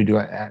 one of the things we do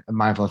at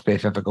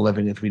Mindfulness-Based Ethical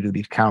Living is we do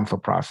these council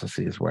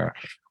processes where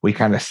we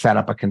kind of set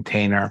up a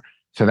container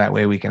so that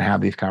way we can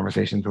have these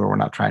conversations where we're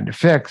not trying to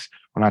fix,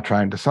 we're not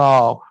trying to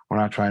solve, we're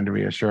not trying to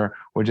reassure,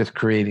 we're just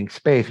creating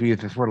space. We use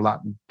this word a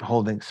lot,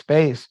 holding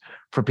space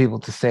for people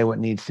to say what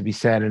needs to be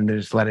said, and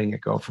just letting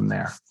it go from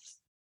there.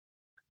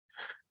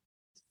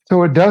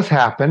 So it does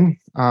happen,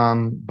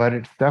 but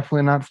it's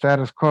definitely not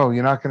status quo.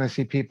 You're not going to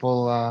see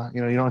people,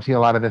 you don't see a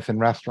lot of this in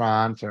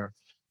restaurants, or,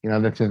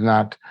 this is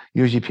not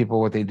usually people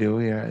what they do.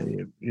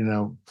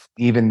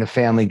 Even the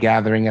family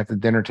gathering at the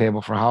dinner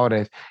table for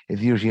holidays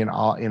is usually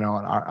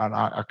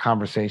a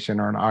conversation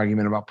or an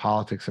argument about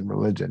politics and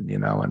religion,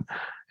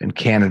 and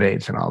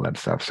candidates and all that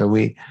stuff. So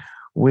we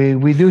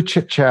do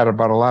chit chat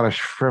about a lot of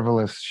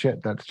frivolous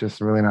shit that's just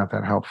really not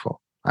that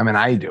helpful. I mean,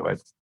 I do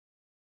it.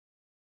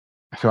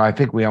 So I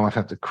think we almost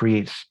have to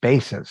create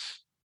spaces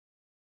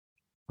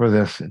for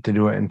this, to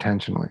do it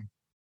intentionally.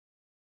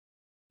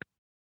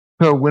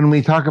 So when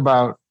we talk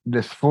about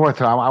this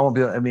fourth, I won't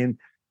be, I mean,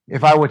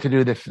 if I were to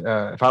do this,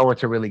 if I were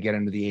to really get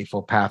into the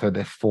Eightfold Path, or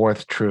this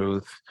fourth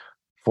truth,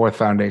 fourth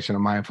foundation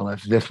of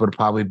mindfulness, this would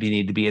probably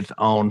need to be its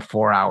own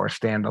 4-hour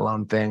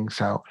standalone thing.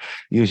 So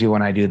usually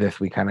when I do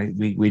this, we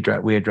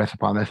address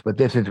upon this, but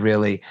this is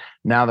really,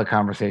 now the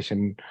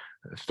conversation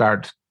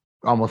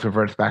almost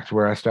reverts back to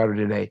where I started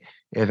today,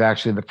 is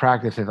actually the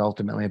practice is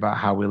ultimately about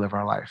how we live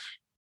our life.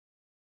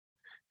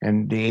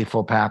 And the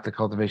Eightfold Path, the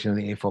cultivation of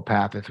the Eightfold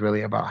Path, is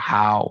really about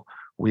how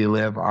we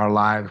live our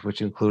lives,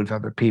 which includes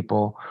other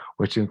people,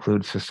 which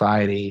includes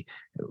society,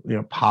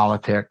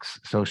 politics,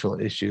 social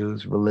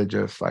issues,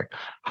 religious, like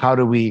how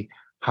do we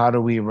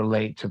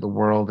relate to the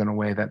world in a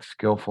way that's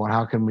skillful, and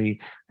how can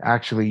we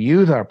actually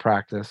use our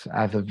practice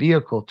as a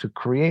vehicle to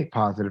create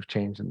positive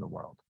change in the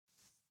world?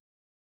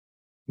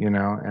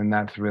 And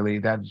that's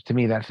really, to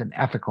me, that's an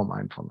ethical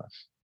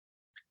mindfulness.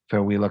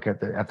 So we look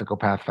at the ethical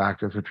path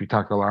factors, which we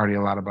talked already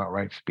a lot about: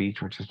 right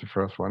speech, which is the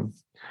first one.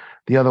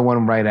 The other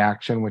one, right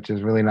action, which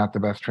is really not the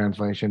best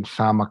translation,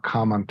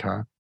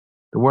 samakamanta.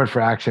 The word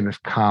for action is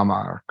kama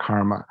or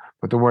karma,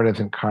 but the word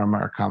isn't karma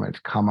or kama, it's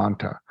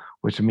kamanta,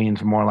 which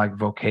means more like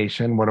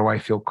vocation. What do I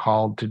feel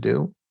called to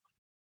do?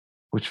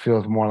 Which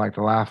feels more like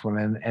the last one.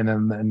 And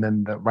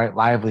then the right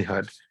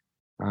livelihood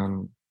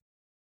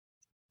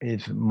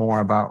is more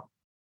about,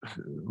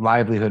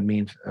 livelihood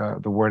means,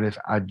 the word is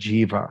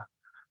ajiva,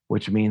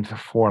 which means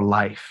for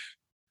life.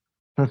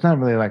 So it's not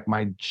really like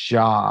my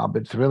job.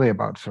 It's really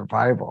about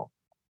survival.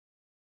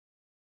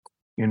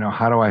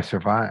 How do I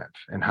survive?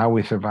 And how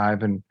we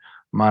survive in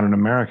modern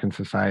American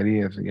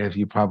society, as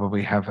you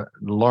probably have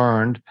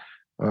learned,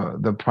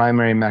 the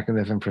primary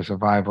mechanism for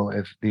survival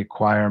is the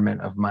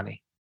acquirement of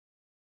money.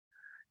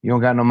 You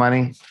don't got no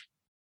money,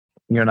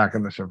 you're not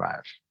going to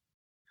survive.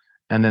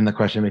 And then the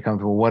question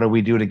becomes, well, what do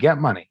we do to get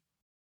money?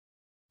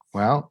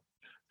 Well,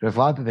 there's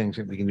lots of things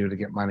that we can do to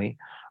get money.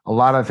 A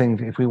lot of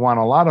things, if we want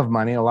a lot of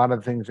money, a lot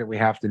of things that we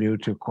have to do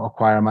to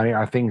acquire money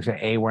are things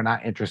that we're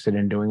not interested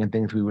in doing and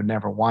things we would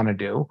never want to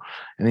do.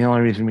 And the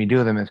only reason we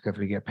do them is because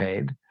we get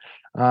paid.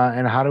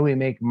 And how do we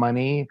make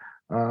money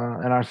in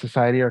our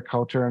society or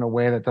culture in a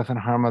way that doesn't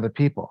harm other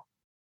people?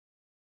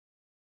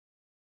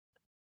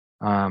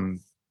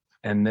 And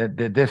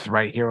this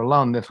right here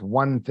alone, this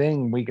one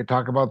thing, we could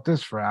talk about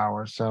this for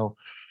hours. So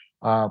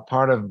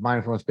part of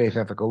mindfulness-based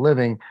ethical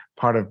living,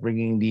 part of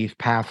bringing these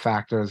path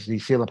factors,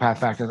 these Sila path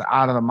factors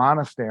out of the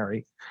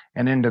monastery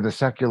and into the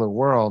secular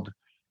world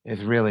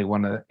is really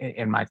one of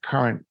in my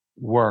current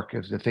work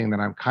is the thing that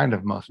I'm kind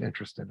of most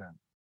interested in.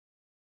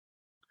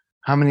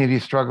 How many of you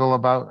struggle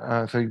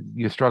so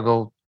you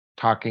struggle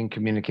talking,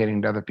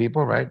 communicating to other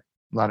people, right?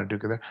 A lot of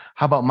dukkha there.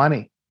 How about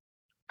money?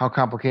 How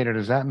complicated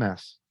is that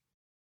mess?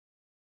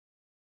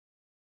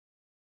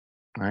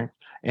 Right?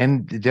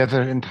 And there's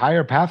an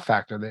entire path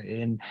factor that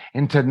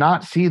and to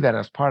not see that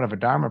as part of a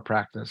Dharma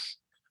practice,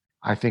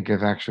 I think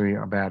is actually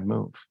a bad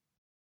move.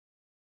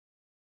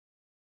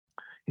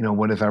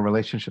 What is our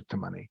relationship to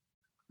money?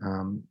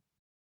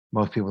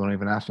 Most people don't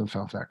even ask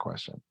themselves that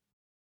question.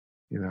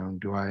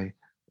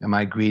 Am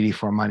I greedy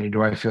for money?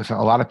 Do I feel so?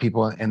 A lot of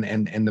people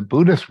in the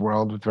Buddhist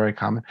world, it's very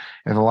common,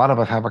 is a lot of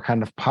us have a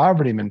kind of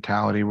poverty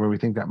mentality where we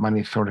think that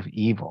money is sort of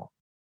evil,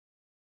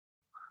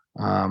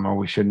 or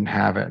we shouldn't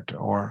have it,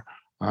 or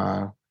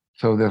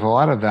so there's a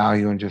lot of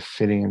value in just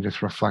sitting and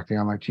just reflecting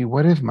on like, gee,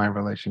 what is my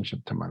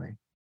relationship to money?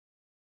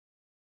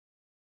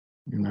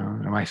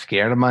 Am I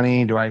scared of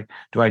money? Do I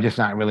just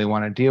not really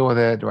want to deal with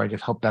it? Do I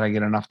just hope that I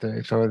get enough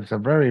to? So it's a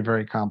very,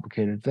 very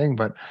complicated thing.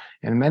 But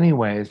in many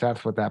ways,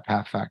 that's what that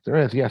path factor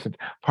is. Yes,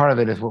 part of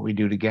it is what we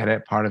do to get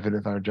it. Part of it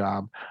is our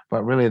job.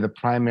 But really, the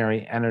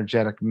primary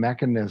energetic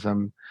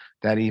mechanism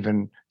that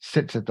even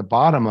sits at the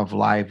bottom of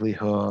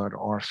livelihood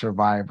or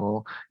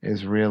survival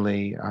is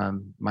really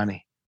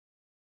money.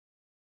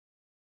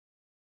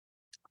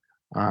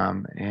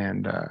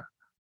 And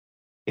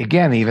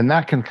again, even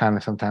that can kind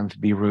of sometimes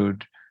be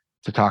rude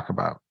to talk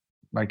about.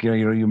 Like,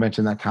 you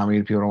mentioned that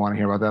comedy, people don't want to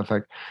hear about that. It's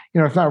like,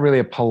 it's not really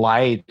a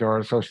polite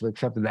or socially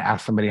accepted to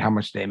ask somebody how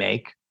much they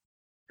make.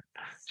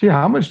 Gee,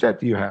 how much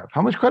debt do you have?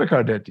 How much credit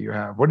card debt do you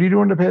have? What are you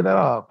doing to pay that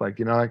off? Like,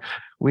 like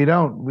we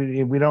don't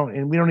even, we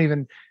don't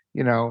even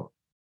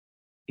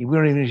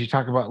usually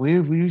talk about, we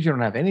usually don't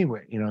have any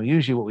way,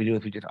 usually what we do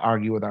is we just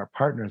argue with our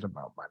partners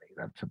about money.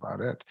 That's about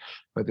it.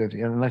 But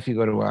unless you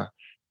go to a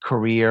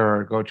career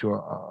or go to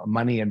a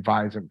money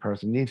advisor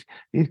person, these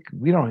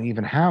we don't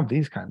even have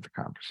these kinds of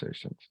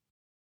conversations,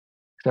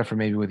 except for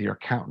maybe with your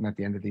accountant at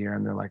the end of the year,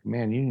 and they're like,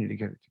 man, you need to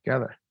get it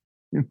together.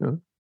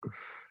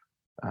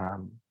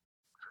 um,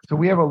 so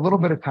we have a little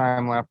bit of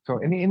time left. So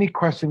any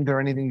questions or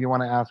anything you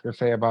want to ask or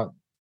say about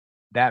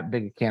that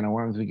big can of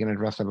worms, we can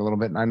address it a little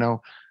bit. And I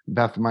know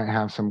Beth might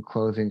have some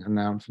closing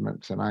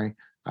announcements, and I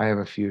have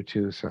a few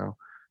too. So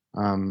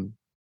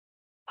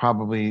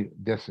probably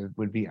this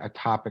would be a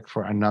topic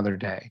for another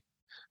day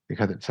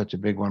because it's such a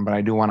big one. But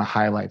I do want to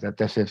highlight that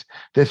this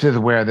is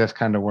where this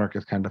kind of work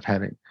is kind of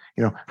heading.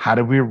 How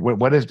do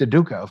what is the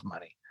dukkha of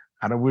money?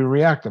 How do we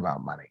react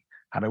about money?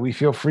 How do we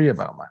feel free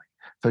about money?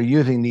 So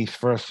using these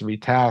first three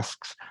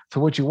tasks.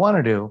 So what you want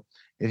to do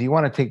is you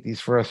want to take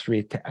these first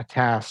three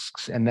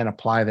tasks and then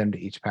apply them to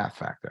each path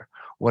factor.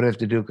 What is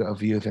the dukkha of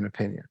views and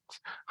opinions?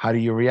 How do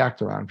you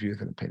react around views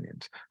and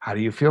opinions? How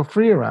do you feel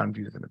free around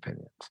views and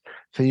opinions?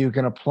 So you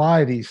can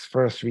apply these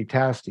first three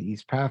tasks to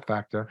each path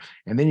factor,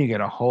 and then you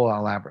get a whole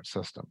elaborate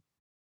system.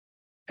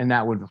 And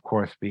that would, of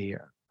course, be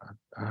a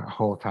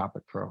whole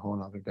topic for a whole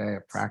nother day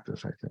of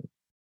practice, I think.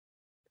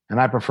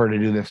 And I prefer to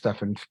do this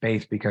stuff in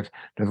space because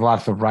there's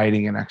lots of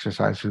writing and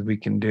exercises we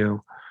can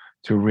do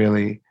to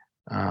really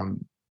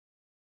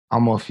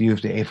almost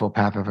use the Eightfold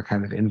Path as a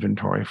kind of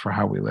inventory for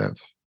how we live.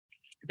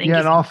 Thank you.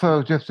 And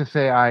also just to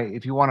say,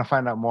 if you want to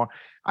find out more,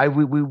 I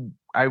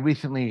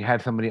recently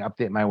had somebody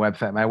update my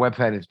website. My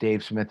website is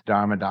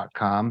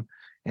davesmithdharma.com,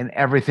 and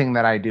everything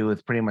that I do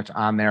is pretty much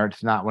on there.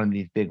 It's not one of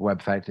these big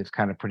websites. It's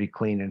kind of pretty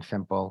clean and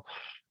simple.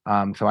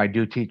 So I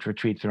do teach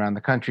retreats around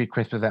the country.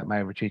 Christmas at my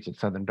retreats at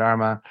Southern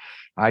Dharma.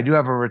 I do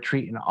have a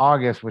retreat in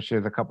August, which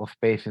there's a couple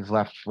spaces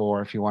left for.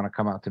 If you want to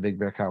come out to Big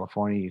Bear,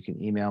 California, you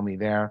can email me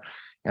there.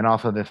 And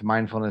also this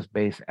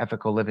mindfulness-based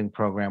ethical living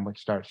program, which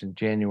starts in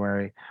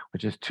January,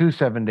 which is 2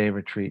 7-day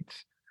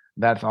retreats.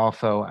 That's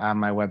also on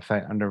my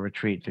website under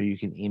retreat, so you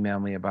can email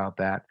me about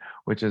that,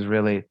 which is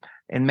really,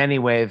 in many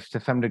ways,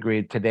 to some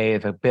degree, today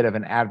is a bit of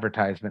an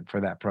advertisement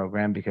for that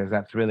program, because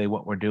that's really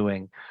what we're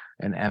doing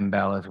in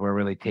MBEL, is we're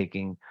really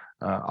taking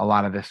a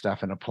lot of this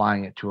stuff and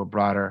applying it to a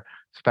broader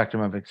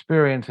spectrum of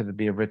experience. It'll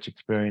be a rich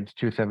experience,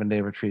 2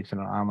 7-day retreats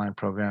and an online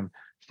program.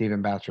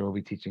 Stephen Batcher will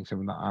be teaching some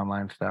of the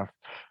online stuff.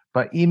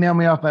 But email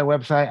me off my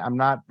website. I'm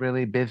not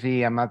really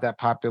busy. I'm not that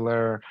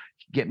popular.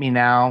 Get me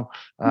now,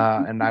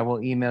 and I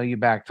will email you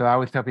back. So I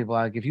always tell people,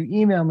 like, if you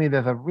email me,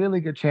 there's a really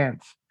good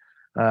chance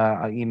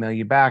I'll email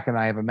you back. And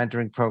I have a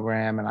mentoring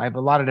program, and I have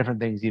a lot of different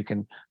things you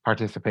can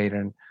participate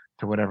in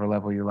to whatever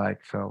level you like.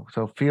 So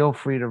feel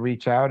free to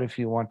reach out if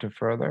you want to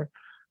further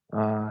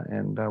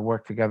and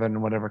work together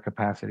in whatever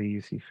capacity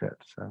you see fit.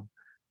 So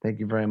thank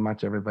you very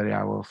much, everybody.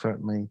 I will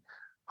certainly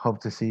hope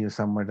to see you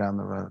somewhere down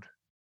the road.